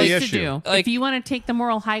ultimately the issue. If you want to take the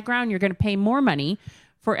moral high ground, you're going to pay more money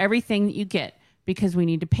for everything that you get. Because we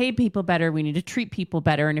need to pay people better. We need to treat people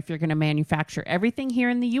better. And if you're going to manufacture everything here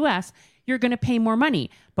in the U.S., you're going to pay more money.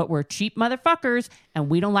 But we're cheap motherfuckers, and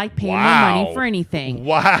we don't like paying more money for anything.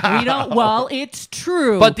 Wow. We don't. Well, it's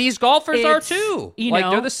true. But these golfers are too.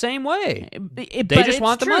 They're the same way. They just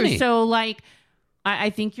want the money. So, I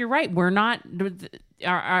think you're right. We're not.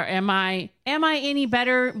 Am I any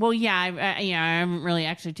better? Well, yeah. I haven't really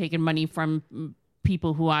actually taken money from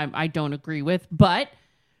people who I don't agree with, but.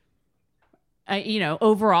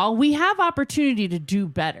 Overall, we have opportunity to do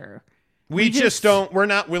better. We just don't. We're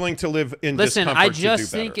not willing to live in discomfort. I just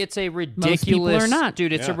think it's a ridiculous. Are not.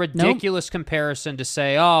 Dude, it's a ridiculous comparison to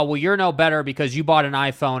say, "Oh, well, you're no better because you bought an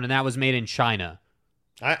iPhone and that was made in China."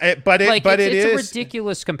 It's a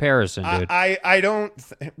ridiculous comparison, dude. I don't.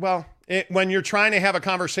 When you're trying to have a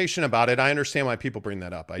conversation about it, I understand why people bring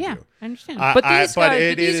that up. I do. I understand. But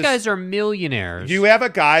these guys are millionaires. You have a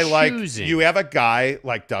guy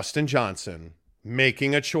like Dustin Johnson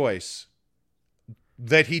making a choice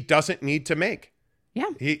that he doesn't need to make. Yeah.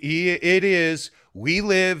 We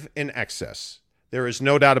live in excess. There is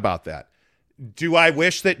no doubt about that. Do I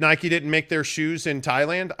wish that Nike didn't make their shoes in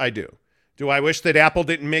Thailand? I do. Do I wish that Apple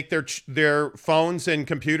didn't make their phones and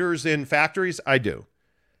computers in factories? I do.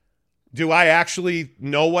 Do I actually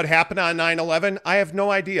know what happened on 9/11? I have no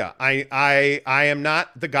idea. I am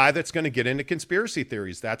not the guy that's going to get into conspiracy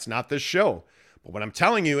theories. That's not this show. But what I'm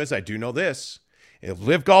telling you is I do know this. If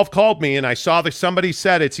Live Golf called me and I saw that somebody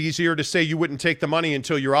said it's easier to say you wouldn't take the money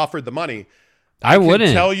until you're offered the money, I wouldn't.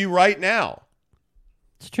 Can tell you right now.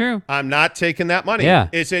 It's true. I'm not taking that money. Yeah.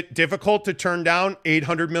 Is it difficult to turn down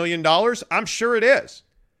 $800 million? I'm sure it is.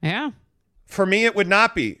 Yeah. For me, it would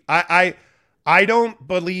not be. I don't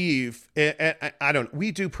believe I don't.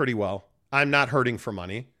 We do pretty well. I'm not hurting for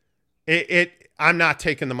money. I'm not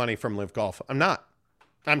taking the money from Live Golf. I'm not.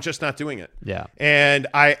 I'm just not doing it. Yeah. And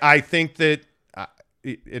I think that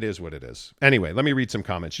it is what it is. Anyway, let me read some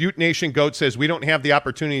comments. Ute Nation Goat says, we don't have the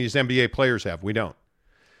opportunities NBA players have. We don't.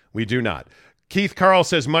 We do not. Keith Carl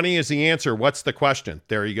says, money is the answer. What's the question?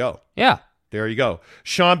 There you go. Yeah. There you go.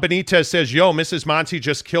 Sean Benitez says, yo, Mrs. Monty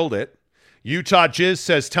just killed it. Utah Jizz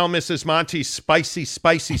says, tell Mrs. Monty spicy,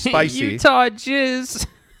 spicy, spicy. Utah Jizz.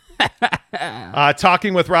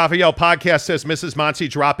 Talking with Raphael podcast says, Mrs. Monty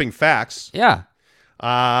dropping facts. Yeah.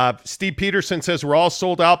 Steve Peterson says, we're all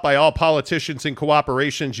sold out by all politicians and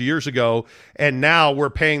cooperations years ago, and now we're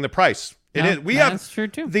paying the price. That's true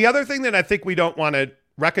too. The other thing that I think we don't want to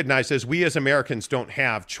recognize is we as Americans don't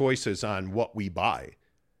have choices on what we buy.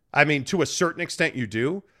 I mean, to a certain extent you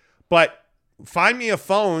do, but find me a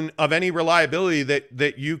phone of any reliability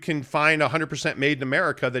that you can find 100% made in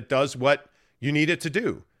America that does what you need it to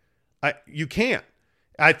do. You can't.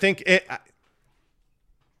 I think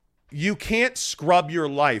you can't scrub your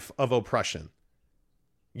life of oppression.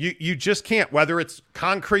 You just can't, whether it's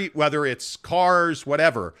concrete, whether it's cars,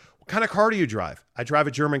 whatever. What kind of car do you drive? I drive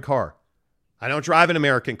a German car. I don't drive an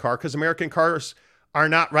American car because American cars are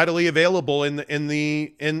not readily available in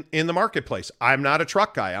the marketplace. I'm not a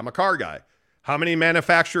truck guy. I'm a car guy. How many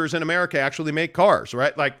manufacturers in America actually make cars,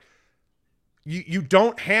 right? Like you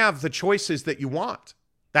don't have the choices that you want.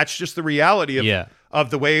 That's just the reality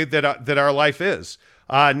of the way that our life is.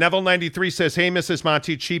 Neville 93 says, hey, Mrs.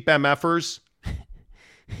 Monty, cheap MFers.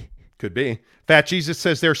 Could be. Fat Jesus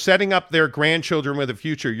says they're setting up their grandchildren with a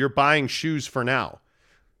future. You're buying shoes for now.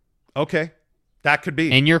 Okay. That could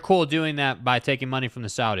be. And you're cool doing that by taking money from the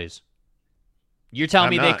Saudis. You're telling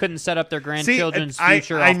me they couldn't set up their grandchildren's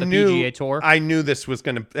future off the PGA Tour? I knew this was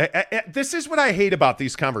going to... This is what I hate about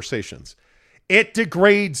these conversations. It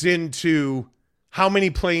degrades into how many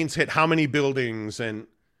planes hit how many buildings and...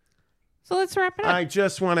 So let's wrap it up. I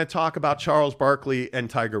just want to talk about Charles Barkley and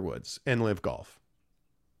Tiger Woods and Live Golf.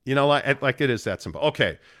 You know, like it is that simple.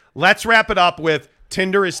 Okay, let's wrap it up with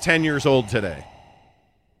Tinder is 10 years old today.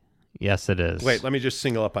 Yes, it is. Wait, let me just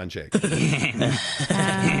single up on Jake. Happy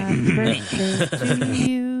birthday to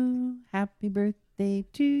you. Happy birthday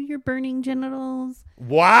to your burning genitals.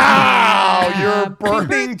 Wow, you're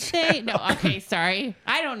burning genitals. No, okay, sorry.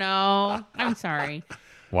 I don't know. I'm sorry.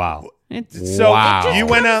 Wow. It just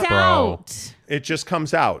comes out. It just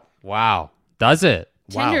comes out. Wow. Does it?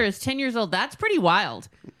 Tinder is 10 years old. That's pretty wild.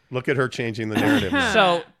 Look at her changing the narrative now.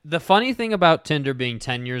 So the funny thing about Tinder being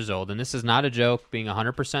 10 years old, and this is not a joke, being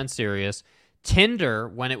 100% serious, Tinder,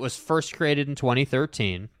 when it was first created in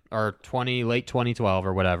 2013 or late 2012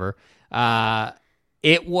 or whatever,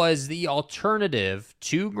 it was the alternative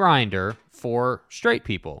to Grindr for straight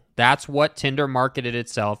people. That's what Tinder marketed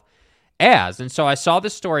itself as. And so I saw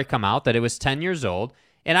this story come out that it was 10 years old,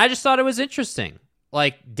 and I just thought it was interesting.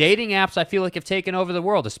 Like, dating apps, I feel like, have taken over the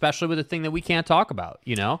world, especially with the thing that we can't talk about,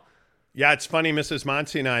 you know? Yeah, it's funny. Mrs.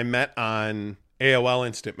 Monty and I met on AOL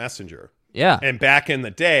Instant Messenger. Yeah. And back in the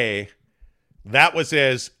day, that was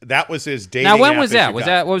his dating Now, when app was as that? you Was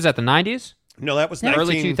got. that the 90s? No, that was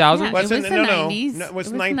early 2000s? Yeah, it was Wasn't the no, 90s. no. It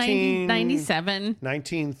was 1997.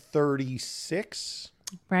 1936.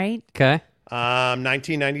 Right? Okay.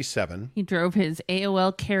 1997. He drove his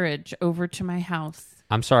AOL carriage over to my house.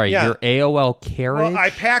 I'm sorry, Yeah. your AOL carriage? Well, I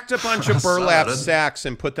packed a bunch of burlap sacks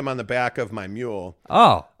and put them on the back of my mule.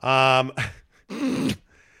 Oh.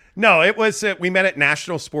 No, it was we met at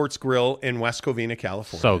National Sports Grill in West Covina,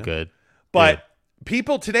 California. So good. But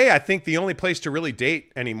people today, I think the only place to really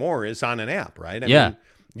date anymore is on an app, right? I mean,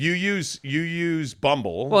 you use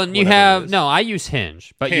Bumble. Well, and you whatever it is. I use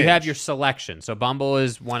Hinge, but you Hinge. have your selection. So Bumble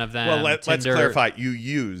is one of them. Well, let's Tinder- clarify. You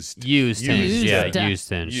used Used Hinge. Yeah, used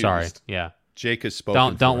Hinge. Used. Sorry. Yeah. Jake has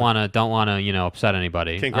spoken. Don't want to upset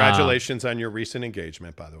anybody. Congratulations on your recent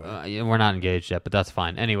engagement, by the way. We're not engaged yet, but that's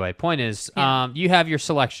fine. Anyway, point is, you have your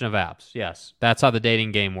selection of apps. Yes, that's how the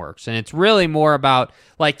dating game works, and it's really more about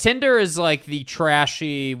like Tinder is like the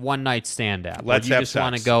trashy one night stand app. Let's where you have just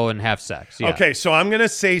want to sex. go and have sex. Yeah. Okay, so I'm gonna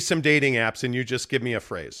say some dating apps, and you just give me a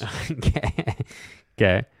phrase.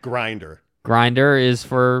 Okay. Grindr. Grindr is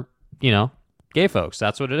for gay folks.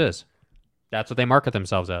 That's what it is. That's what they market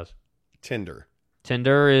themselves as. Tinder.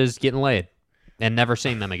 Tinder is getting laid and never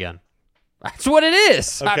seeing them again. That's what it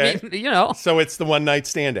is. Okay. I mean, So it's the one night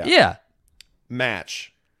stand app. Yeah.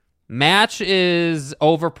 Match. Match is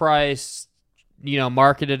overpriced,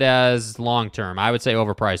 marketed as long term. I would say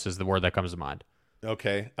overpriced is the word that comes to mind.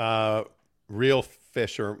 Okay. Real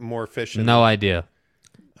fish or more fish. No idea.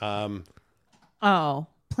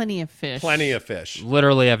 Plenty of fish. Plenty of fish.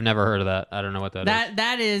 Literally, I've never heard of that. I don't know what that is.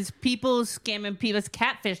 That is people scamming people's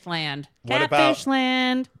catfish land. What about Catfish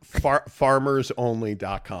land.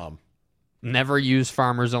 Farmersonly.com. Never use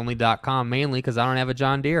farmersonly.com, mainly because I don't have a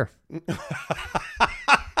John Deere.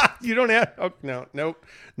 You don't have... Oh, no, nope.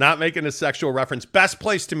 Not making a sexual reference. Best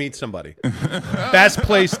place to meet somebody. Best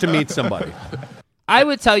place to meet somebody. I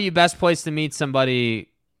would tell you best place to meet somebody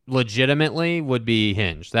legitimately would be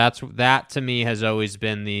Hinge. That to me has always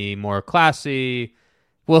been the more classy.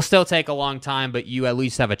 Will still take a long time, but you at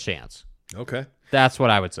least have a chance. Okay. That's what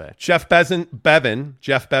I would say. Jeff Bevan,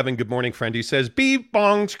 good morning, friend. He says, beep,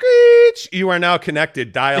 bong, screech. You are now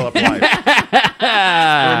connected. Dial up live.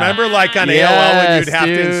 Remember like on AOL when you'd have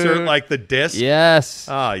to insert like the disc? Yes.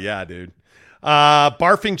 Oh, yeah, dude.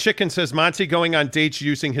 Barfing Chicken says, Monty going on dates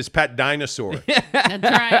using his pet dinosaur. That's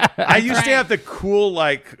right. I used to have the cool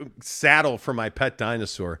like saddle for my pet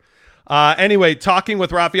dinosaur. Anyway, Talking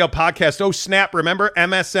with Raphael podcast. Oh, snap. Remember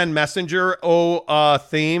MSN Messenger?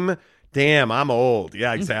 Theme. Damn, I'm old.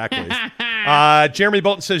 Yeah, exactly. Jeremy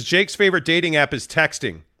Bolton says Jake's favorite dating app is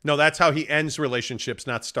texting. No, that's how he ends relationships,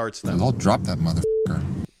 not starts them. I'll drop that motherfucker.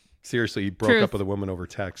 Seriously, he broke up with a woman over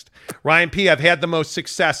text. Ryan P., I've had the most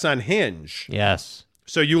success on Hinge. Yes.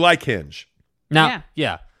 So you like Hinge? Now,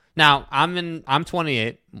 yeah. Now, I'm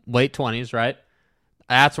 28, late 20s, right?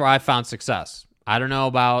 That's where I found success. I don't know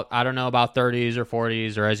about 30s or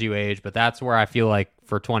 40s or as you age, but that's where I feel like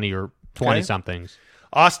for 20 or 20 somethings.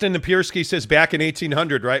 Austin Napierski says back in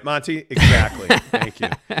 1800, right, Monty? Exactly. Thank you.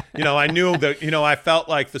 I knew that, I felt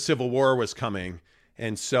like the Civil War was coming,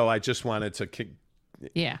 and so I just wanted to kick.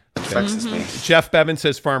 Yeah. Jeff Bevan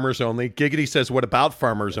says farmers only. Giggity says, what about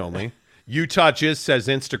farmers only? Utah Jizz says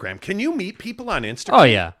Instagram. Can you meet people on Instagram? Oh,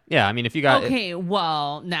 yeah. Yeah, I mean, if you got... Okay,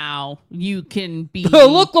 well, now you can be...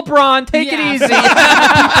 Look, LeBron, take it easy.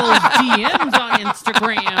 People's DMs on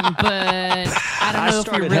Instagram, but I don't know if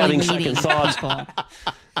you're really meeting people.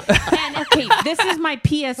 And, okay, this is my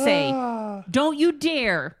PSA. Don't you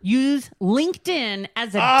dare use LinkedIn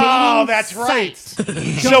as a dating that's right. site.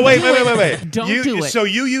 So wait. Don't do it. So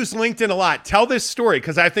you use LinkedIn a lot. Tell this story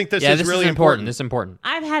because I think this is really important. This is important.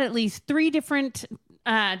 I've had at least 3 different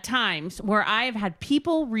times where I've had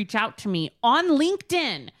people reach out to me on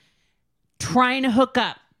LinkedIn trying to hook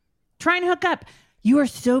up. You are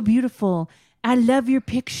so beautiful I love your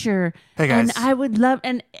picture. Hey, guys. And I would love,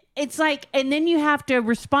 and it's like, and then you have to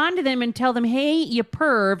respond to them and tell them, hey, you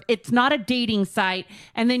perv, it's not a dating site.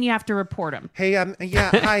 And then you have to report them. Hey,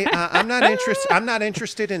 hi, I'm not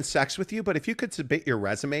interested in sex with you, but if you could submit your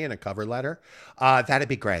resume and a cover letter, that'd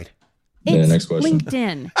be great. It's next question.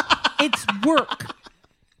 LinkedIn. It's work.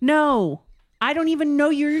 No, I don't even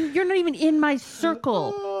know you're not even in my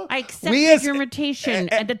circle. I accepted your invitation,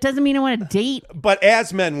 and that doesn't mean I want to date. But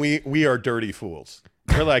as men, we are dirty fools.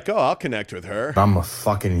 We're like, oh, I'll connect with her. I'm a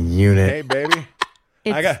fucking unit. Hey, baby.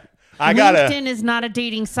 LinkedIn is not a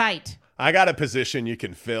dating site. I got a position you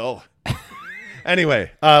can fill.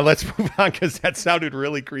 Anyway, let's move on because that sounded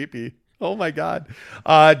really creepy. Oh, my God.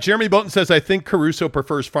 Jeremy Bolton says, I think Caruso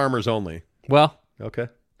prefers farmers only. Well. Okay.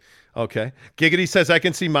 Giggity says, I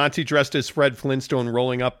can see Monty dressed as Fred Flintstone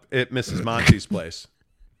rolling up at Mrs. Monty's place.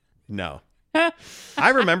 No. I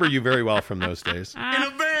remember you very well from those days. In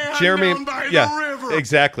a van Jeremy, down by yeah, the river.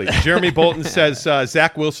 Exactly. Jeremy Bolton says,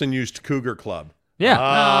 Zach Wilson used Cougar Club.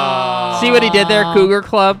 Yeah. See what he did there, Cougar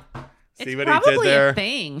Club? See what he did there? A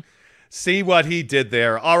thing. See what he did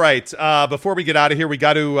there. All right. Before we get out of here, we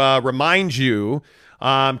got to remind you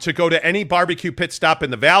to go to any barbecue pit stop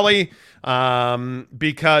in the Valley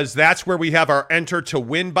because that's where we have our Enter to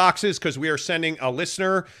Win boxes because we are sending a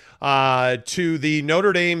listener to the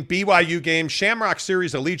Notre Dame BYU game, Shamrock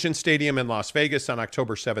Series, Allegiant Stadium in Las Vegas on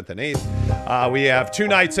October 7th and 8th. We have 2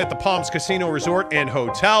 nights at the Palms Casino Resort and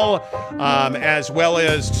Hotel, as well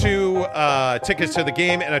as 2 tickets to the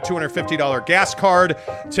game and a $250 gas card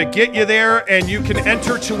to get you there. And you can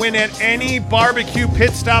enter to win at any barbecue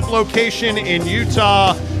pit stop location in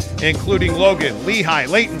Utah, including Logan, Lehigh,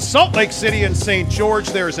 Layton, Salt Lake City, and St. George.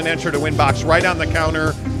 There is an Enter to Win box right on the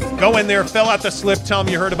counter. Go in there, fill out the slip, tell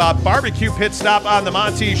them you heard about Barbecue Pit Stop on the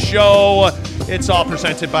Monty Show. It's all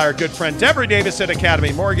presented by our good friend Deborah Davis at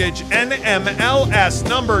Academy Mortgage, NMLS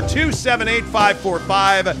number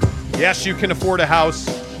 278545. Yes, you can afford a house.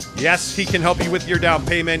 Yes, he can help you with your down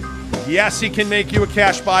payment. Yes, he can make you a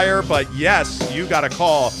cash buyer, but yes, you got to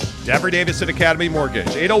call Deborah Davis at Academy Mortgage,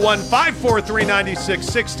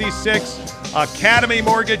 801-543-9666. Academy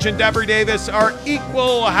Mortgage and Deborah Davis are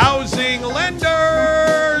equal housing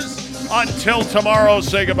lenders. Until tomorrow,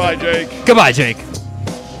 say goodbye, Jake. Goodbye, Jake.